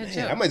gotta catch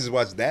Yeah, up. I might just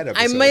watch that I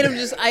episode. might have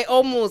just.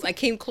 I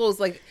came close,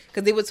 like,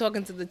 because they were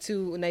talking to the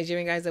two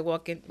Nigerian guys that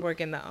work in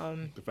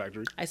the The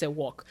factory. I said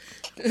walk.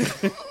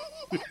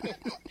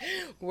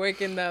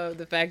 Work in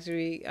the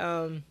factory.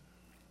 And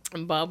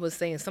Bob was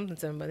saying something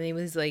to him, but then he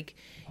was like,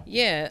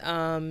 "Yeah,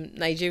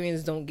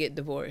 Nigerians don't get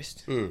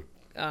divorced."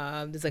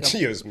 There's like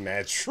She a, was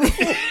mad true.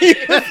 he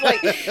was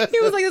like,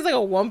 it's like a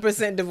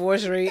 1%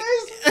 divorce rate.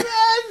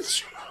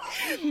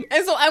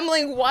 And so I'm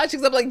like watching,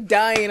 'cause I'm like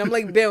dying. I'm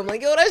like, Bill, I'm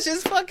like, yo, that's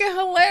just fucking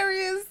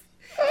hilarious.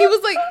 He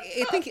was like,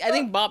 I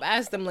think Bob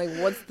asked him like,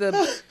 what's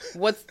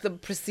the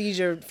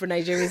procedure for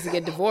Nigerians to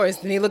get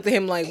divorced? And he looked at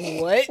him like,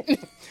 what?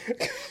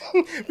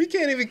 We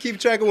can't even keep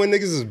track of when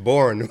niggas is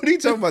born. What are you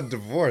talking about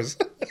divorce?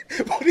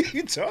 What are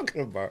you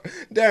talking about?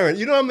 Darren,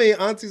 you know how many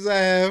aunties I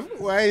have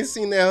where I ain't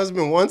seen their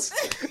husband once?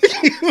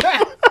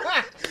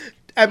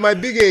 At my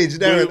big age,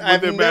 Darren, But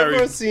I've they're never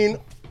married. seen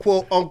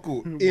quote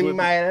uncle in But-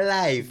 my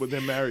life. But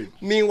they're married.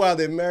 Meanwhile,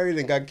 they're married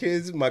and got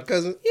kids. My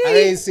cousin, Yeah, I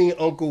ain't seen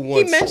uncle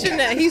once. He mentioned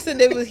that. He said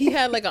he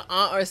had like an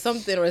aunt or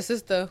something or a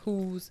sister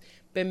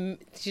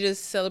she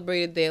just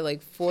celebrated their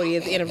like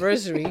 40th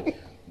anniversary,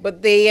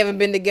 but they haven't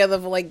been together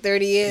for like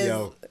 30 years.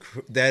 Yo,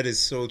 that is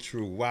so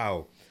true.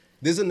 Wow.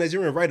 There's a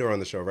Nigerian writer on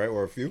the show, right?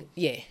 Or a few?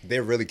 Yeah.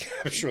 They're really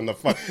capturing the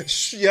fun.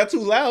 Shh, you're too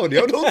loud,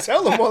 yo. Don't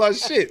tell them all that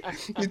shit.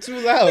 You're too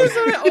loud.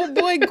 So that old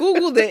boy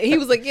Googled it. He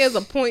was like, yeah, it's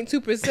a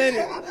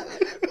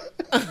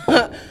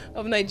 0.2%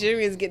 of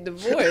Nigerians get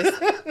divorced.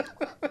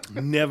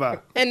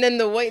 Never. And then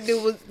the white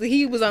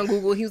dude was on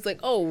Google. He was like,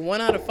 oh, 1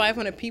 out of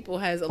 500 people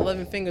has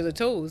 11 fingers or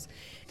toes.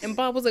 And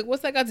Bob was like,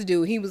 what's that got to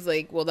do? He was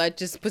like, well, that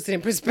just puts it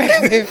in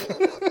perspective.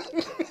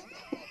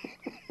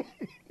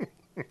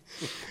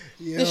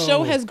 The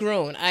show has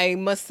grown. I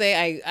must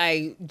say,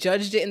 I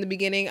judged it in the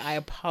beginning. I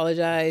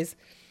apologize.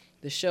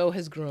 The show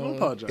has grown. Don't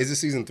apologize. Is it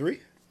season 3?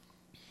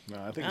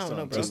 No, I think I it's don't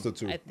know, time. bro. Just the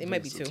 2. It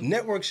might be 2.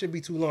 Network should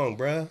be too long,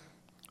 bruh.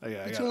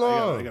 Too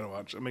long. I gotta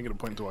watch. I'm making a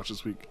point to watch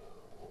this week.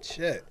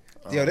 Shit.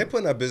 Yo, they're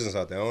putting our business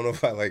out there. I don't know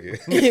if I like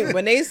it.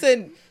 When they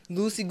said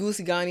loosey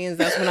goosey Ghanaians,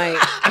 that's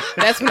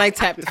when I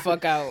tapped the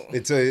fuck out.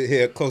 It's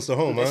here close to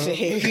home, huh?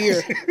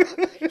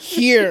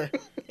 Here,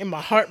 in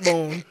my heart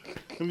bone,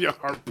 Your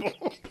heart bone.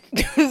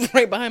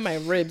 right behind my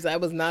ribs. I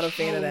was not a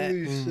fan of that.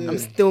 Holy shit. I'm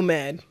still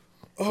mad.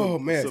 Oh,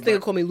 man. This nigga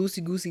called me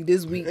loosey goosey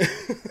this week.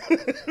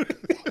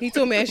 He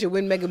told me I should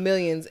win Mega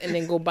Millions and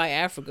then go buy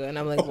Africa, and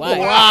I'm like, why?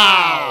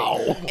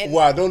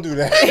 Wow, don't do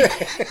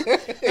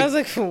that. I was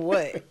like, for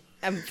what?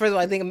 First of all,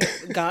 I think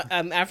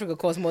Africa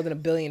costs more than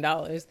 $1 billion.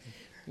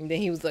 And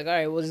then he was like, all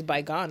right, we'll just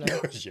buy Ghana.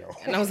 Yo.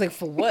 And I was like,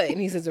 for what? And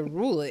he says to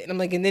rule it. And I'm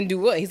like, and then do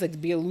what? He's like, to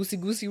be a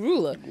loosey-goosey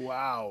ruler.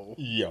 Wow.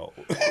 Yo.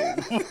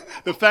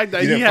 The fact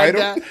that You he didn't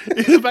had fight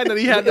that. The fact that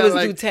he had It that was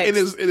like through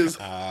text. in his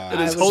I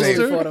was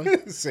holster. for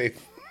him.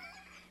 Safe.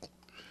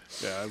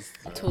 Yeah,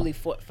 that's Totally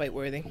fight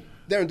worthy.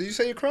 Darren, did you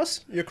say your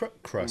crust? Your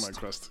crust. my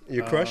crust.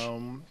 Your crush?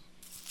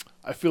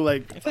 I feel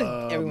like, I feel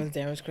like everyone's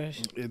Darren's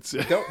crush. it's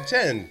Don't,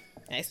 Jen.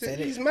 I said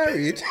He's it.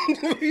 married.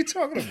 What are you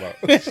talking about?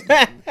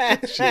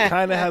 she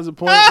kind of has a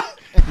point.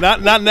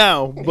 not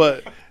now,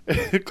 but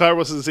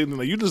Clara says the same thing.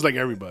 Like, you just like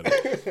everybody.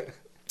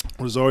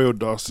 Rosario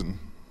Dawson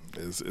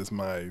is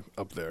my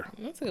up there.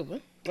 That's a good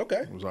one.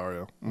 Okay.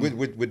 Rosario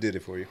What did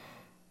it for you?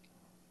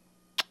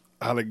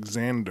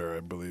 Alexander, I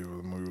believe the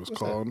movie was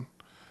called.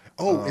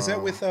 Oh, is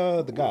that with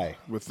the guy?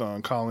 With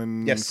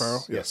Colin Yes.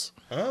 Farrell. Yes.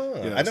 Yes. Ah,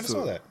 Yeah, I never so,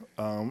 saw that.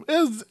 I I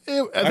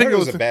think heard it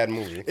was a bad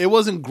movie. It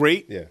wasn't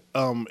great. Yeah.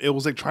 It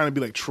was like trying to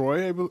be like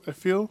Troy. I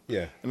feel.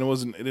 Yeah. And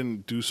it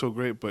didn't do so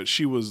great, but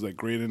she was like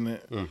great in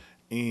it.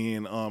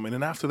 And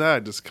then after that, I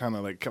just kind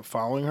of like kept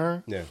following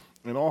her. Yeah.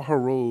 In all her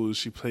roles,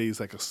 she plays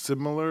like a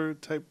similar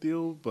type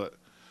deal, but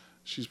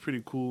she's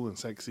pretty cool and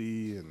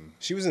sexy, and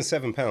She was in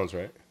 7 Pounds,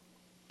 right?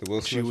 The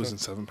Will Smith she was show? in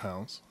 7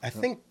 Pounds. I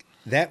think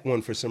that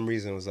one for some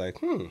reason was like,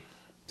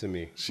 to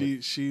me.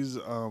 She's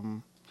I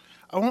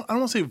don't want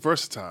to say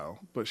versatile,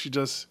 but she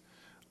just,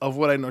 of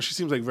what I know, she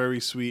seems like very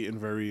sweet and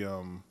very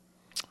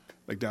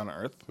like down to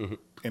earth.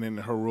 And in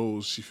her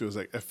roles, she feels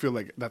like, I feel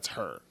like that's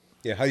her.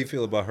 Yeah, how do you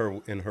feel about her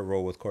in her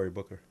role with Cory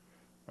Booker?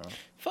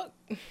 Fuck.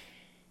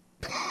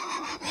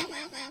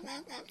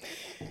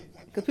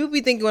 Because people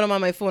be thinking when I'm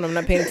on my phone, I'm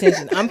not paying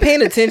attention. I'm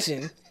paying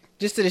attention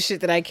just to the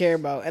shit that I care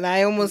about. And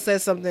I almost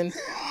said something,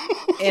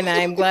 and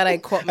I'm glad I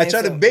caught I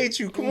myself. tried to bait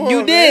you. Come on,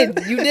 You man.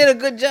 did. You did a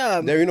good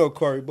job. There, you know who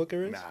Cory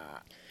Booker is? Nah.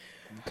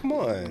 Come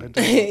on.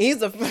 He's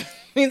the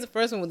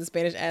first one with the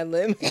Spanish ad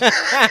lib. You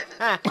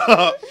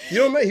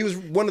know what, man? He was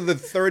one of the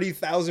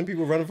 30,000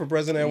 people running for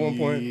president at one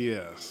point.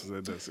 Yes, now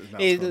it's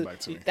coming back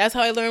to me. That's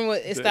how I learned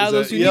what Is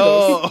Estados that-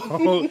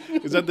 Unidos. Yo,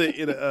 is that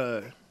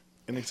the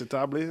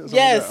Inacceptable? or something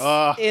Yes,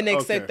 like that?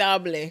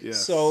 inacceptable. Okay.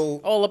 Yes.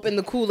 So, All up in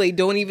the Kool-Aid,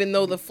 don't even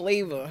know the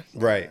flavor.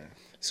 right.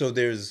 So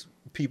there's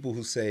people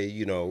who say,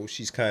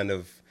 she's kind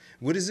of,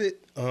 what is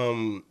it?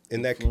 In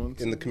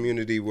the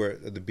community where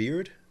the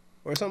beard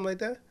or something like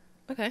that?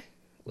 Okay.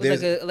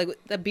 There's- Like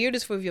that beard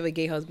is for if you have a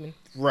gay husband.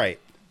 Right.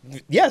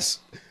 Yes.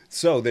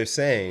 So they're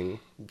saying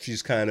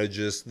she's kind of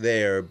just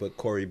there, but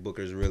Cory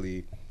Booker's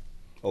really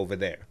over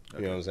there.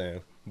 You know what I'm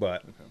saying?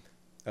 But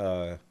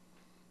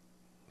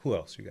who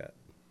else you got?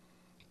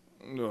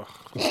 Ugh.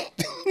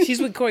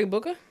 She's with Cory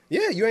Booker?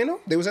 Yeah, you ain't know?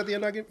 They was at the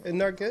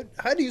inauguration.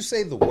 How do you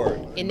say the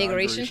word?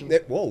 Inauguration?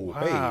 Whoa,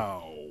 hey.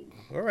 Wow.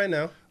 All right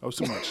now. That was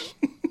too much.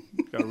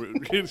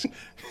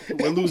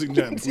 We're losing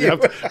gems. We have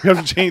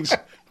to change.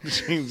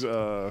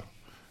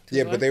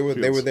 Yeah, but they were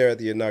there at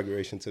the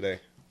inauguration today.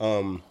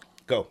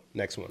 Go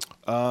next one.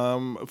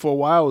 For a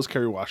while, it was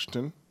Kerry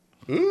Washington.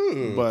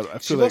 But I feel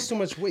She like lost too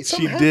much weight. She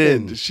Something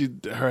did.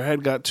 happened. Her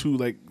head got too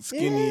like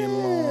skinny and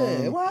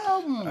long.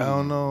 Wow. I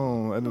don't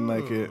know. I didn't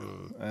like it.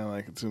 I didn't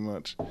like it too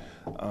much.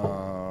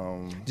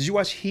 Did you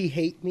watch He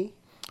Hate Me?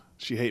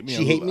 She Hate Me.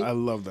 She Hate Me? I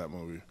love that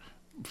movie.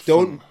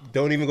 Don't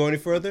even go any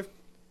further.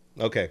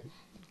 Okay,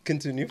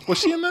 continue. Was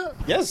she in that?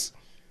 Yes,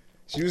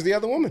 she was the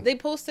other woman. They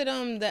posted that. I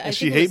And think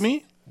She it Hate was-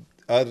 Me?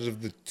 Out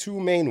of the two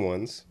main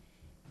ones,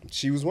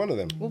 she was one of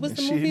them. What was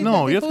the She, movie? no,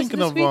 that they you're posted thinking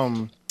this of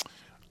week?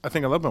 I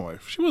Think I Love My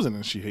Wife. She wasn't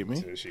in She Hate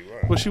Me. She was.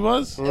 Well, she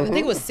was? I think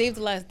it was Save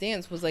the Last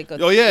Dance. Was like a.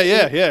 Oh, yeah.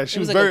 it She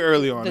was like very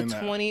early on the in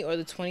that. 20 or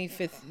the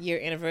 25th year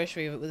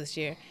anniversary of it this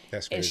year.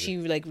 That's And crazy. she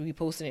like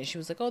reposted it. She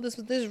was like, "Oh, this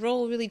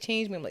role really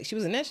changed me." I'm like, she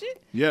was in that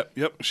shit. Yep.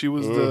 She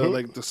was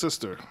the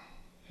sister.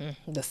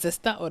 The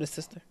sister or the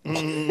sister?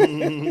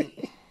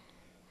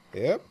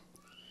 Yep.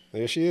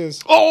 There she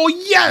is. Oh,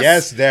 yes!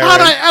 Yes, Darren. How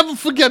did I ever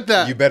forget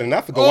that? You better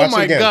not go Oh watch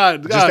my it again.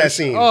 God! Just that gosh.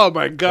 scene. Oh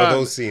my God! Or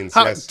those scenes.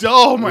 How- Yes.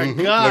 Oh my Look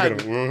at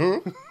God!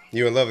 him.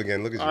 You in love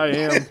again. Look at you. I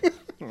am.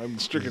 I'm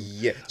stricken.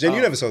 Yeah. Jen, you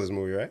never saw this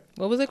movie, right?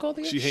 What was it called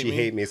again? She Hate She Me.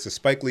 Hate Me. It's a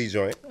Spike Lee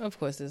joint. Of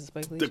course, this is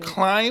Spike Lee. The joint.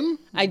 Climb.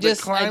 I The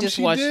just Climb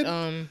she watched did?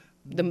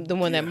 the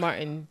one that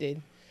Martin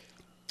did.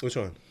 Which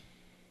one?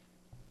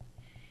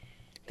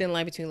 Thin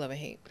Line Between Love and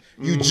Hate.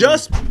 You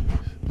just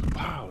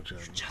Wow, Jen.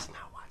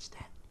 now watched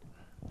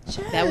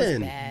that. That was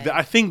Jen. bad.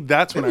 I think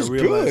that's when It was I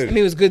realized. good. I mean,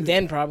 it was good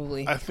then,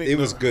 probably. I think It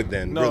was good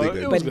then. No, really it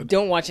good. was but good.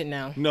 don't watch it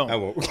now. No, I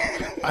won't.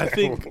 I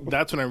think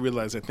that's when I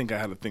realized I think I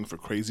had a thing for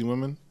crazy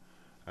women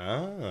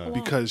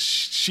because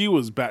she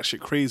was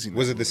batshit crazy.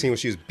 Was it the scene where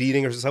she was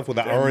beating herself with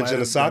an That orange might and a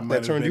have- sock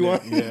might that have turned been you on?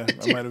 it. Yeah,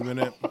 that might have been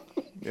it.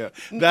 Yeah,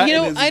 that You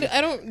know, and I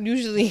don't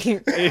usually.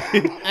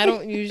 I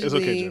don't usually. It's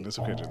okay, Jen. It's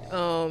okay,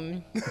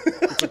 Jen.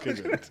 It's okay,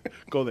 Jen.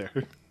 Go there.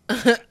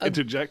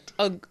 Interject.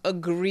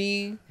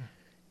 Agree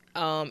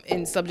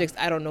in subjects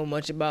I don't know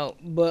much about,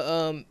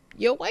 but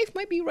your wife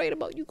might be right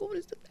about you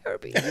going to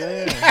therapy.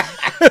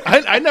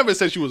 I never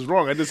said she was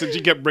wrong. I just said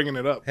she kept bringing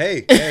it up.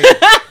 Hey,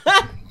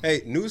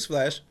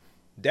 newsflash.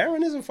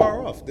 Darren isn't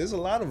far off. There's a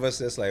lot of us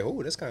that's like,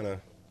 oh, that's kind of,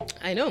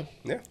 I know.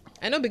 yeah.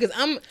 I know because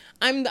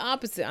I'm the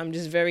opposite. I'm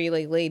just very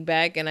like laid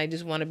back and I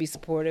just want to be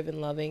supportive and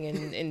loving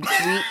and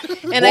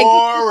sweet. And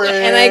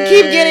I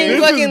keep getting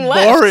This fucking is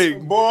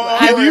left. boring.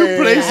 Can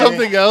you play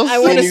something else? I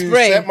want Can to you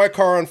spray. set my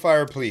car on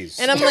fire, please?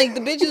 And I'm like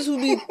the bitches who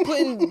be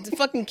putting the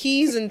fucking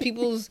keys in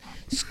people's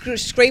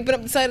scraping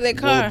up the side of their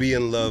car. We'll be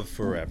in love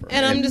forever.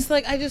 And I'm just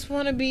like I just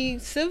want to be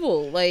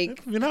civil. Like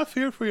If you're not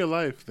feared for your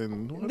life,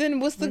 then what? then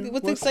what's the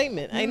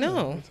excitement? I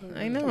know.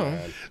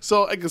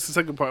 So I guess the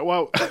second part.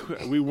 Wow,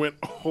 we went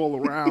all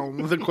around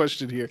the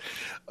question here.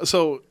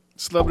 So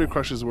celebrity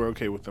crushes were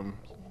okay with them.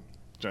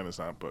 Jenna's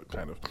not, but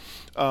kind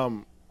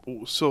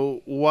of.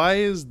 So why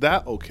is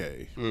that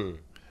okay,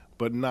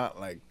 but not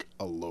like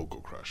a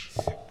local crush?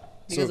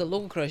 Because a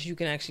local crush you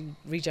can actually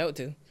reach out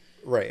to.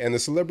 Right, and the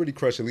celebrity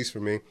crush, at least for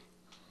me,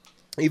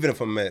 even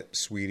if I met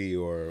Sweetie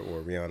or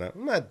Rihanna,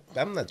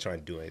 I'm not trying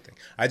to do anything.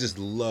 I just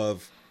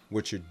love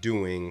what you're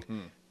doing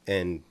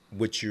and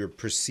what you're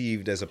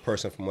perceived as a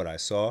person from what I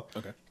saw.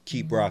 Okay.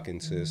 Keep rocking,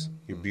 sis.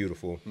 You're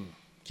beautiful.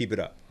 Keep it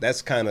up.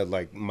 That's kind of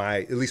like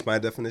at least my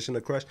definition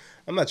of crush.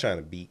 I'm not trying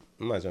to beat.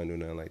 I'm not trying to do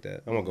nothing like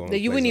that. I'm gonna go home. That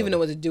and you play wouldn't even know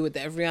Zelda. what to do with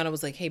that. If Rihanna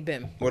was like, "Hey,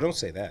 Bim, Well, don't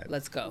say that.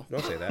 let's go.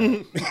 Don't say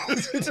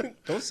that.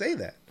 Don't say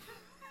that.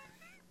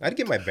 I'd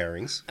get my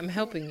bearings. I'm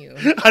helping you."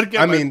 I'd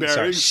get I my mean, sorry,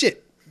 bearings.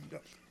 shit.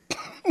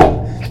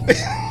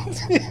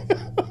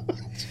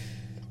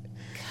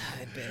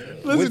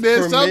 Listen, With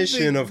there's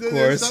permission, something, of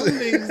there's course. some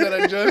things that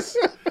are just.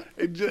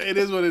 It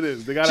is what it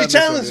is. They gotta She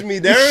challenged me,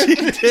 Darren.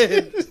 She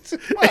did,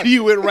 and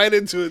you went right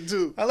into it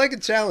too. I like a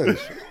challenge.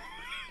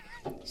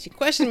 She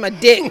questioned my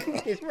dick.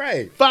 It's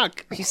right.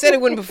 Fuck. She said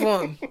it wouldn't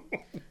perform.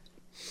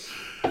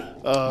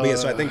 But yeah,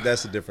 so I think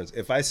that's the difference.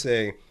 If I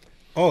say,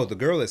 oh, the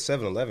girl at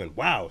 7-Eleven,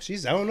 wow,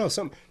 she's, I don't know,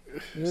 something.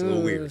 It's a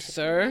little Ooh, weird.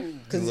 sir.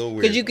 It's a little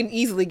weird. Because you can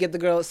easily get the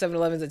girl at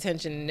 7-Eleven's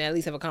attention and at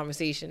least have a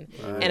conversation.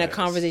 And a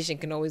conversation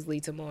can always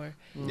lead to more.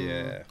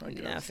 Yeah.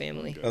 Nah,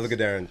 family. Oh, look at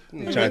Darren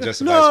trying to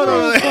justify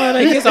No, his Fine,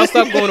 I guess I'll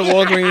stop going to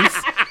Walgreens.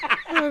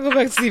 I'll go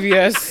back to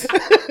CVS.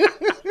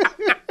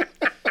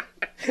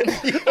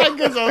 I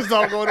guess I'll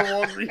stop going to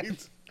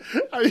Walgreens.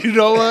 You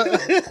know what?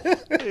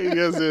 I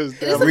guess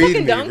it's Is it Read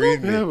fucking me, dongle?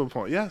 read You me. have a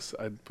point. Yes,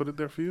 I'd put it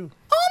there for you.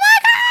 Oh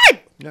my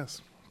god!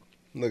 Yes.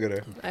 Look at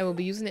her. I will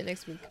be using it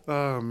next week.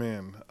 Oh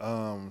man.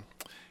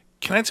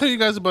 Can I tell you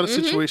guys about a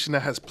situation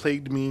that has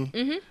plagued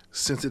me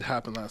since it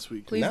happened last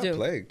week? Please Not do.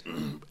 plagued.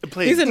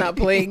 Plagued. These are not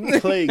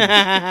plagued. Plagued.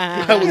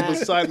 I was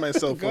beside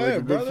myself for Go like a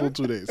ahead, good brother. full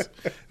 2 days.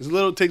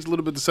 Takes a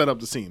little bit to set up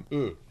the scene.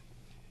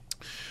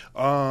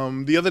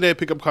 The other day I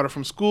picked up Carter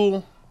from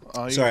school.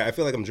 Sorry, I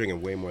feel like I'm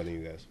drinking way more than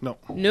you guys. No.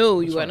 No,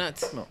 you are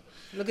not. No.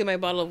 Look at my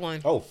bottle of wine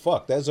Oh,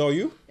 fuck. That's all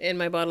you? and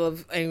my bottle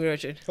of Angry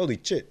Orchard. Holy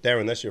shit.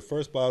 Darren, that's your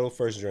first bottle,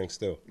 first drink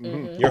still.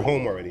 You're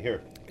home already.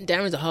 Here.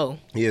 Darren's a hoe.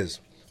 He is.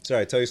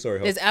 Sorry, tell your story,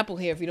 Hope. There's apple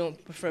here if you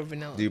don't prefer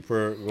vanilla. Do you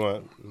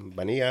want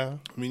vanilla?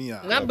 I mean,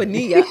 yeah. Not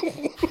vanilla.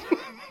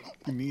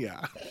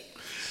 Yeah.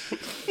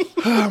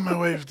 Oh, my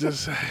wife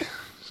just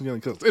She's gonna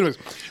kill us. Anyways,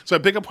 so I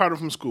pick up Carter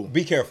from school.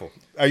 Be careful.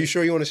 Are you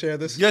sure you want to share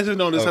this? Yes or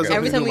no? This has Okay. nothing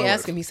Every to do time with we my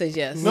ask work. him, he says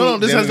yes. No,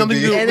 this Then has it would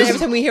nothing to be- do. And then This every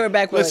is- time we hear it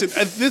back, we're Listen,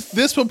 like,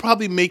 this will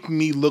probably make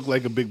me look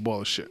like a big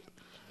ball of shit.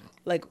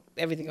 like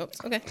everything else.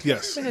 Okay.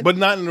 Yes, Go ahead. but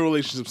not in a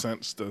relationship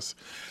sense. Just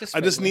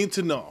I just regular. need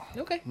to know.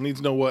 Okay. I need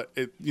to know what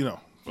it.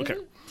 Okay.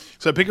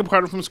 So I pick up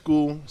Carter from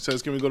school.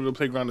 Says, "Can we go to the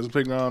playground? There's a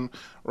playground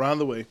around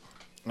the way."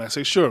 And I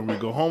say, "Sure." We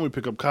go home. We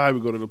pick up Kai.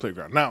 We go to the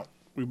playground. Now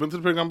we've been to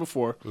the playground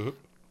before.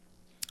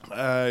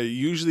 I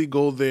usually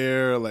go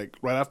there like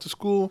right after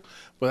school,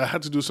 but I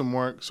had to do some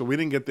work, so we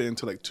didn't get there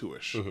until like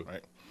 2ish,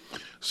 right?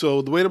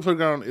 So the way the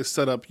playground is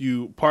set up,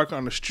 you park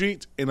on the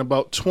street, and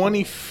about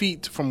 20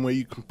 feet from where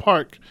you can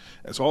park,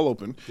 it's all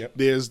open. Yep.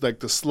 There's like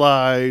the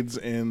slides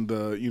and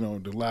the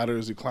the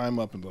ladders you climb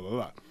up and blah blah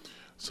blah.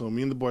 So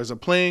me and the boys are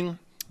playing.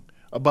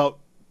 About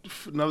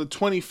another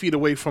 20 feet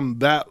away from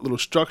that little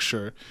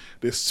structure,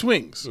 there's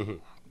swings.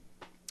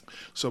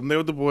 So I'm there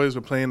with the boys.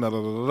 We're playing da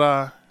da da da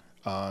da.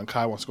 And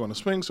Kai wants to go on the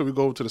swing, so we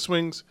go over to the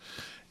swings,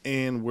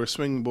 and we're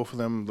swinging both of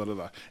them. Da da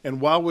da. And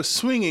while we're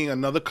swinging,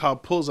 another car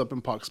pulls up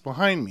and parks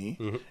behind me,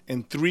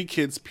 and 3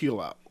 kids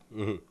peel out.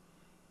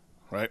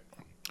 Right.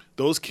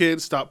 Those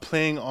kids stop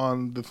playing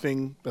on the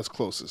thing that's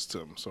closest to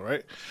them. So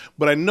right.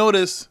 But I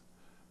noticed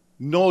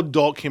no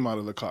adult came out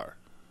of the car.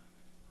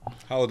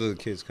 How old are the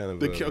kids? Kind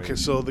of. Okay,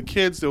 so the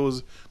kids, there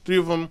was 3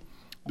 of them.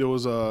 There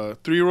was a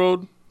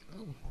 3-year-old.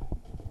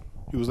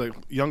 He was like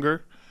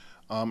younger.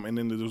 And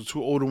then there was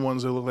 2 older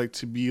ones that look like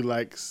to be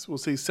like, we'll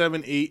say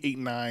 7, 8, 8,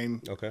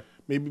 9. Okay.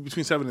 Maybe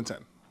between 7 and 10.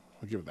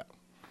 I'll give it that.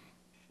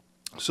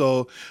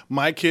 So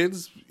my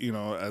kids,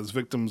 as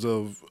victims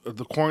of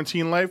the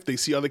quarantine life, they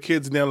see other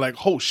kids and they're like,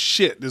 oh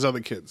shit, there's other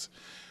kids.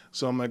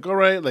 So I'm like, all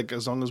right, like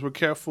as long as we're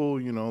careful,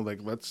 like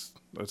let's.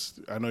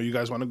 I know you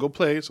guys want to go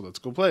play, so let's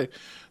go play.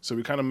 So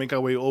we kind of make our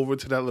way over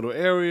to that little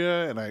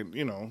area, and I,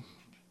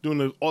 doing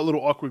the little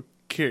awkward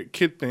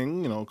kid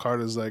thing.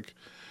 Carter's like,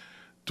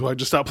 do I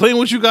just stop playing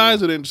with you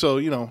guys? And then so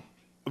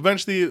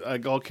eventually,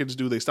 like all kids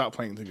do, they stop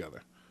playing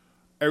together.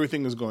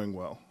 Everything is going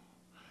well.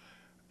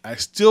 I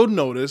still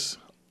notice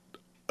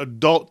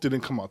adult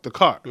didn't come out the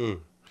car.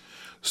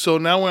 So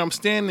now where I'm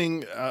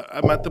standing,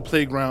 I'm at the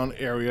playground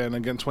area, and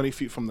again, 20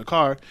 feet from the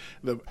car,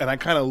 and I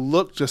kind of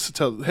look just to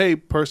tell, hey,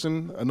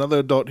 person, another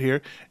adult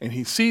here, and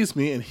he sees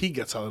me, and he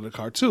gets out of the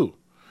car too.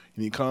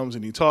 And he comes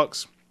and he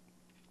talks,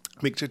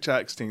 make chit-chat,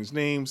 exchange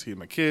names, he and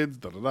my kids,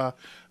 da-da-da,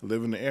 I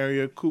live in the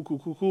area,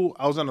 cool.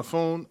 I was on the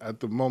phone at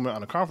the moment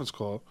on a conference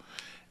call,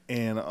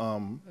 and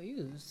Oh,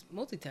 you was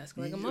multitasking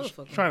like a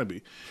motherfucker. trying to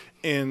be.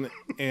 And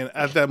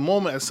at that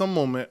moment, at some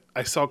moment,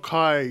 I saw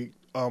Kai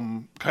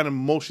kind of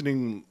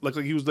motioning like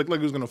he was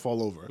gonna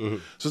fall over. So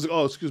it's like,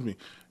 oh, excuse me.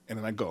 And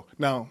then I go.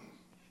 Now,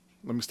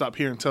 let me stop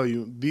here and tell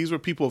you, these were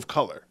people of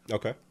color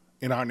Okay.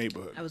 in our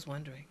neighborhood. I was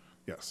wondering.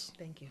 Yes.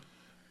 Thank you.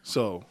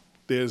 So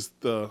there's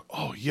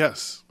oh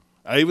yes.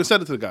 I even said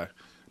it to the guy.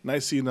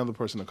 Nice to see another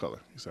person of color.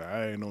 He said,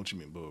 I know what you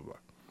mean, blah, blah, blah.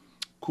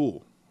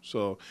 Cool.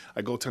 So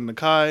I go tend to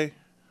Kai,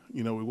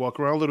 we walk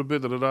around a little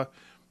bit, da-da-da.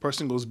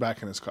 Person goes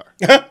back in his car.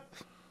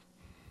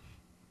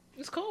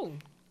 It's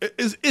cold.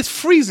 It's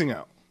freezing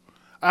out.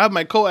 I have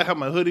my coat, I have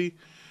my hoodie.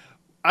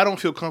 I don't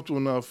feel comfortable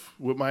enough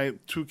with my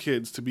 2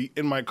 kids to be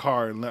in my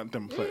car and let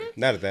them play.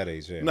 Not at that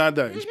age. Yeah. Not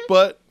that age.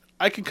 But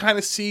I can kind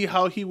of see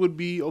how he would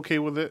be okay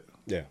with it.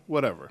 Yeah.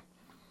 Whatever.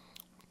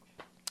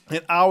 An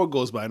hour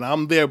goes by, and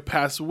I'm there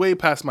way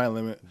past my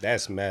limit.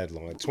 That's mad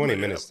long. 20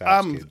 minutes.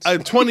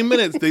 Kids. 20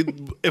 minutes.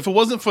 If it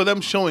wasn't for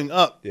them showing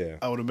up, Yeah.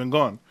 I would have been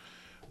gone.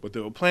 But they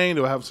were playing.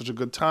 They were having such a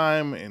good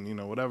time, and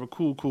whatever.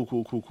 Cool.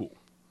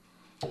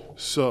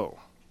 So,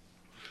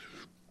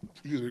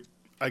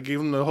 I gave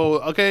him the whole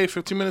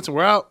 15 minutes and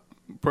we're out.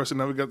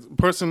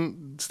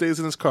 Person stays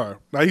in his car.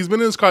 Now he's been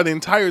in his car the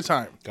entire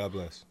time. God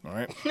bless. All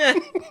right.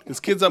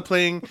 His kids are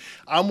playing.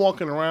 I'm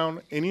walking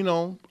around, and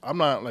I'm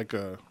not like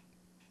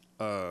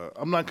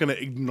I'm not gonna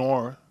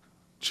ignore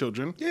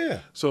children.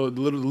 Yeah. So the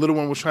little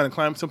one was trying to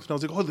climb something. I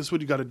was like, oh, this is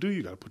what you got to do.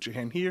 You got to put your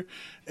hand here,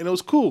 and it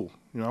was cool.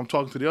 I'm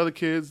talking to the other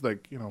kids,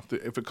 like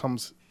if it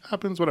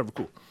happens, whatever,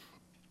 cool.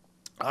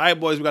 All right,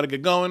 boys, we got to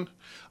get going.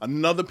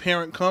 Another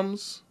parent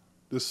comes.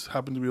 This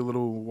happened to be a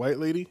little white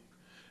lady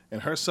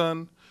and her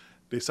son.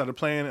 They started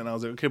playing, and I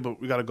was like, okay, but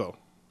we got to go.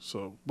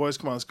 So, boys,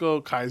 come on, let's go.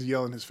 Kai's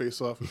yelling his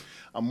face off.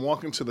 I'm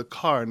walking to the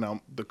car.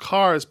 Now, the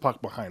car is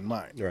parked behind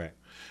mine. Right.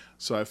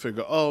 So I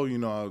figure,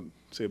 I'll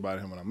say bye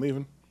to him when I'm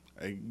leaving.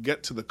 I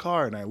get to the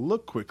car, and I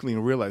look quickly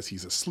and realize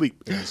he's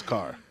asleep in his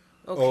car.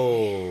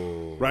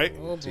 Oh. Right?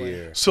 Oh, boy.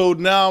 Dear. So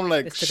now I'm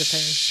like, This took a turn.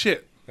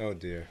 shit. Oh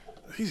dear.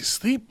 He's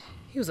asleep?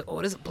 He was like,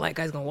 oh, this black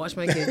guy's going to watch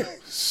my kid.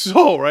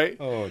 So, right?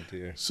 Oh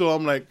dear. So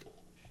I'm like,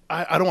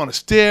 I don't want to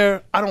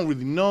stare. I don't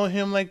really know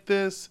him like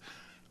this.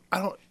 I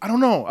don't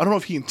know. I don't know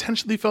if he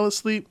intentionally fell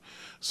asleep.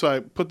 So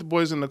I put the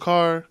boys in the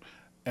car,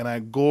 and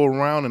I go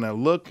around and I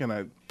look,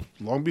 and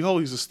lo and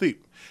behold, he's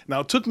asleep. Now,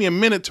 it took me a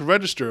minute to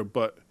register,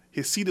 but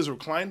his seat is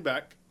reclined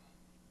back,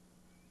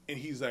 and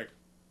he's like,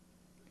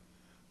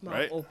 Mouth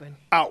right? open.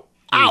 Out.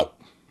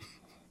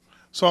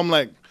 So I'm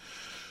like,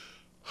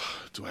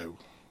 do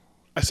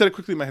I said it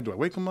quickly in my head. Do I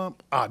wake him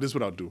up? This is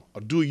what I'll do.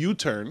 I'll do a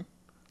U-turn,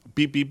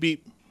 beep, beep,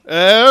 beep,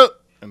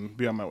 and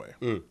be on my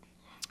way.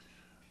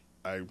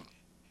 I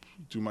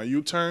do my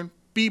U-turn,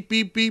 beep,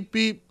 beep, beep,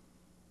 beep,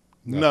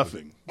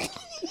 nothing.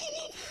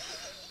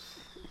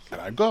 And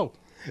I go.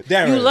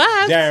 Darren, You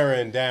laughed.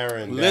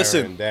 Darren.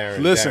 Listen,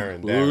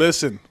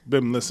 Darren.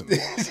 Bim, listen.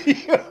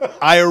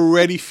 I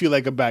already feel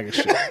like a bag of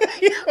shit.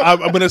 I'm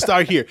going to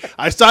start here.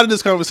 I started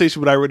this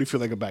conversation, but I already feel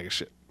like a bag of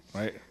shit,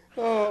 right?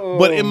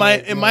 But in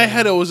my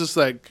head, it was just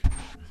like,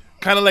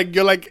 kind of like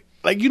you're like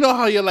you know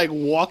how you're like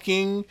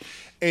walking,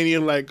 and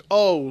you're like,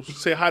 oh,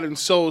 say hi to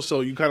so.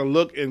 You kind of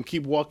look and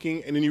keep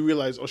walking, and then you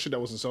realize, oh shit, that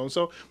wasn't so and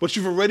so. But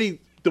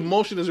the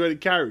motion is already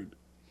carried,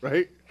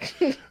 right?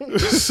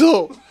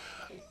 So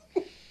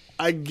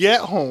I get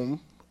home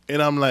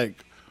and I'm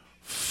like,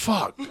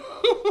 fuck.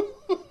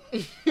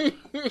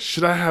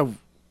 Should I have?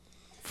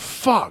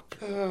 Fuck.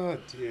 Oh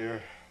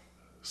dear.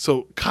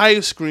 So Kai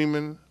is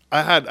screaming.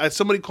 I had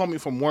somebody call me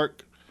from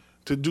work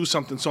to do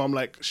something. So I'm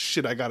like,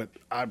 shit,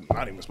 I'm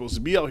not even supposed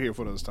to be out here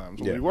for those times.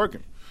 I'll be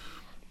working.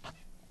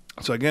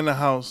 So I get in the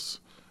house.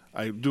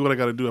 I do what I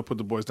got to do. I put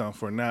the boys down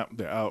for a nap.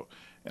 They're out.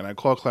 And I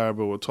call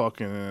Clarabelle. We're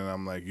talking. And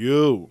I'm like,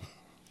 yo,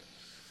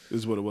 this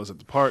is what it was at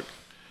the park.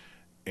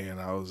 And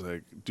I was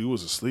like, dude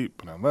was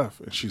asleep. And I left.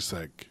 And she's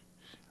like,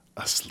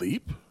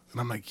 asleep? And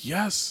I'm like,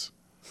 yes.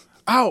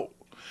 Ow.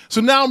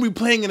 So now I'm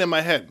replaying it in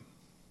my head.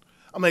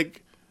 I'm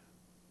like,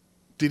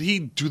 did he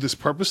do this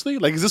purposely?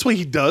 Like, is this what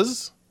he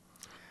does?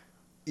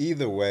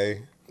 Either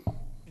way,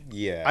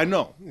 yeah. I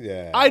know.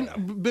 Yeah.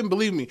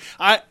 Believe me,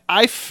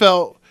 I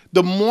felt,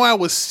 the more I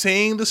was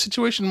saying the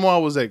situation, the more I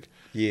was like,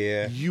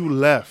 yeah. You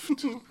left,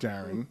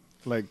 Darren.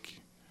 Like,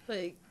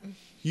 Like,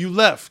 you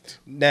left.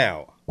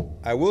 Now,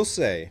 I will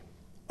say,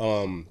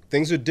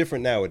 things are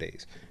different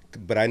nowadays.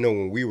 But I know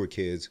when we were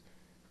kids,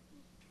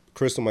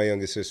 Crystal, my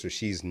youngest sister,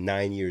 she's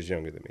 9 years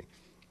younger than me.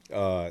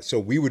 So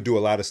we would do a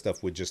lot of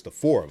stuff with just the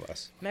four of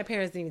us. my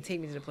parents didn't even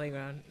take me to the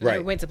playground. Right. I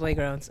went to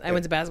playgrounds. I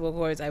went to basketball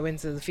courts. I went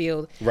to the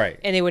field. Right.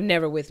 And they were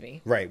never with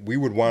me. Right. We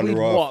would wander We'd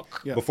off.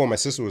 walk. Yeah. Before my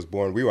sister was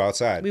born, we were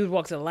outside. We would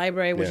walk to the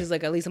library, which Yeah. is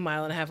like at least a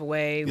mile and a half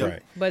away. Yeah.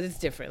 Right. But it's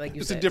different, like you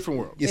It's said. a different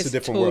world. It's a It's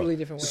different totally world.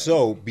 different world.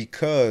 So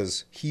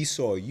because he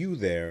saw you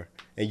there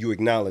and you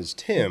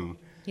acknowledged him,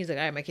 He's like,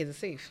 all right, my kids are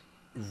safe.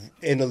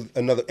 and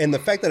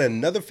the fact that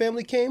another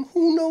family came,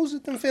 who knows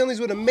if them families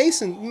were the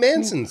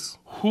Mansons?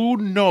 Who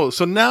knows?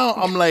 So now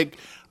I'm like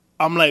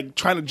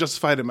trying to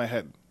justify it in my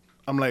head.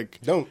 I'm like,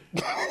 Don't.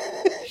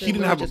 he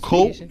didn't no have a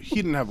coat. justification. He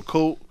didn't have a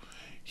coat.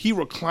 He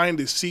reclined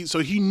his seat, so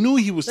he knew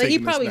he was Like, he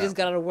taking probably this just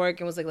nap. got out of work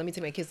and was like, let me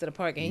take my kids to the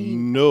park. And he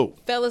No.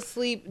 fell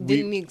asleep,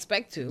 didn't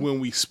expect to. When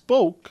we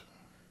spoke,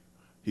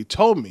 he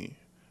told me,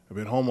 I've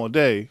been home all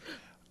day.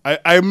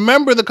 I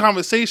remember the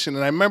conversation,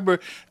 and I remember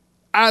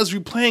as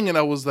replaying it,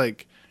 I was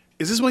like,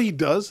 is this what he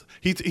does?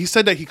 He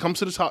said that he comes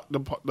to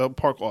the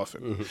park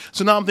often. Mm-hmm.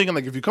 So now I'm thinking,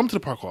 like, if you come to the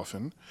park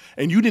often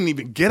and you didn't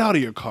even get out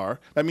of your car,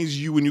 that means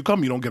when you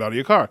come, you don't get out of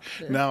your car.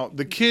 Now,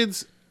 the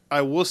kids,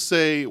 I will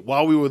say,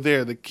 while we were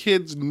there, the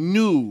kids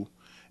knew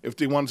if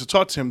they wanted to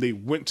talk to him, they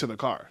went to the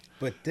car.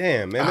 But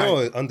damn, man, they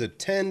were under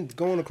 10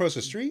 going across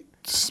the street?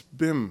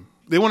 Bim.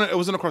 It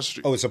wasn't across the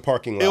street. Oh, it's a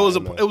parking lot. It was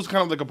no. it was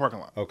kind of like a parking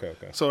lot. Okay.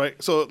 So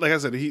like I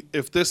said,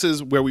 if this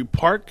is where we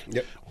park,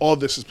 Yep. all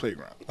this is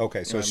playground.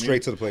 Okay, so You know what I straight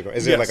mean? to the playground.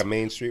 Is there Yes. like a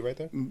main street right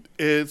there?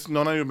 It's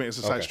not even main, it's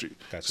a side Okay, street.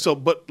 gotcha. So,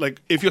 but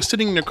like if you're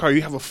sitting in your car,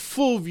 you have a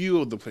full view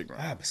of the playground.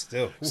 Ah, but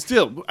still.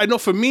 Still, I know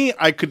for me,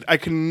 I could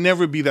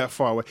never be that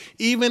far away.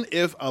 Even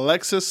if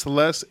Alexis,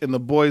 Celeste, and the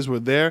boys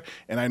were there,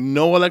 and I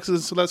know Alexis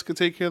and Celeste could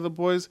take care of the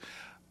boys,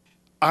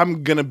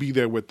 I'm gonna be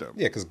there with them.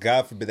 Yeah, because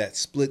God forbid that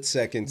split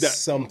second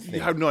something.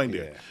 You have no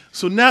idea. Yeah.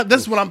 So now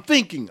that's what I'm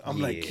thinking. I'm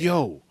like, Yeah.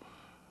 yo,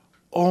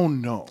 oh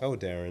no, Oh,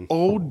 Darren.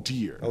 oh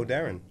dear, Oh,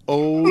 Darren.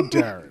 oh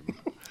Darren.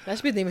 That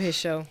should be the name of his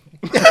show.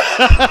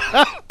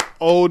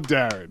 Oh,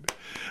 Darren.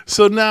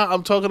 So now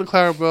I'm talking to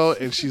Clarabelle,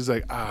 and she's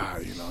like,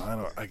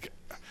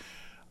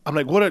 I'm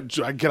like,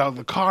 do I get out of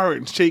the car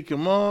and shake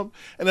him up?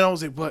 And then I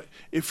was like, but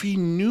if he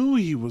knew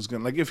he was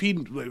going to, like, if he,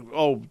 like,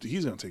 oh,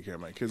 he's going to take care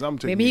of my kids. I'm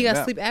taking Maybe he a got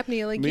nap. sleep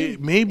apnea like you. And he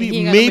Maybe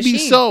ain't got no machine.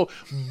 so.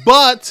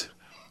 But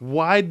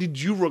why did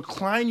you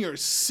recline your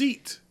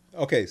seat?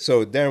 Okay,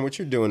 so Darren, what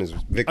you're doing is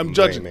victim I'm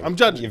judging. blaming. I'm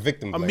judging. You're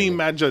victim I'm blaming. being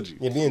mad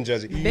judgy. You're being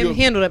judgy. Bim,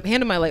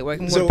 handle my light work.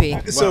 I'm So, going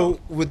to pee. so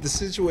with the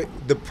situation,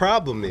 the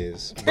problem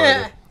is,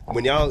 brother,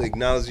 when y'all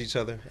acknowledge each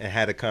other and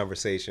had a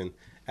conversation,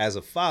 as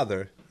a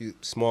father,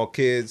 small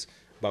kids,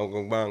 bang,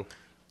 bang, bang,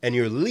 and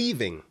you're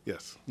leaving.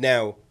 Yes.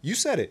 Now, you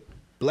said it.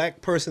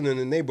 Black person in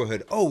the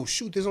neighborhood. Oh,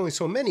 shoot, there's only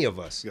so many of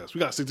us. Yes, we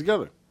got to stick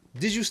together.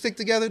 Did you stick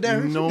together,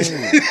 Darren? No.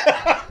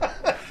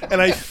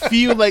 And I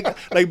feel like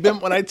Ben,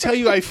 when I tell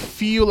you I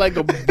feel like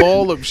a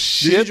ball of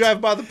shit. Did you drive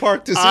by the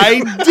park to see I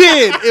him?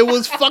 did. It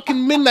was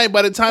fucking midnight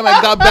by the time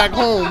I got back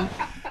home.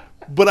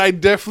 But I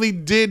definitely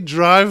did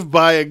drive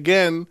by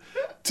again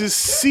to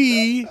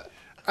see.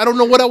 I don't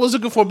know what I was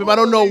looking for, babe. I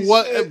don't know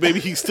what. Maybe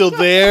he's still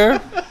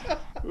there.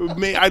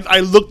 I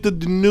looked at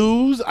the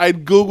news.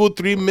 I'd Googled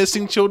 3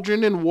 missing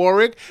children in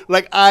Warwick.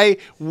 Like I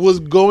was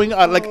going,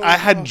 like I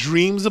had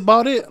dreams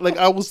about it. Like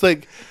I was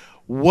like,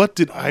 what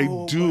did I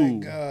do?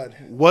 My God.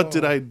 What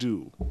did I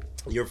do?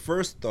 Your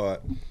first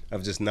thought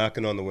of just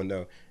knocking on the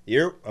window,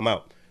 I'm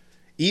out.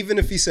 Even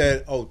if he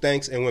said, "Oh,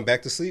 thanks," and went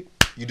back to sleep,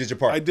 you did your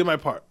part. I did my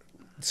part.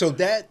 So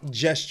that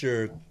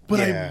gesture, But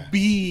yeah. I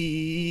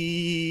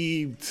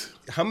beeped.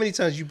 How many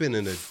times you been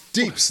in a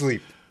deep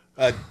sleep,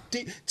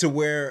 to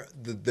where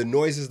the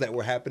noises that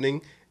were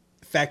happening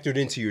factored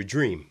into your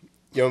dream?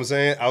 You know what I'm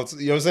saying?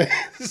 You know what I'm saying?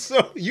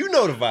 So you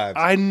know the vibes.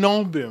 I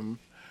know them.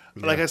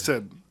 Like I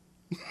said,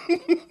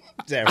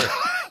 Damn it.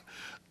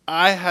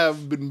 I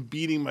have been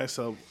beating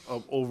myself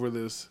up over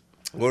this.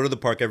 Go to the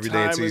park every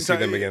day until you see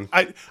them again.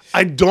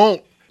 I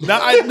don't. Now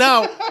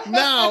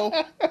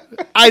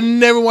I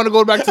never want to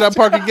go back to that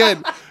park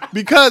again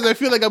because I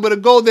feel like I'm gonna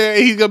go there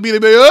and he's gonna be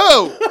like,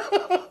 "Oh,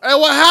 hey,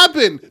 what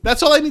happened?"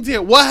 That's all I need to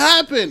hear. What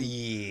happened?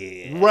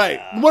 Yeah. Right.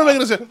 What am I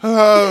gonna say?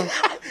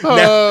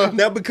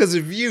 Now because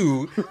of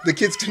you, the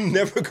kids can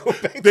never go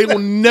back. They will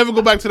never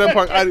go back to that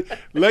park.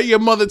 Let your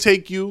mother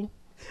take you.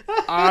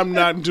 I'm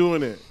not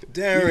doing it.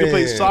 Darren. You can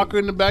play soccer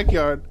in the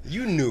backyard.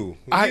 You knew.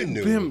 I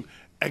knew.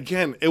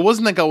 Again, it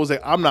wasn't like I was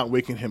like, I'm not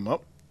waking him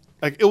up.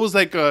 Like it was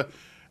like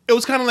it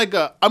was kind of like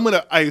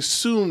I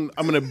assume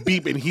I'm gonna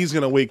beep and he's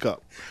gonna wake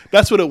up.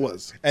 That's what it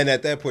was. And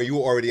at that point, you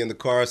were already in the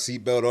car,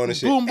 seatbelt on and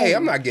shit. Boom, Hey, boom.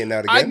 I'm not getting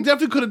out I again.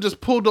 definitely could have just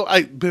pulled over.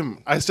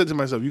 I said to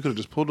myself, you could have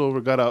just pulled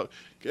over, got out.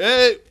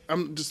 Hey,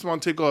 I'm just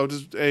want to take off.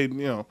 Just hey, you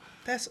know.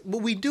 That's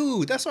what we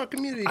do. That's our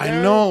community. I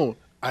Darren. know.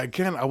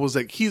 Again, I was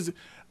like,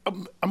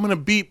 I'm gonna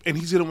beep and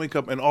he's gonna wake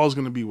up and all's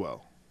gonna be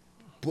well.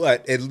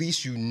 But at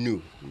least you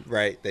knew,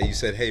 right? That you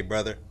said, "Hey,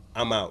 brother,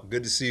 I'm out.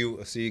 Good to see you.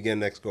 I'll see you again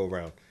next go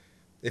round."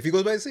 If he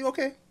goes back to sleep,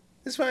 okay,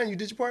 it's fine. You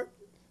did your part.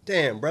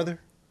 Damn, brother.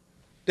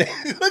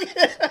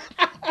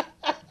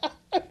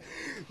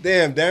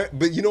 Damn, Darren.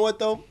 But you know what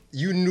though?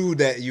 You knew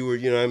that you were.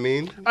 You know what I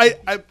mean?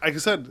 Like I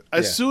said,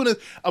 as soon as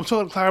I'm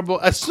talking to Clara,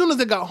 as soon as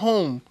I got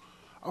home,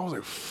 I was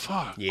like,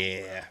 "Fuck,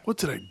 Yeah. what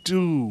did I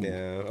do?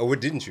 Yeah. Oh, what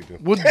didn't you do?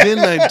 What didn't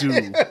I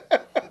do?"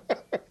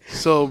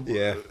 So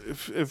Yeah.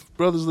 if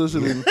brothers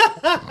listening,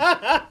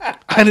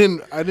 I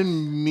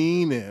didn't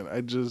mean it.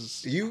 I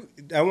just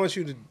I want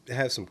you to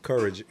have some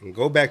courage and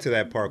go back to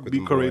that park with be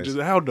them courageous.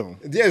 boys. How don't?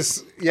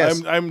 Yes.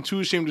 I'm too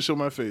ashamed to show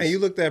my face. And you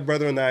look that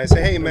brother in the eye and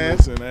say, "Hey, man,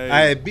 listen, hey."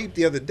 I had beeped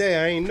the other day.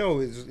 I ain't know.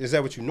 Is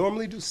that what you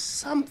normally do?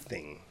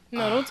 Something."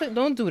 No,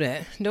 don't do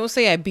that. Don't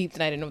say I beeped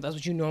and I didn't know that's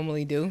what you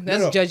normally do.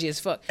 That's No. judgy as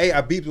fuck. Hey, I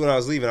beeped when I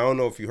was leaving. I don't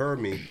know if you heard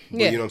me. But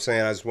Yeah. you know what I'm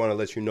saying? I just want to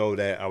let you know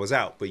that I was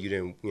out, but you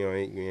didn't, you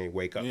ain't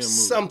wake up. Yeah, move.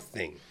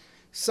 Something.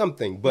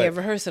 Yeah, But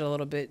rehearse it a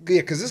little bit.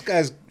 yeah, because this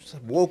guy's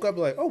woke up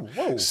like, oh,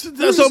 whoa. So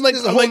There's I'm like- a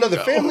I'm whole like, other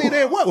family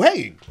there. Whoa,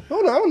 hey,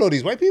 hold on. I don't know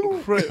these white people.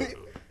 Right.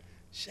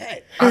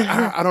 Shit.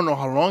 I don't know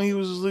how long he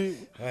was asleep.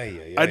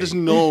 Ay. I just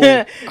know.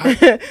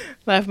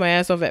 Laugh my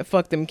ass off at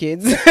fuck them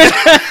kids.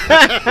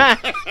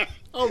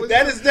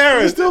 That is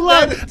Darren. Still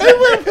alive.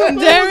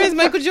 Darren is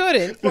Michael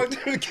Jordan. Fuck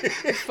them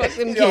kids. Fuck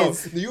them Yo,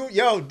 kids.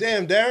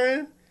 damn,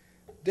 Darren.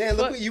 Damn,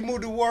 look Fuck. what you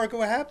moved to Warwick.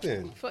 What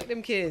happened? Fuck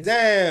them kids.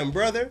 Damn,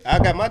 brother. I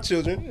got my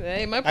children. That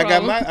ain't my I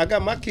problem.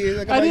 got my kids.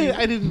 I got I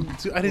my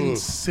didn't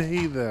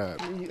say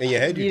that. In your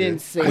head, you, You did.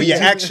 didn't say Well, your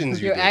that.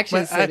 actions, you Your did.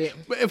 actions said it.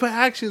 But if my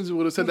actions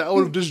would have said that, I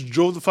would have just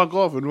drove the fuck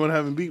off and wouldn't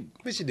have him beep.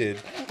 But you did.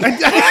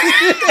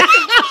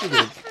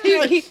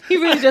 He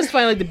really just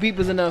found like the beep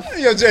was enough.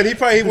 Yo, Jen, he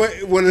probably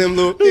went one of them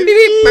little.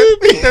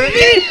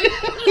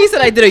 He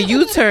said I did a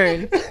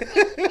U-turn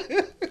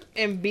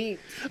and beep.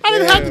 I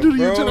didn't have to do the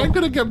Damn, U-turn. bro. I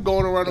could have kept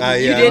going around. Yeah,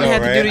 You I didn't know,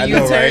 have to right? do the I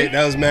know, U-turn. right?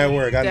 That was mad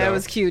work. I know. That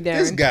was cute, Darren.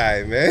 This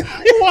guy, man.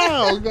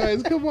 Wow,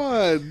 guys, come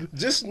on.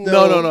 Just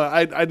know. No.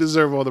 I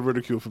deserve all the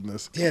ridicule from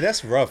this. Yeah,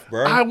 that's rough,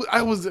 bro.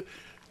 I was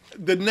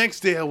the next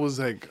day. I was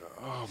like,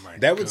 oh my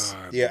That god. was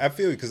yeah, I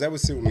feel you because that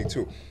would sit with me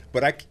too.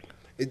 But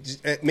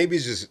maybe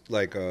it's just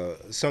like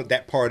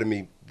that part of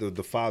me,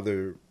 the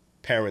father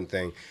parent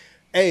thing.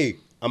 Hey,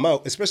 I'm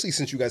out, especially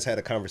since you guys had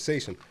a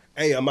conversation.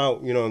 Hey, I'm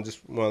out. You know,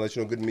 just want to let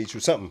you know, good to meet you.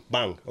 Something,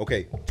 bang.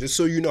 Okay, just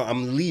so you know,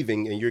 I'm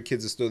leaving, and your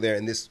kids are still there,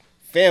 and this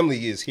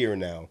family is here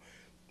now.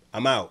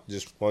 I'm out.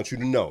 Just want you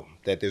to know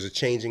that there's a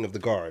changing of the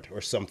guard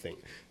or something.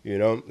 You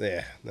know,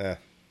 yeah. Nah.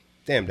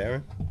 Damn,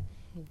 Darren,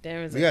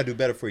 we gotta do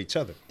better for each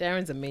other.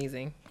 Darren's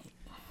amazing.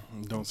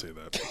 Don't say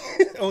that.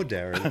 Oh,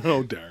 Darren.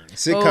 Oh, Darren.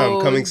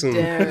 Sitcom coming soon.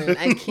 Darren,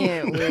 I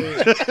can't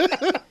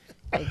wait.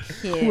 I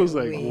can't. I was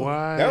like, wait.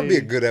 why? That would be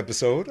a good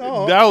episode.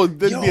 Oh, That'd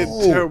be a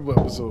yo, terrible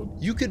episode.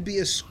 You could be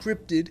a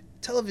scripted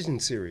television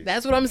series.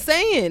 That's what I'm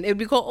saying. It'd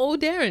be called "Oh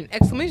Darren!"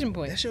 Exclamation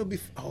point. That should be.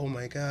 Oh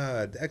my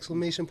God! The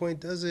exclamation point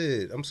does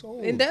it. I'm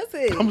sold. It does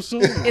it. I'm so.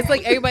 It's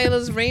like everybody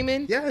loves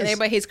Raymond, Yes. and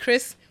everybody hates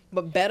Chris,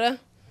 but better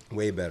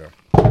Way better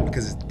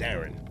because it's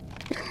Darren.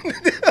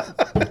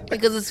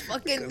 because it's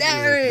fucking It's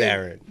Darren.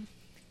 Darren.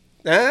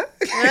 Huh?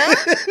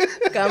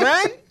 Come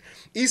on.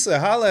 Issa,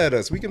 holla at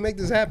us. We can make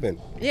this happen.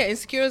 Yeah,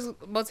 Insecure is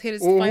about to hit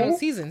its Mhm. final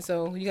season,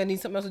 so you gotta need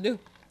something else to do.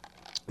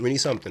 We need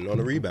something on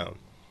the rebound.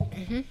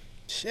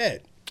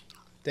 Shit.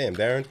 Damn,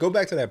 Darren, go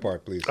back to that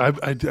part, please. I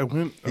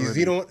went.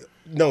 He don't.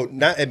 No,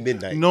 not at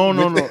midnight. No.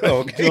 Oh,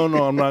 okay.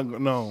 No, I'm not.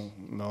 No.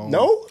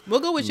 No? We'll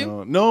go with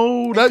you.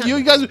 No, that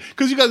you guys,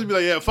 because you guys would be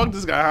like, yeah, fuck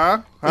this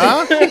guy,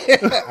 huh?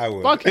 I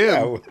would. Fuck him.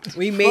 I would.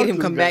 We made him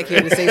come back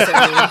here to say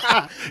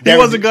something. He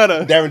wasn't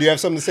gonna. Darren, do you have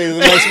something to say to the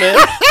nice man?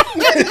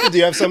 Do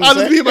you have something I'll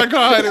to just be say? in my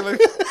car hiding like,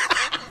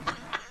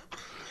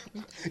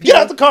 Get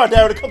out the car,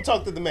 Darren, and come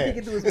talk to the man.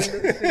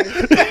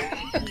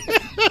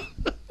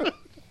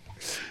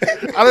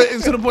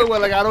 it's to the point where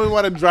like I don't even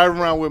want to drive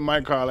around with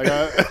my car.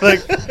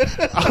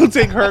 I'll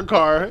take her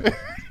car,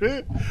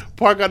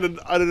 park on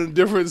a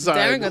different side.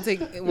 Darren gonna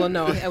take. Well,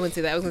 no, I wouldn't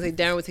say that. I was gonna say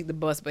Darren would take the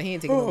bus, but he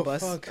ain't taking no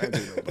bus. I take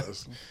no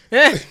bus.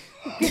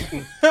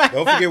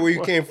 Don't forget where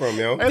you came from,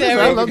 yo. Hey, listen,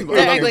 I love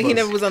Darren act the like he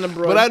bus. never was on the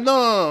broad. But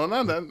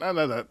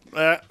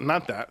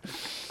not that.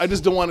 I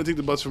just don't want to take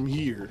the bus from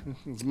here.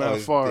 It's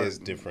mad far. It's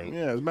different.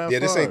 Yeah, it's mad Yeah,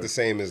 this far. ain't the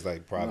same as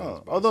like Providence. No.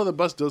 bus. Although the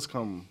bus does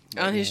come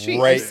on his street,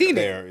 Right I seen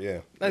there, it. yeah.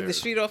 Like the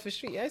street off the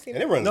street. Yeah, I seen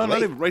And it. it runs no, late.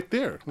 not even right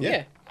there.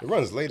 Yeah. It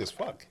runs late as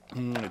fuck.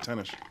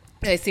 Tennis.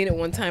 I seen it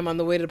one time on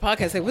the way to the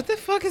podcast. Like, what the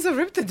fuck is a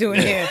Ripta doing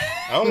here?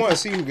 I don't want to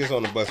see who gets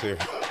on the bus here.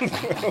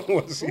 I don't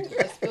want to see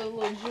that. Spill a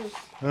little juice.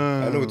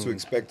 I know what to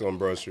expect on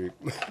Broad Street.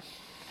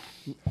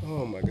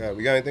 Oh my God.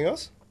 We got anything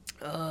else?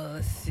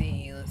 Let's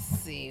see.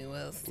 What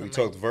else? We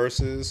talked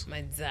verses.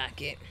 My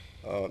docket.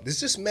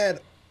 There's just mad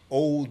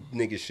old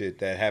nigga shit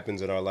that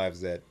happens in our lives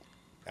that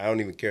I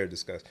don't even care to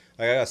discuss.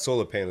 Like I got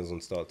solar panels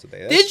installed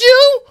today. Did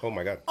you? Oh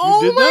my God.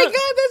 Oh did my that?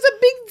 God, that's a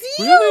big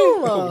deal.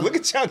 Really? Oh, look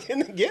at y'all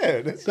getting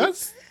together.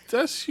 That's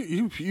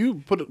you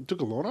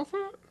took a loan off for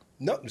that?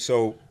 No,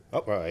 so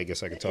well, I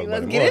guess I can talk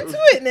about Let's it get more. into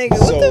it, nigga.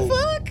 What So, the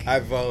fuck?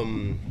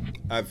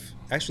 I've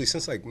actually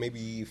since like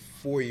maybe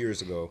 4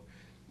 years ago,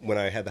 when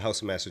I had the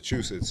house in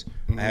Massachusetts,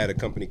 I had a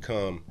company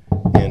come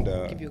and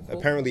Give you a quote?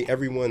 apparently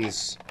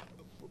everyone's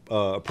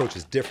approach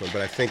is different,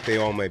 but I think they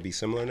all might be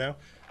similar now.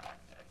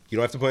 You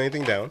don't have to put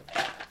anything down.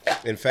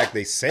 In fact,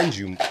 they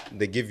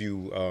give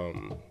you,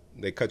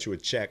 they cut you a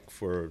check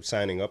for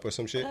signing up or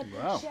some shit.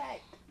 Wow.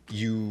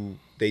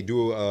 They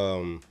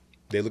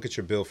look at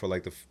your bill for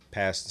like the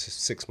past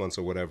 6 months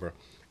or whatever,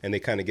 and they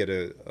kind of get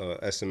a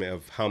estimate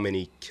of how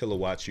many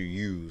kilowatts you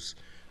use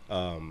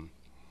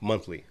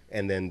monthly,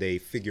 and then they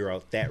figure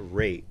out that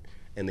rate,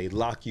 and they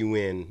lock you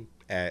in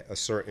at a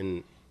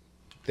certain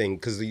thing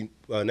because the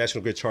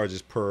National Grid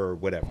charges per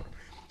whatever,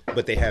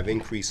 but they have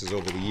increases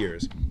over the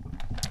years.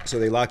 So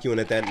they lock you in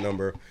at that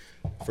number.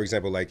 For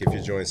example, like if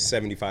you're drawing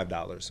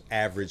 $75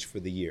 average for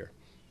the year,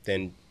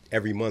 then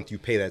every month you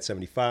pay that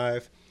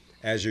 $75.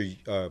 As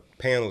your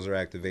panels are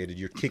activated,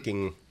 you're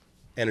kicking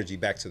energy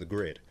back to the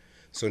grid.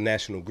 So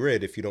National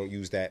Grid, if you don't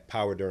use that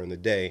power during the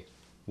day,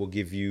 will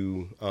give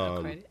you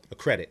a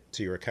credit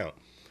to your account.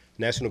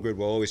 National Grid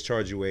will always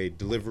charge you a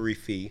delivery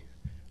fee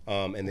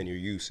and then your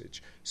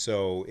usage.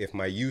 So if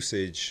my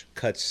usage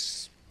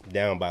cuts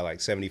down by like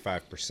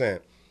 75%,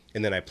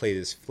 and then I pay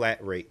this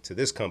flat rate to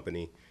this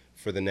company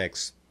for the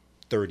next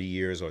 30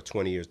 years or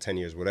 20 years, 10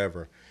 years,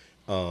 whatever,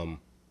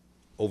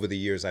 over the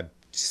years I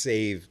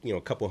save,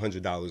 a couple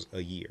 $100s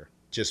a year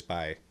just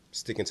by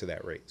sticking to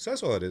that rate. So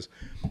that's all it is.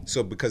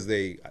 So because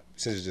since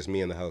it's just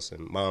me in the house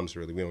and mom's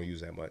really, we don't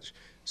use that much.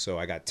 So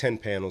I got 10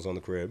 panels on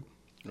the crib.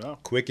 Wow.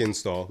 Quick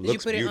install. Did you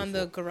Looks put it beautiful. on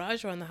the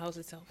garage or on the house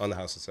itself? On the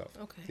house itself.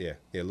 Okay. Yeah,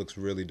 it looks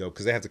really dope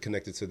because they have to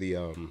connect it to the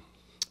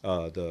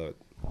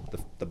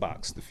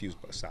box, the fuse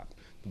box.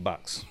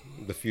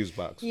 The fuse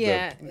box.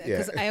 Yeah,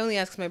 because I only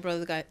asked my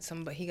brother got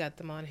some, but he got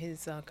them on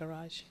his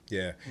garage.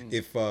 Yeah,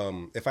 if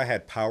I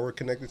had power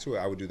connected to it,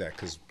 I would do that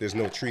because there's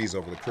no trees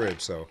over the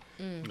crib, so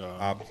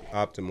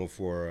optimal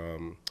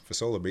for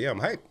solar. But yeah, I'm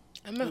hyped.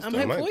 I'm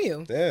hyped for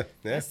you. Yeah.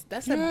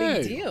 That's a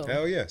big deal.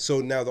 Hell yeah.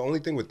 So now the only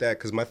thing with that,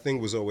 because my thing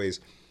was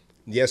always,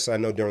 yes, I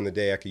know during the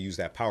day I could use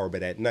that power,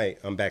 but at night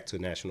I'm back to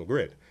National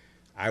Grid.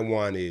 I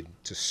wanted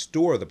to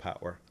store the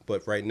power,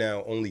 but right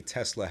now only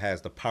Tesla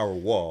has the power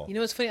wall. You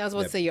know what's funny? I was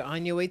about to say you're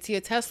on your way to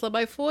your Tesla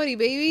by 40,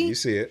 baby. You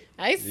see it.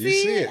 I You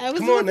see it. I was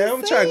Come on about to now.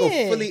 I'm trying to say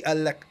go it. fully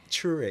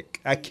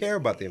electric. I care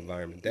about the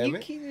environment, damn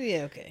it.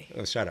 Yeah, okay.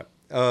 Oh, shut up.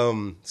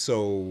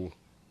 So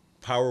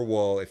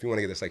Powerwall, if you want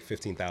to get this, like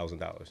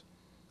 $15,000.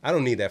 I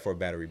don't need that for a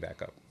battery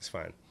backup. It's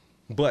fine.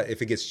 But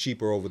if it gets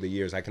cheaper over the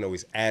years, I can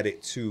always add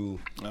it to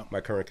my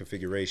current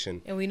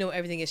configuration. And we know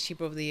everything gets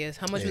cheaper over the years.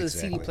 How much was a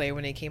CD Exactly. player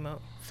when they came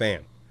out?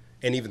 Fam.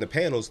 And even the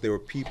panels, there were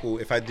people,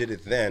 if I did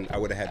it then, I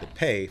would have had to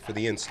pay for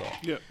the install.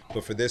 Yeah.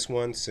 But for this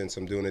one, since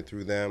I'm doing it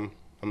through them,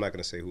 I'm not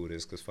going to say who it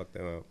is because fuck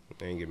them up.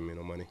 They ain't giving me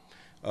no money.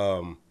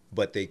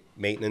 But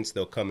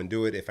they'll come and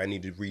do it. If I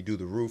need to redo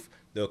the roof,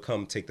 they'll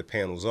come take the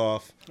panels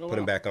off, put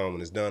them back on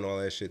when it's done, all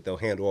that shit. They'll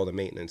handle all the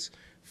maintenance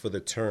for the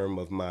term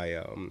of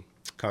my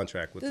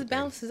contract with This the thing.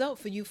 balances out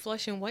for you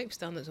flushing wipes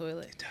down the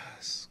toilet. It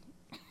does.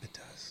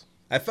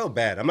 I felt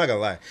bad. I'm not going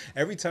to lie.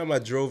 Every time I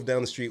drove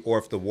down the street or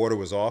if the water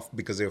was off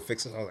because they were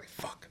fixing it, I was like,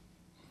 fuck.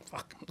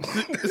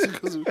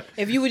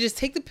 If you would just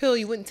take the pill,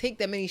 you wouldn't take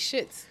that many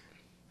shits.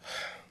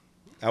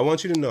 I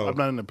want you to know. I'm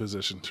not in a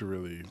position to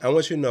really. I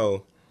want you to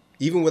know,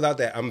 even without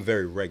that, I'm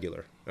very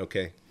regular.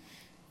 Okay,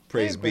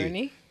 praise Hey, be,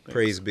 Bernie.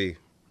 praise be.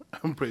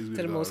 Praise be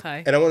To the God. Most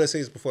High. And I want to say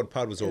this before the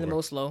pod was And over. the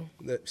Most Low.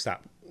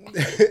 Stop.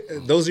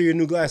 Those are your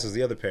new glasses,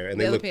 the other pair, and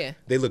The they other look pair.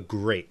 they look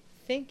great.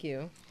 Thank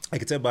you. I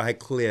can tell by how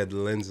clear the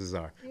lenses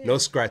are. No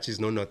scratches,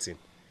 no nothing.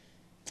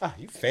 Ah,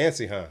 you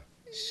fancy, huh?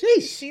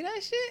 Sheesh. See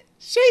that shit?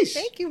 Sheesh.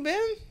 Thank you, Bim.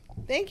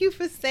 Thank you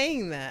for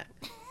saying that.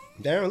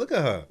 Darren, look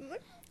at her.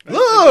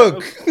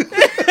 Look.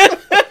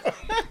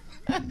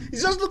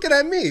 He's just looking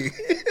at me.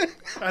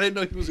 I didn't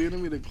know he was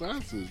handing me the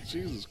glasses.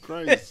 Jesus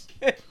Christ.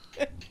 Bim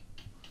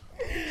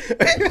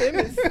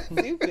is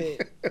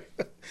stupid.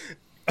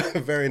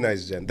 Very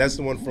nice, Jen. That's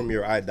the one from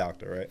your eye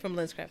doctor, right? From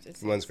LensCrafters.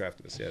 From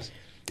Lenscrafters, yes.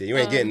 Yeah, you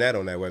ain't getting that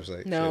on that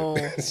website. no.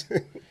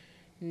 Shit.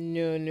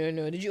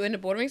 No. Did you end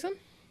up ordering some?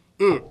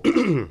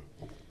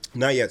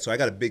 Not yet. So I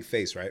got a big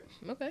face, right?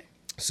 Okay.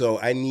 So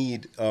I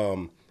need,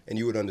 and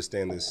you would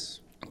understand this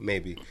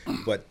maybe,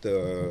 but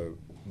the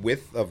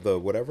width of the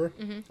whatever,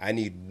 I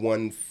need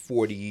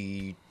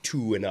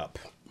 142 and up.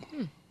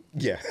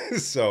 Yeah.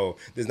 So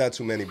there's not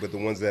too many, but the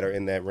ones that are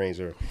in that range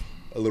are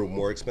a little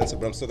more expensive,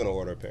 but I'm still going to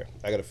order a pair.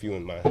 I got a few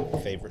in my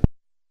favorite.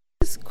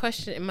 This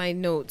question in my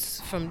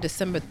notes from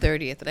December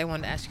 30th that I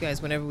wanted to ask you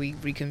guys whenever we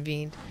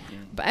reconvened,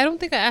 but I don't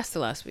think I asked it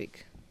last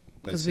week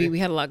because Let's see. we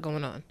had a lot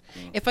going on.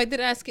 If I did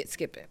ask it,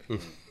 skip it.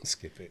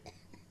 Skip it.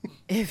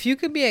 If you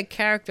could be a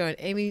character on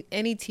any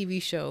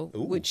TV show,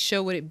 Ooh. which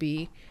show would it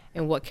be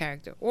and what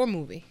character or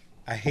movie?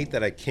 I hate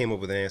that I came up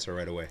with an answer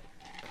right away.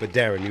 But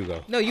Darren, you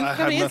go. No, you I have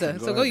have an answer. nothing.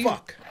 Go So go ahead. you.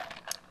 Fuck.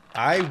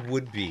 I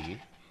would be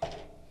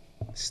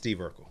Steve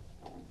Urkel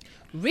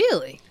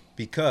Really?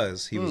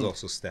 because he was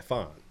also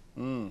Stefan.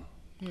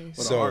 What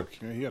So- an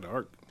arc. Yeah, he had an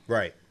arc.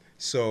 Right.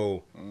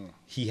 So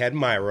he had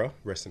Myra,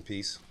 rest in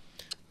peace.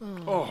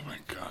 Oh my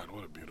God,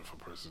 what a beautiful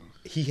person.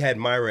 He had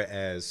Myra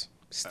as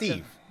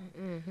Steve.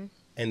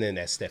 And then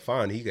as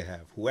Stefan, he could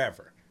have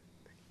whoever.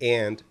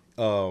 And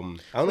I don't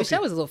know Which if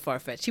that was a little far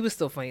fetched. He was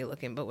still funny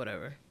looking, but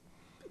whatever.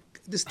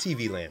 this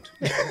TV land.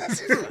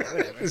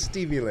 This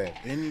TV land.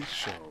 Any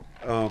show.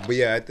 But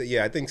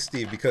yeah, I think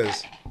Steve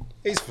because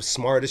he's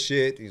smart as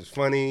shit. He's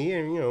funny.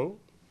 And,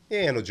 he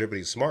ain't no drip, but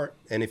he's smart.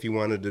 And if he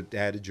wanted to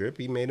add a drip,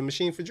 he made a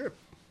machine for drip.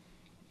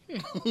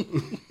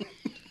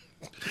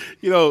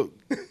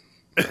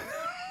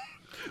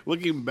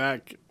 Looking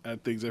back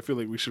at things, I feel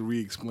like we should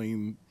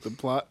re-explain the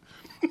plot.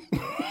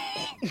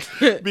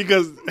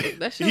 Because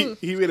That he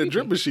show- made a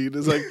drip machine.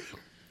 It's like,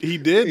 he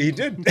did. He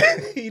did.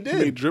 He He made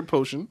did. drip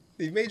potion.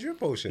 He made drip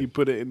potion. He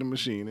put it in the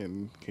machine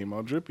and came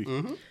out drippy.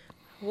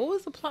 What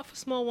was the plot for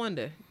Small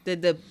Wonder?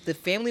 Did the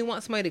family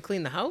want somebody to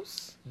clean the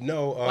house?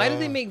 No. Why did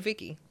they make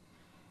Vicky?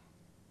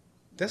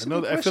 That's I know.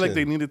 a good I feel like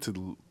they question. needed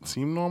to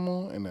seem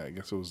normal, and I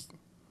guess it was.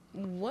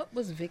 What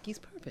was Vicky's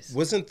purpose?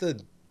 Wasn't the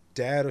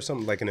dad or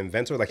something like an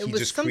inventor? Like It he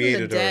was just something the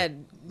created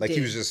dad like he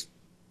did. was just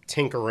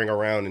tinkering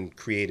around and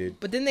created.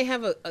 But then they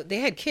have they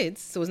had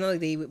kids, so it's not like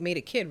they made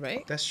a kid,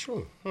 right? That's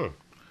true.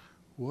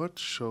 What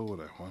show would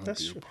I want to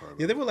That's be true. a part of?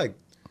 Yeah, there were like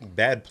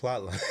bad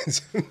plot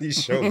lines in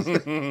these shows.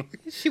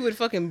 She would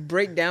fucking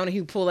break down and he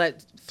would pull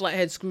that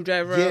flathead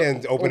screwdriver out. Yeah,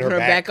 and open her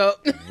back.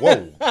 up.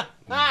 Whoa.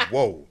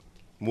 Whoa.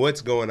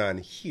 What's going on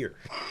here?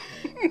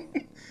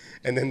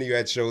 And then you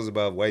had shows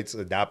about whites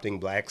adopting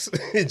blacks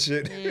and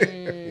shit.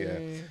 Yeah.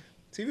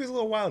 TV was a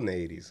little wild in the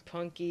 80s.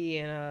 Punky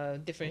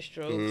and Different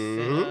Strokes.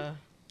 Mm-hmm. And,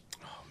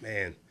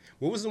 Man.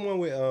 What was the one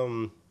with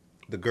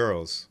the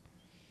girls?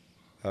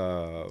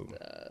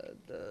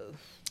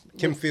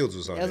 Kim Fields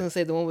was on I was it. gonna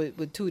say the one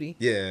with Tootie.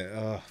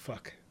 Yeah.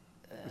 Fuck.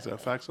 Is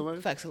that Facts of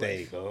Life? Facts of There you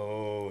Life.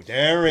 go.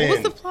 Darren. What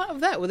was the plot of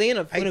that? Were they in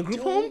a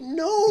group home?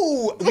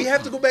 No. We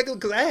have to go back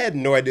because I had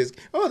no idea.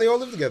 Oh, they all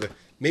live together.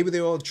 Maybe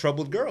they're all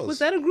troubled girls. Was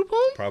that a group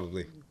home?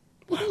 Probably.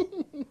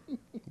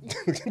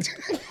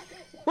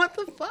 What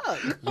the fuck?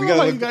 We I gotta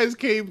how look you guys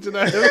came to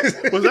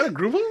that. Was that a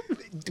group home?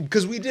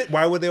 because we did.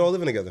 Why were they all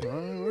living together?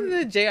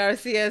 The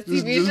JRCS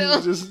TV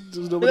show. Just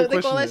What nobody do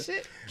they call that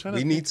questioned shit? it.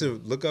 We need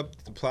to look up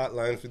the plot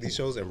line for these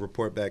shows and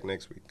report back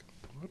next week.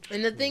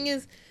 And the thing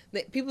is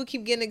that people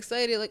keep getting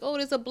excited, like, oh,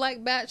 there's a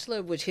black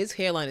bachelor, which his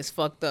hairline is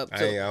fucked up.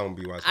 So I don't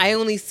be watching. I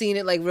only seen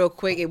it like real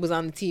quick. It was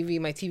on the TV.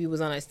 My TV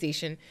was on that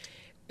station,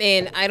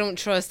 and I don't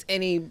trust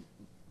any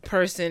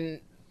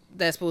person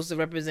that's supposed to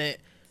represent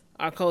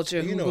our culture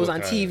You who know goes what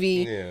on kind of-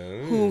 TV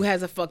yeah. who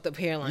has a fucked up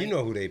hairline. You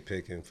know who they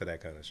picking for that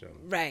kind of show.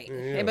 Right. Yeah.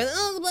 Everybody,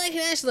 oh, the black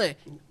bachelor.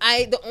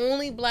 The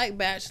only black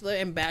bachelor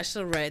and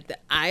bachelorette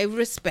that I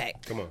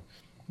respect. Come on.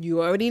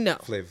 You already know.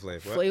 Flavor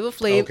Flav. What? Flavor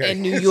Flav Okay.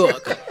 and New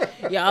York.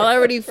 Y'all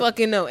already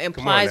fucking know. And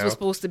Come on Plies now. was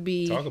supposed to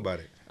be. Talk about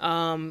it.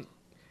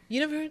 You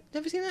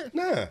never seen that?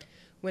 Nah.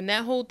 When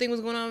that whole thing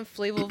was going on,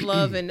 Flavor of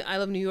Love and I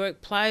Love New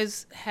York,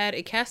 Plies had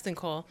a casting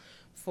call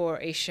for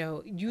a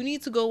show. You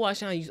need to go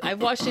watch it on YouTube.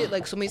 I've watched it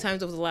like so many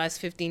times over the last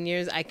 15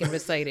 years, I can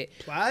recite it.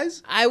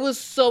 Plies? I was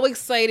so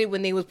excited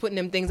when they was putting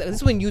them things. This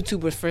is when YouTube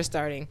was first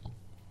starting.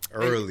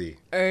 Early.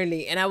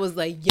 And I was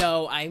like,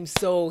 yo, I'm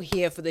so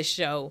here for the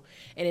show,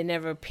 and it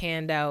never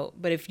panned out.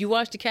 But if you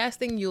watch the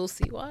casting, you'll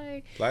see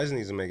why. Plies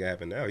needs to make it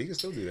happen now. He can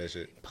still do that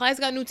shit. Plies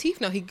got new teeth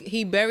now.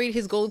 He buried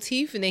his gold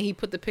teeth, and then he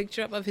put the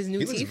picture up of his new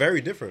He teeth. looks very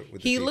different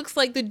with the He teeth. looks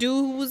like the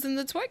dude who was in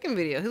the twerking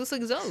video. He looks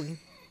like Zoe.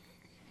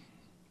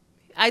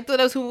 I thought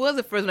that was who it was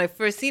at first. When I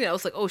first seen it, I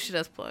was like, oh shit,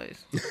 that's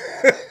Plies.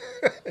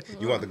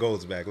 You want the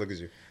golds back? Look at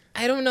you.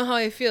 I don't know how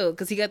I feel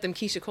because he got them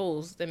Keisha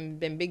Coles, them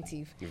big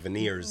teeth.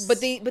 Veneers. But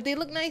they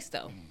look nice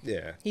though.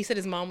 Yeah, He said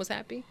his mom was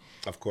happy,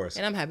 of course.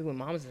 and I'm happy when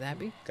mom's is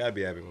happy. Gotta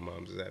be happy when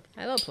mom's is happy.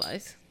 I love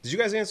Plies. Did you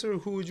guys answer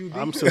who would you be?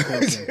 I'm still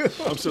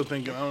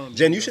thinking. I don't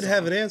Jen, you should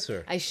have an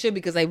answer. I should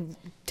because I She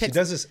text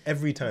does this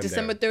every time.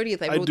 December Darren.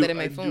 30th. I wrote that in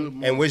my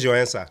phone. And where's your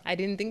answer? I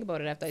didn't think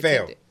about it after I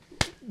Fail. typed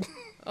it.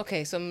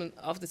 Okay, so I'm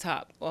off the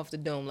top, off the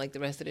dome, like the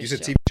rest of this You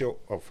said show. TV show.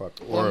 Oh fuck.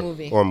 Or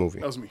movie. Or movie.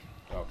 That was me.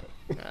 Okay.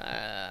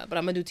 But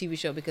I'm gonna do TV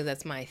show because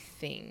that's my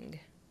thing.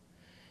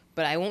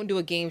 But I won't do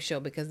a game show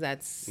because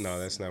that's No,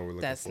 that's not what we're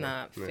looking that's for.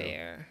 not Yeah.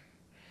 fair.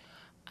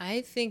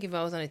 I think if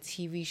I was on a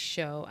TV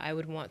show, I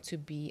would want to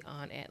be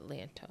on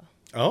Atlanta.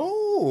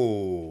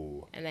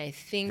 Oh. And I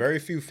think Very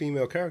few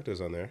female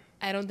characters on there.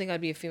 I don't think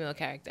I'd be a female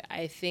character.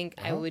 I think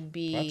I would Plot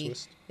be.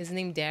 twist. Is his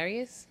name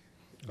Darius?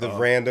 The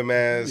random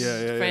ass.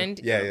 Yeah. Friend?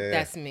 Yeah.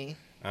 That's me.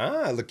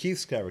 Ah,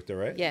 Lakeith's character,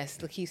 right? Yes,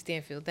 Lakeith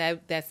Stanfield.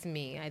 That's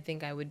me. I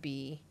think I would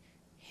be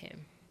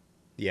him.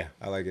 Yeah,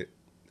 I like it.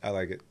 I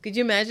like it. Could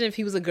you imagine if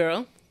he was a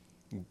girl?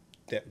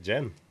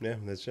 Jen. Yeah,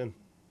 that's Jen.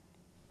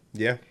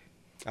 Yeah,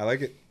 I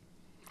like it.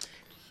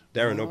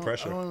 Darren, no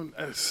pressure.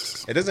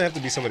 It doesn't have to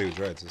be somebody who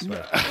dreads. It's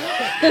fine.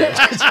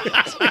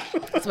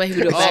 That's why he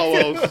would do a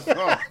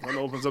black. That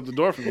opens up the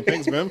door for me.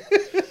 Thanks, man.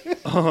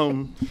 It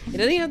doesn't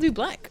even have to be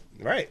black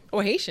Right.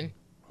 or Haitian.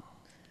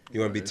 You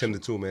want to be Tim the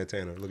Toolman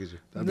Tanner. Look at you.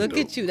 Look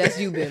at you. That's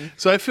you, Bim.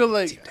 So I feel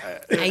like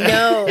I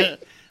know.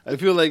 I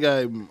feel like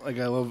I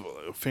love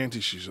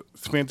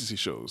fantasy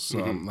shows.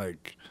 So I'm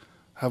like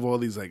have all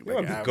these like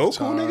wanna be Avatar.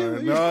 Goku,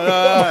 nigga? No.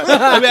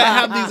 I mean, I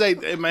have these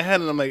like in my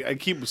head, and I'm like I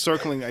keep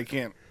circling. I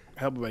can't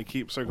help it. I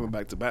keep circling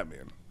back to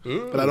Batman,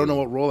 but I don't know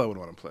what role I would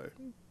want to play.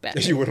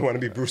 Batman. You wouldn't want to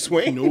be Bruce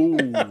Wayne.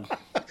 No,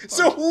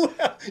 So who?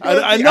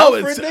 I know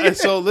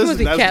it's so. Listen,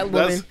 the that's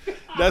Catwoman?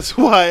 that's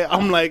why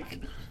I'm like,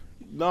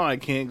 no, I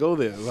can't go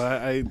there.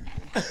 I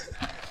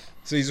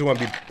So you just want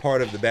to be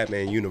part of the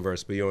Batman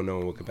universe, but you don't know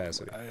in what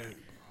capacity.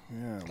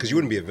 yeah. Because you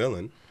wouldn't be a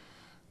villain,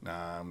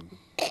 Nah,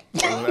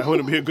 I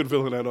wouldn't be a good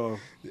villain at all.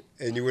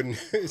 and you wouldn't.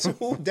 So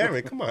who?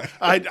 Darren, come on.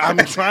 I'm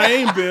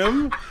trying,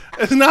 Bim.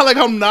 It's not like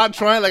I'm not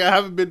trying. Like I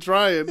haven't been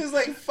trying. There's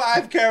like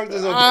 5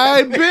 characters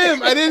on.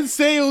 Bim. I didn't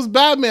say it was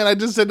Batman. I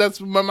just said that's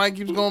what my mind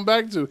keeps going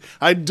back to.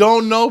 I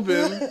don't know,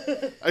 Bim.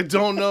 I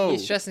don't know. You're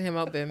stressing him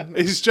out, Bim.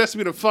 It stressed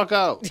me the fuck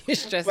out. You're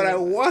stressing But I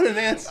him. want an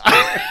answer.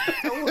 I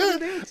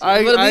want an answer.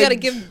 Well, we got to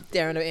give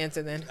Darren an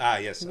answer then. Ah,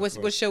 yes. of What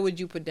course. show would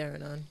you put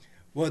Darren on?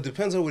 Well, it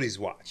depends on what he's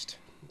watched.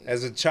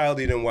 As a child,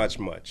 he didn't watch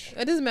much.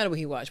 It doesn't matter what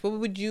he watched. What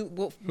would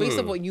you, based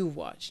on what you've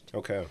watched,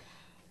 Okay.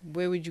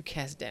 where would you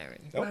cast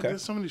Darren? Okay.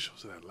 There's so many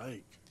shows that I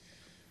like.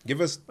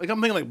 Give us. Like I'm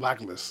thinking like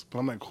Blacklist, but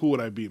I'm like, who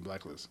would I be in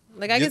Blacklist?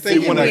 Like I You're could see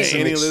thinking him like being. some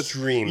any list?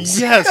 extremes.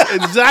 Yes,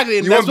 exactly.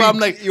 And You that's wanna why be- I'm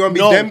like, you wanna be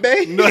no,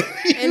 Dembe? No,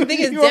 And the thing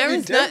is, You want me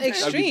Darren's to not do that?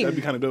 extreme. that'd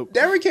be kind of dope.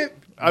 Darren can't.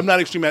 I'm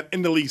not extreme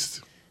in the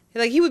least.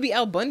 Like he would be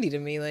Al Bundy to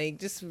me, like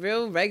just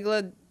real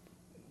regular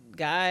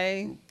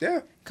guy.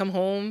 Yeah. Come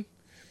home.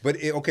 But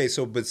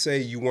but say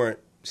you weren't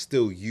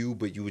still you,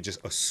 but you would just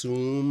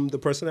assume the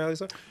personality.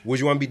 Stuff. Would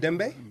you want to be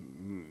Dembe?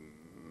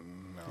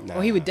 No.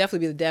 Oh, he would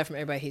definitely be the dad from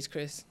Everybody Hates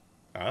Chris.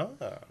 Ah.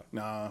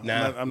 Nah,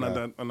 Nah, I'm not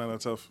nah.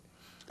 that tough.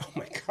 Oh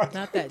my god.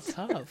 Not that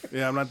tough.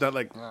 Yeah, I'm not that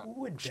like.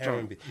 Who would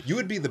Darren be? You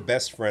would be the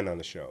best friend on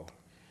the show,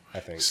 I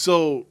think.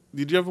 So,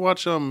 did you ever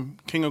watch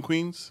King of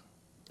Queens?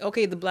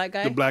 Okay, the black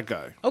guy. The black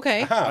guy.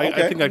 Okay. Ah, I okay. think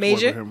I could work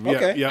Major? with him. Yeah,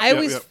 Okay. yeah, I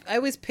yeah.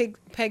 always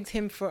pegged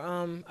him for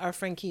our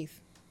friend Keith.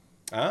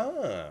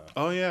 Ah.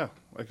 Oh yeah,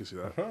 I can see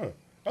that. Huh.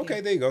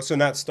 Okay, there you go. So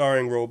not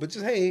starring role, but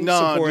just hey,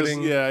 No,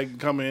 supporting. just, I can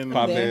come in,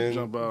 Pop and in.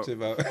 jump out.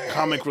 tip out.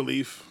 Comic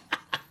relief,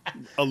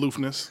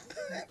 aloofness.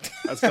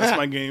 That's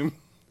my game.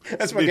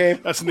 That's my game.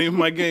 That's the name of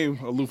my game.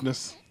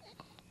 Aloofness.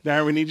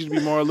 Darren, we need you to be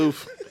more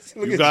aloof.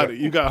 Look You at got you.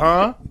 it. You got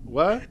huh?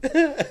 What?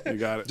 You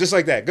got it. Just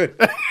like that. Good.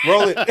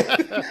 Roll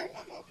it.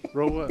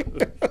 Bro, what?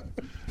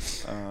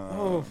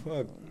 Oh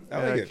fuck. I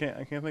Yeah, like it.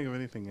 I can't think of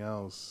anything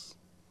else.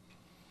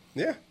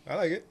 Yeah, I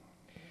like it.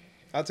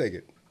 I'll take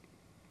it.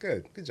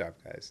 Good job,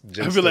 guys. I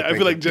Jen's feel like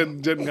still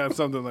thinking. Jen got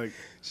something like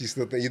She's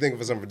still you thinking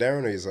for something for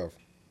Darren or yourself?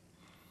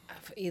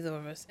 For either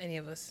of us, any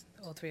of us,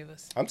 all three of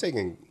us. I'm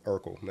taking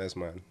Urkel. That's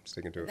mine.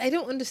 Sticking to it. I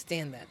don't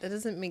understand that. That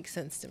doesn't make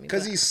sense to me.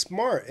 Because but- he's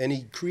smart and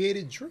he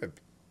created drip.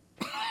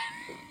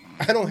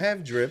 I don't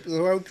have drip,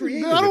 so I would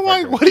create I don't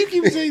like. Why do you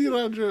keep saying you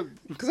don't have drip?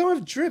 Because I don't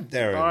have drip,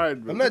 Darren. All right,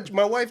 I'm not.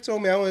 My wife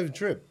told me I don't have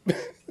drip.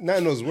 Not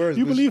in those words.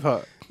 You but believe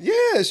her?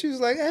 Yeah, she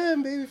was like,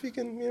 baby, if you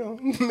can,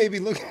 maybe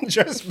look and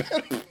dress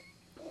better.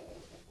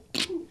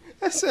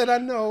 I said, I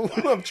know.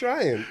 I'm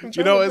trying.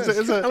 You know, my it's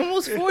best. I'm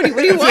almost 40.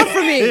 What do you want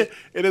from me?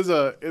 it is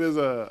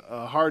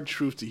a hard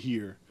truth to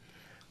hear.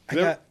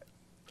 I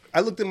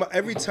looked at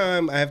every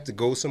time I have to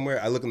go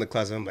somewhere, I look in the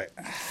closet, I'm like,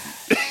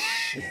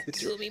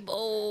 Do me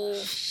bold.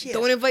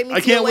 Don't invite me I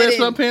to can't your wear wedding.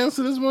 sweatpants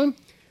to this one.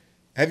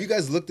 have you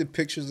guys looked at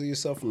pictures of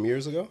yourself from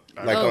years ago?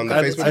 Like on the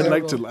God, Facebook? I'd I'd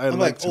like to. I'd I'm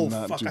like like, to oh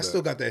not fuck, do I that.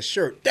 still got that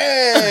shirt.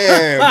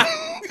 Damn.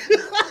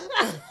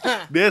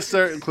 There's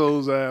certain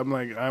clothes I'm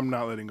like, I'm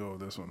not letting go of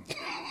this one.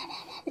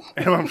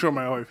 And I'm sure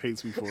my wife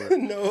hates me for it.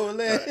 No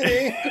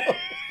letting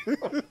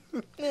go.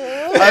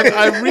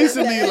 I've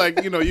recently,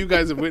 like, you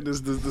guys have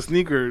witnessed the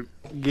sneaker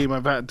game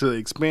I've had to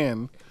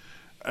expand.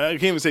 I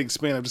can't even say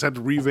expand. I've just had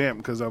to revamp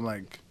because I'm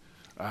like,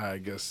 I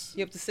guess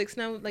You up to 6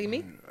 now, like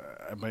me?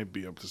 I might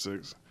be up to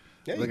 6.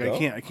 There you Like go.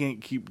 I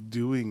can't keep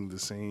doing the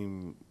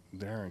same.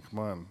 Darren, come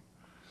on.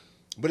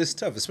 But it's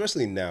tough,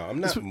 especially now. I'm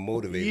not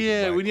motivated. to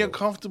Yeah, buy when you're clothes.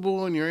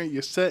 comfortable and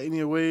you're set in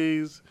your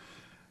ways.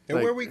 And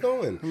like- where are we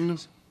going?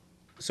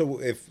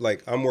 So if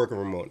like I'm working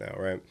remote now,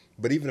 right?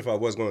 But even if I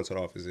was going to the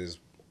office, is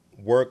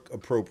work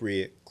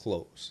appropriate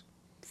clothes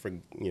for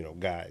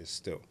guys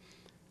still.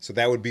 So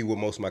that would be what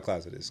most of my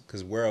closet is.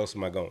 Because where else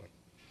am I going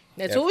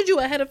I told you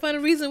I had to find a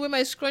reason with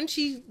my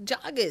scrunchy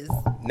joggers.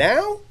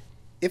 now?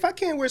 If I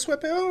can't wear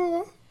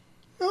sweatpants,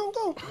 I don't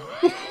go.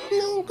 I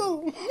don't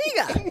go.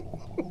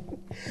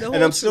 Nigga.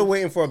 And I'm still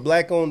waiting for a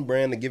black-owned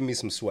brand to give me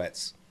some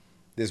sweats.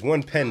 There's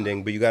one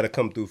pending, but you got to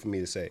come through for me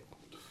to say it.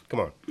 Come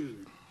on.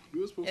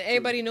 And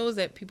everybody knows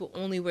that people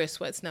only wear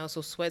sweats now,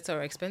 so sweats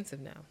are expensive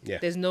now. Yeah.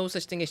 There's no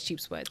such thing as cheap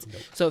sweats.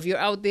 So if you're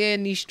out there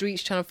in these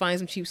streets trying to find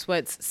some cheap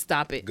sweats,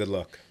 stop it. Good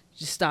luck.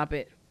 Just stop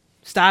it.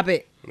 Stop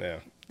it. Yeah.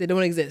 They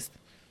don't exist.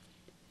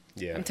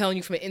 Yeah. I'm telling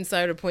you from an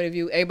insider point of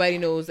view, everybody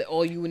knows that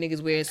all you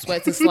niggas wear is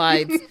sweats and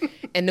slides,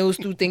 and those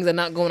two things are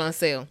not going on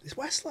sale.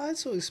 Why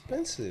slides so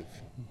expensive?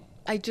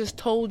 I just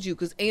told you,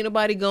 because ain't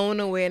nobody going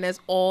nowhere, and that's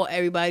all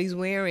everybody's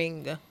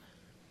wearing.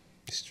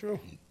 It's true.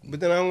 But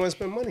then I don't want to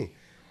spend money.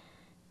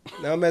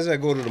 Now imagine I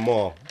go to the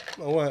mall.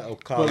 I want a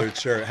collared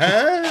shirt.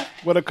 Huh?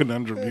 What a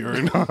conundrum you're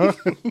in.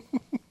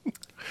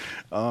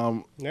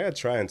 I gotta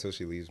try until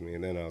she leaves me,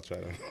 and then I'll try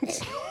to.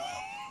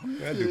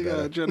 I do You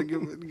gotta better. try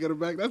to get her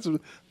back. That's a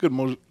good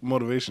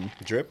motivation.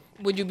 Drip.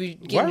 Would you be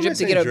Why am getting I drip to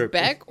saying get her drip?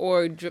 back,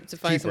 or drip to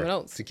find Keep someone her.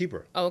 else? To keep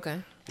her. Oh,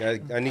 okay. I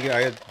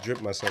got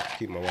drip myself to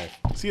keep my wife.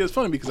 See, it's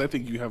funny because I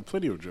think you have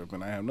plenty of drip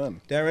and I have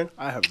none. Darren,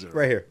 I have zero.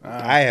 right here.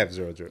 I have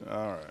 0 drip.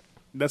 All right.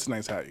 That's a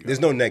nice hat you got. There's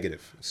no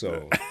negative,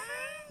 so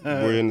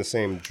we're in the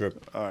same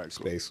drip All right, cool.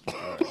 space.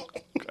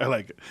 I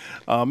like it.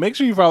 Make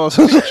sure you follow us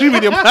on social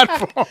media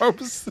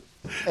platforms.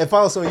 And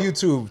follow us on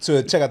YouTube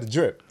to check out the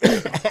drip.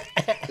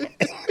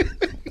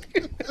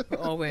 We're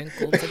all wearing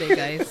gold today,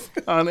 guys.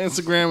 On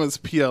Instagram, it's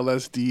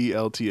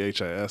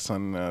PLSDLTHIS.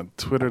 On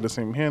Twitter, the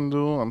same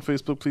handle. On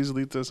Facebook, please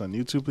delete this. On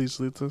YouTube, please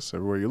delete this.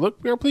 Everywhere you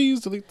look,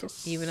 please delete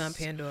this. Even on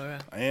Pandora.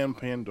 I am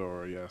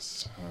Pandora,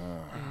 yes.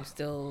 I'm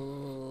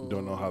still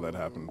Don't know how that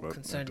happened, but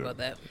concerned I about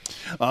did.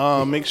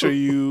 that. Make sure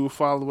you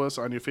follow us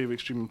on your favorite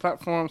streaming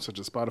platforms such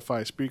as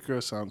Spotify, Spreaker,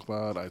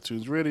 SoundCloud,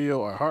 iTunes Radio,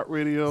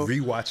 iHeartRadio.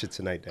 Rewatch it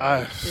tonight,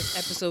 Darren. This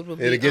episode will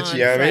be It'll get on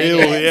you, I mean. Ew,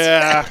 Friday.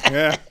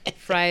 yeah.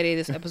 Friday,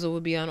 this episode will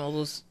be on all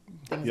those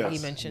things that he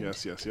mentioned.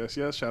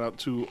 Yes. Shout out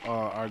to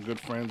our good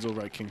friends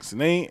over at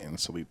Kingston 8 and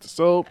Salute the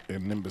Soap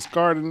and Nimbus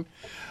Garden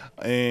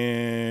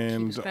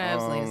and Keeba's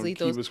Crabs, Lane's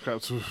Litos. Keeba's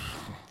Crabs.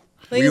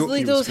 Ladies Keeba's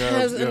Litos Crabs,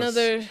 has yes.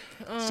 another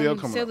Sale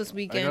coming sale up. this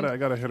weekend. I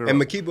gotta hit her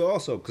And up. Makiba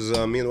also, because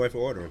me and the wife are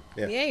ordering.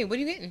 Yeah. Yay, what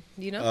are you getting?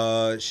 Do you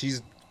know?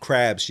 She's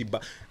crabs.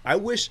 I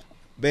wish,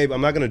 babe,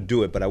 I'm not going to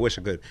do it, but I wish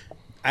I could.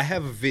 I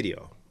have a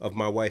video of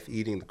my wife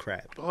eating the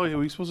crab. Oh yeah,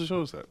 we supposed to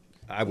show us that.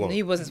 I won't.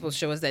 He wasn't supposed to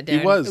show us that,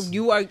 Darren. was.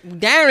 You are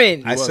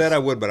Darren. I was. said I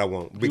would, but I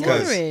won't.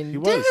 Because Darren. He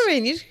was.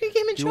 Darren, you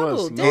came in He trouble.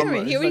 was. No, Darren,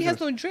 he's he already not has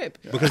gonna- no drip.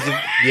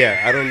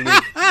 yeah, I don't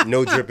need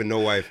no drip and no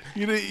wife.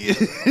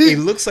 It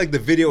looks like the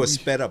video is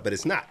sped up, but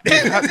it's not.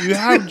 You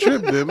have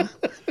drip, Bim.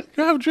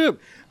 You have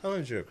drip. I don't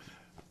have drip.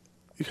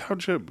 You have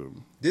drip,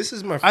 Bim. This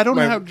is my. I don't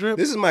my- have drip.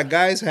 This is my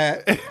guy's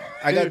hat.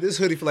 I got this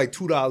hoodie for like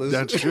 $2.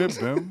 That's drip,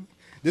 Bim.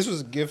 This was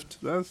a gift.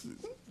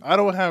 I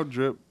don't have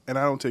drip, and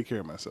I don't take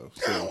care of myself.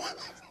 So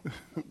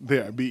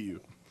there, I beat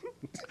you.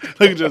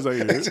 Look at just like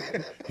this.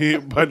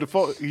 By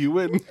default, you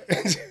win.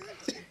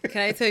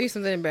 Can I tell you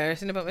something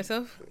embarrassing about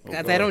myself? Oh,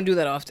 'Cause go I on. don't do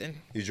that often.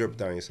 You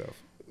dripped on yourself.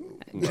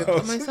 Drip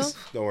on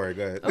myself? Don't worry.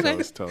 Go ahead.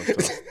 Okay. Tell us.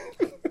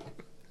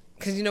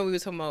 Because, we were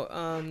talking about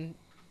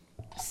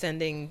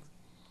sending,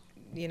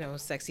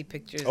 sexy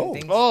pictures Oh. and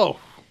things. Oh,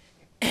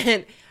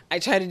 And I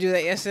tried to do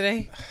that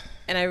yesterday,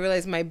 and I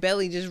realized my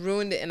belly just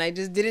ruined it, and I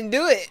just didn't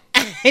do it.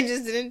 I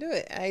just didn't do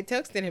it. I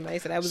texted him. I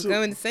said I was So,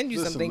 going to send you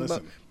listen, something,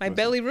 but my listen.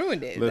 belly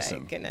ruined it.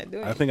 Listen, I cannot do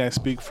it. I think I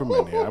speak for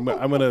men here. I'm not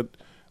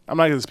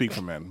gonna speak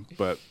for men,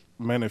 but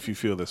men, if you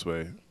feel this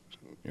way,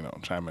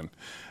 chime in.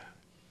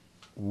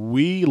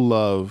 We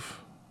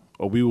love,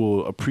 or we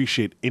will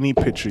appreciate any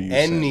picture you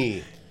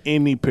send.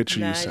 Any picture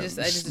Nah, you I send.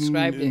 just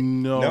described it.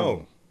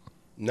 No.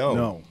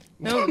 No.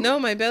 No,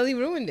 my belly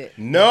ruined it.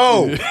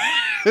 No.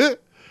 If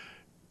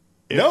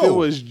No. it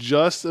was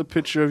just a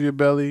picture of your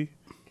belly,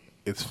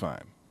 it's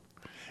fine.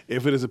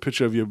 If it is a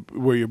picture of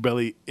where your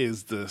belly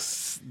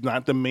is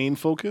not the main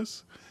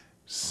focus,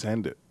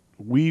 send it.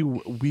 We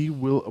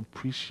will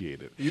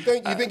appreciate it. You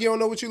think you don't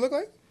know what you look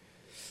like?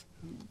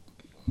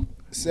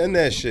 Send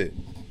that shit.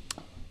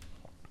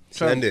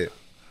 Send it.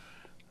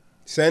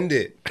 Send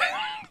it.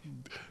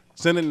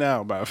 Send it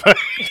now, by the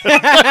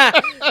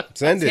fact.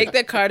 Send Take it.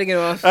 that cardigan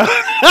off.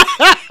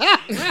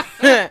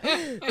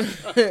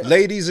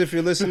 Ladies, if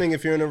you're listening,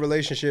 if you're in a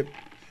relationship,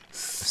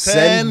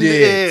 send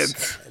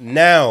it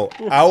now.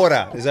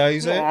 Ahora. Is that how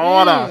you say it?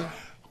 Ahora.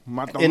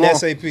 In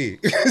SAP.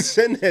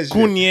 Send that shit.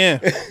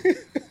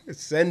 Cunye.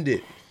 Send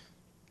it.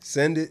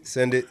 Send it.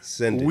 Send it.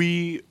 Send it.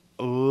 We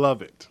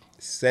love it.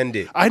 Send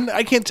it.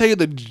 I can't tell you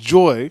the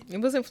joy. It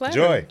wasn't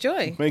flattering.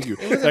 Joy. Thank you.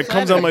 wasn't That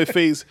comes on my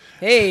face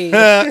Hey.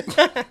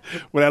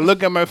 when I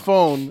look at my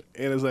phone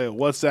and it's like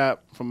WhatsApp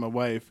from my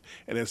wife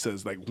and it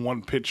says like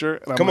one picture.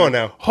 And I'm Come like, on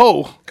now.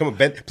 Ho. Come on,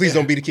 Ben. Please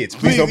don't be the kids.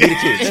 Please don't be the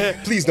kids.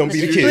 Please don't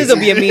be the kids. Please don't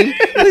be a meme.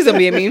 Please don't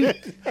be a meme.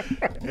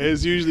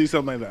 It's usually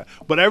something like that.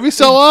 But every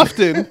so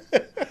often,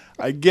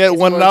 I get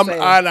one more and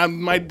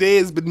exciting. my day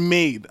has been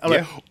made. I'm Yeah.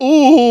 like,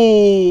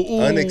 ooh.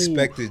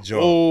 Unexpected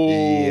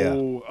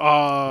joy.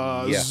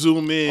 Oh, Yeah.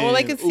 zoom in. All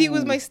I could see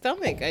was Ooh. my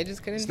stomach. I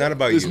just couldn't. It's not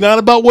about It's you. not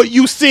about what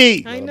you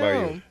see. I Not about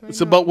know. you.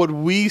 It's about what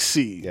we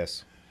see.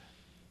 Yes.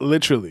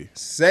 Literally.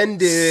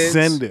 Send it.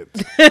 Send it.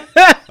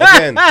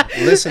 Again,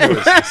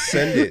 listeners,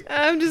 send it.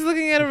 I'm just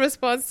looking at a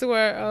response to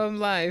our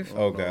live.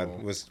 Oh,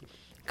 God. Was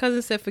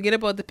Cousin said, "Forget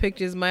about the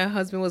pictures. My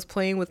husband was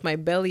playing with my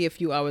belly a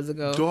few hours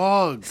ago.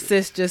 Dog.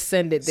 Sis, just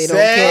send it. They don't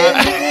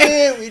care."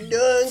 Send it. We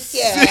don't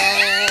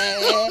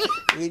care.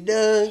 We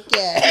don't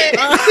care.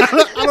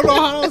 I don't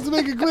know how else to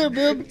make it clear,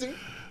 babe.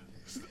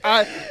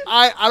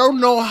 I don't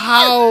know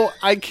how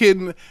I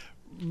can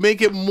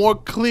make it more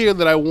clear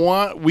that I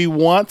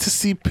want to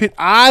see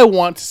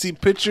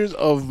pictures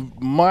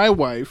of my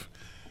wife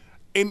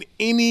in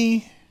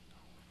any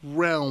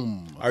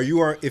realm.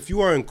 If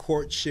you are in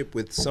courtship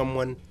with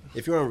someone,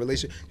 if you're in a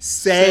relationship,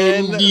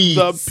 Send send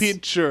the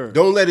picture.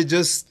 Don't let it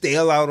just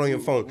stale out on your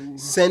phone.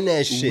 Send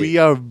that shit. We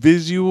are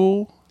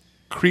visual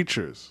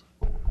creatures.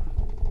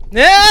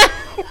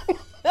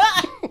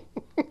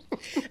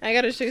 I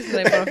gotta show you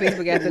something on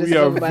Facebook after this. We is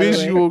are over, by the way.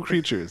 visual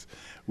creatures.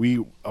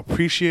 We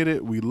appreciate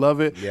it. We love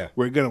it. Yeah.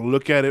 We're gonna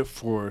look at it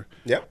for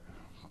Yep.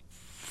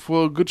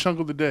 a good chunk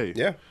of the day.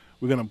 Yeah.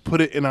 We're gonna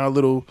put it in our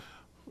little,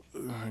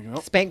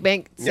 Spank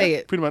bank. Say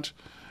it. pretty much.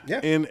 Yeah.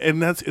 And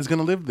it's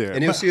gonna live there.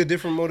 And you'll see a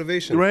different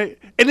motivation. right.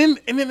 And then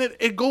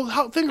it goes.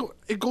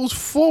 It goes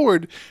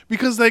forward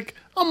because like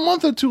a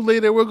month or two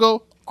later we'll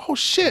go, oh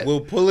shit,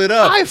 We'll pull it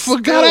up. I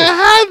forgot Still.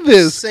 I had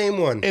this. Same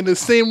one. And the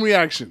same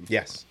reaction.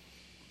 Yes.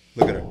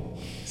 Look at her.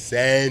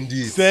 Send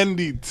it. Send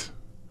it.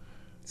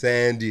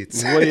 Send it.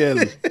 Well,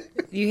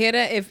 You hear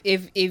that?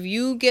 If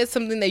you get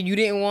something that you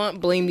didn't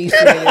want, blame these 2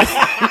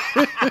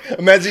 niggas.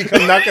 Imagine you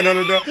come knocking on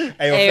the door.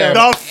 Hey, yo, Hey, fam.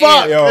 The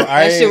fuck? Yo,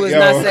 I That shit ain't- was yo.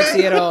 not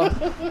sexy at all.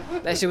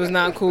 That shit was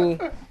not cool.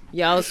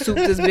 Y'all souped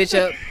this bitch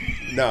up.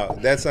 No,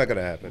 that's not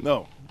gonna happen.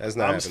 No. That's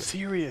not I'm happening.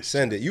 serious.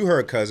 Send it. You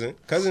heard cousin.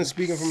 Cousin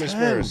speaking from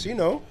experience. You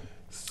know.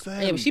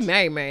 Send. Yeah, but she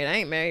married. I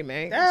ain't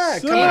married. Ah,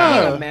 Send. come You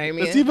on. gonna marry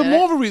me That's after even that.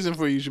 more of a reason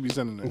for you should be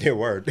sending it. Yeah,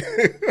 word.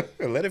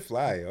 Let it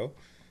fly, yo.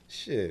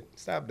 Shit.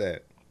 Stop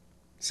that.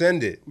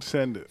 Send it.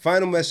 Send it.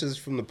 Final message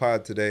from the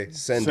pod today.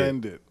 Send it.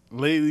 Send it.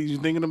 Ladies, you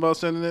thinking about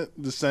sending it?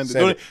 Just send it.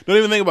 Send Don't, it. don't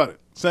even think about it.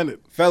 Send it.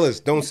 Fellas,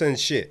 don't send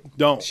shit.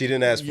 Don't. She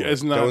didn't ask for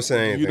It's it. not. Don't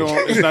say anything. You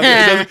don't. It's not.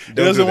 It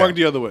Don't doesn't do work that.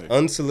 the other way.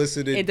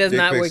 Unsolicited. It does dick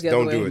not pics, work the other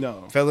don't way. do it.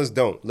 No. Fellas,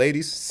 don't.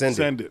 Ladies, send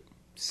Send it. it.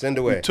 Send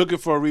away. Took it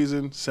for a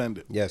reason. Send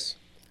it. Yes.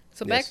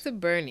 So Yes. back to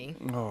Bernie.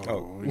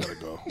 Oh, we gotta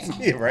go.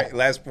 Yeah, right.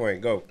 Last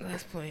point. Go.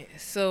 Last point.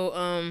 So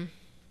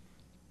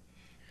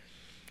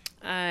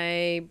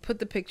I put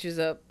the pictures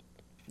up,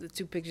 the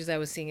 2 pictures I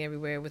was seeing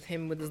everywhere with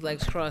him with his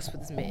legs crossed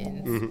with his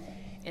mittens,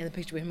 and the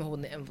picture with him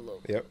holding the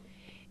envelope. Yep.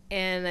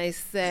 And I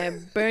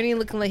said, Bernie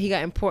looking like he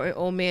got important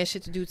old man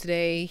shit to do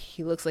today.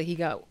 He looks like he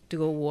got to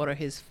go water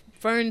his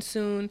ferns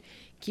soon.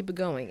 Keep it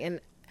going. And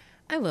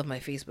I love my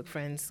Facebook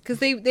friends because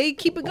they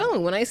keep it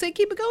going. When I say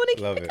keep it going, they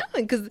keep Love it it.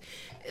 going. Because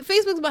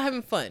Facebook's about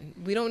having fun.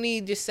 We don't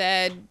need your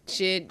sad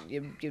shit,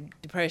 your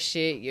depressed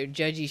shit, your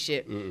judgy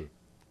shit.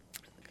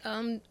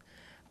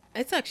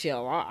 It's actually a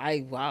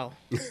lot. Wow.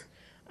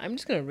 I'm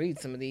just gonna read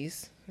some of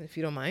these if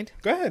you don't mind.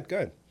 Go ahead. Go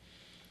ahead.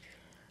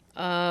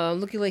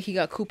 Looking like he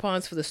got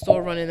coupons for the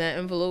store run in that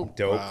envelope.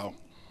 Dope. Wow.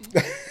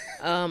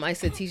 I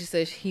said, Tisha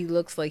says he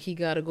looks like he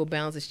gotta go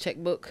balance his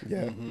checkbook.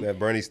 Yeah. Yeah.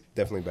 Bernie's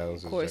definitely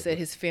balances. Court said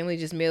his family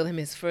just mailed him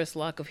his first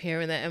lock of hair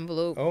in that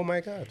envelope. Oh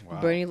my God.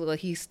 Bernie looked like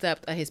he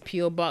stopped at his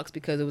P.O. box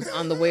because it was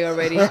on the way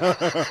already.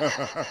 That's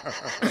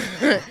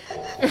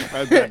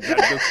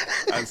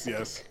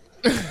yes.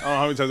 I don't know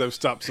how many times I've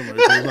stopped somewhere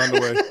because it was on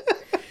the way.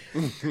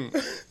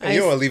 Hey, you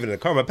don't want to leave it in the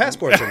car. My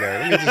passport's in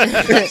there.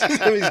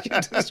 Let me just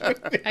get this real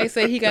quick. I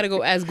say he gotta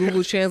go ask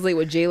Google Translate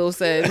what J-Lo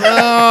said.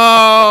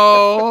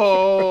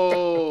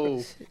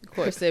 No.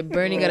 Court said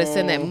Bernie gotta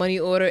send that money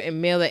order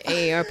and mail the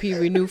AARP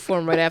renew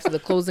form right after the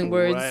closing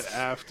words. Right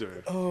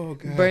after. Oh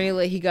God. Bernie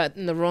like he got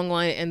in the wrong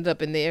line and ended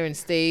up in there and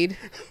stayed.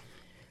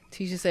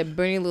 Tisha said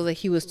Bernie looked like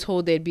he was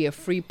told there'd be a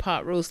free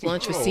pot roast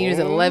lunch for seniors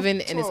at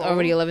 11 and it's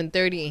already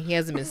 11:30 and he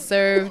hasn't been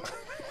served.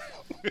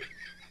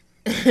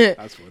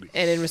 That's funny.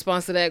 And in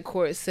response to that,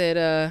 Court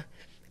said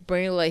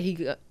Bernie like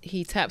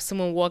he tapped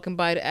someone walking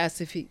by to ask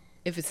if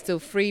it's still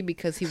free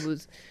because he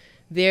was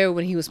there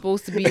when he was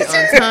supposed to be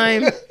on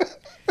time.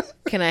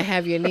 Can I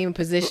have your name and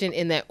position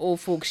in that old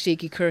folks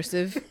shaky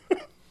cursive?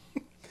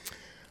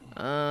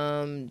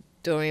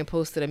 Dorian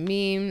posted a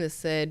meme that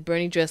said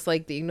Bernie dressed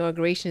like the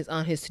inauguration is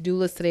on his to-do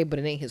list today, but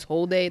it ain't his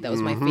whole day. That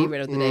was my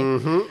favorite of the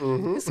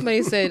day.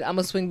 Somebody said, I'm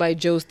going to swing by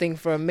Joe's thing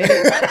for a minute.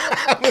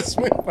 I'm going to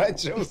swing by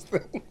Joe's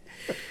thing.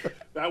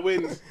 That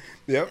wins.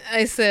 Yep.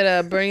 I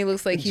said, Bernie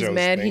looks like he's Joe's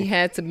mad thing. he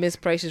had to miss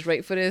Price is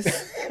Right for this.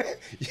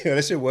 Yeah,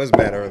 that shit was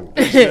bad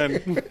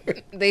early.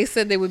 They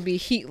said they would be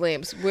heat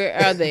lamps. Where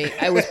are they?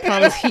 I was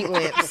promised heat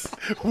lamps.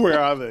 Where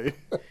are they?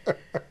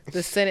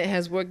 The Senate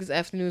has work this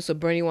afternoon, so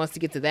Bernie wants to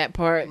get to that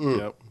part.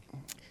 Yep.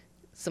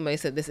 Somebody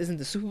said this isn't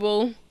the Super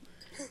Bowl.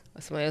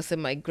 Somebody else said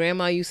my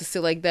grandma used to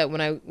sit like that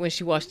when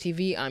she watched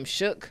TV. I'm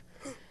shook.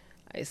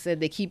 I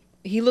said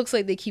he looks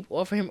like they keep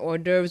offering him hors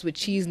d'oeuvres with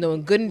cheese,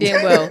 knowing good and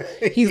damn well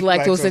he's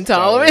lactose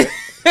intolerant.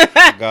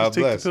 God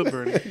bless. Take the pill,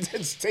 Bernie.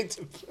 Just take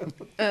the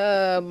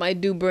pill. My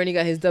dude Bernie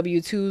got his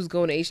W-2s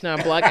going to H&R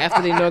Block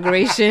after the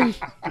inauguration.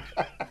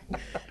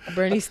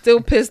 Bernie's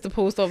still pissed the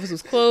post office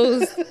was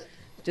closed.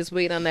 Just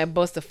waiting on that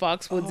bus to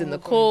Foxwoods in the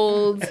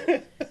cold.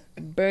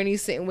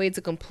 Bernie's sitting waiting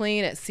to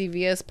complain at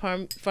CVS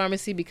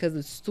pharmacy because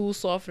the stool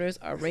softeners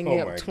are ringing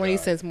Oh up my 20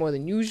 God. cents more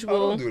than Oh,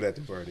 usual. don't do that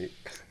to Bernie.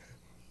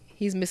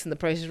 He's missing the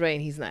Price is Right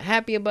and he's not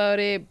happy about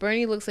it.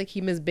 Bernie looks like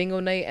he missed bingo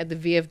night at the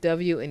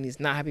VFW and he's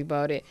not happy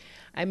about it.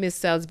 I missed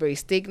Salisbury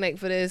steak night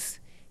for this.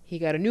 He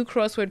got a new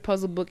crossword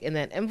puzzle book in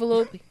that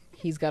envelope.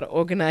 He's got to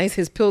organize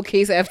his pill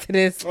case after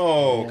this.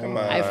 Oh, come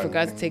on. I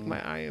forgot to take my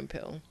iron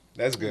pill.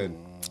 That's good.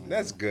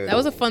 That's good. That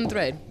was a fun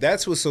thread.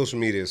 That's what social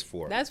media is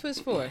for. That's what it's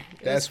for.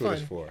 That's what fun.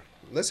 it's for.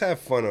 Let's have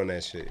fun on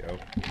that shit, yo.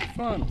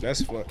 Fun.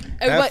 That's fun.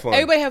 Everybody, Have fun.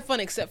 everybody have fun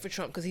except for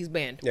Trump because he's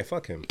banned. Yeah,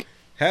 fuck him.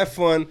 Have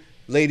fun.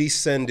 Ladies,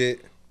 send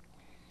it.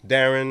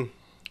 Darren,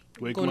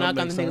 Wake Go him knock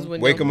up on the next niggas' time.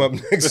 window. wake him up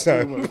next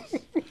time.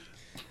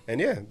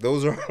 And yeah,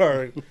 those are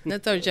our...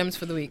 That's our gems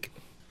for the week.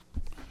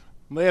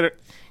 Later.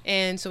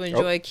 And so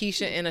enjoy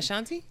Keisha and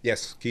Ashanti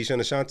Yes, Keisha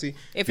and Ashanti.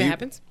 if it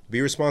happens.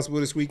 Be responsible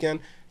this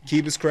weekend.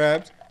 Keep it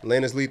crabbed.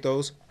 Lena's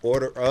Lethos.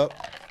 Order up.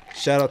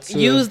 Shout out to...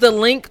 Use the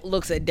link.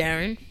 Looks at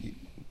Darren.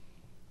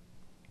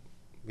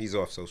 He's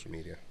off social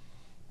media.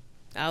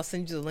 I'll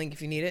send you the link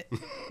if you need it.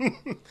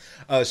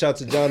 Shout out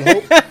to John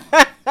Hope.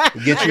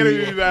 Get I gotta do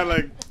you, that.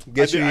 Like,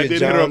 Get you I your did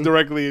hit her up John-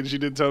 directly, and she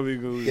did tell me.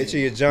 Go, get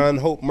you your John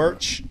Hope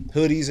merch,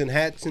 hoodies and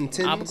hats and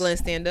titties. Abba Glenn,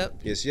 stand up.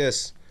 Yes,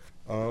 yes.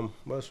 What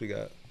else we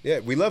got? Yeah,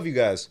 we love you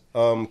guys.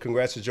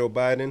 Congrats to Joe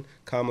Biden,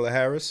 Kamala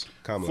Harris.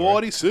 Kamala, right?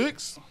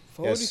 46.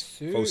 Yes,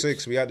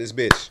 46. We got this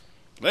bitch.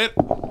 Later.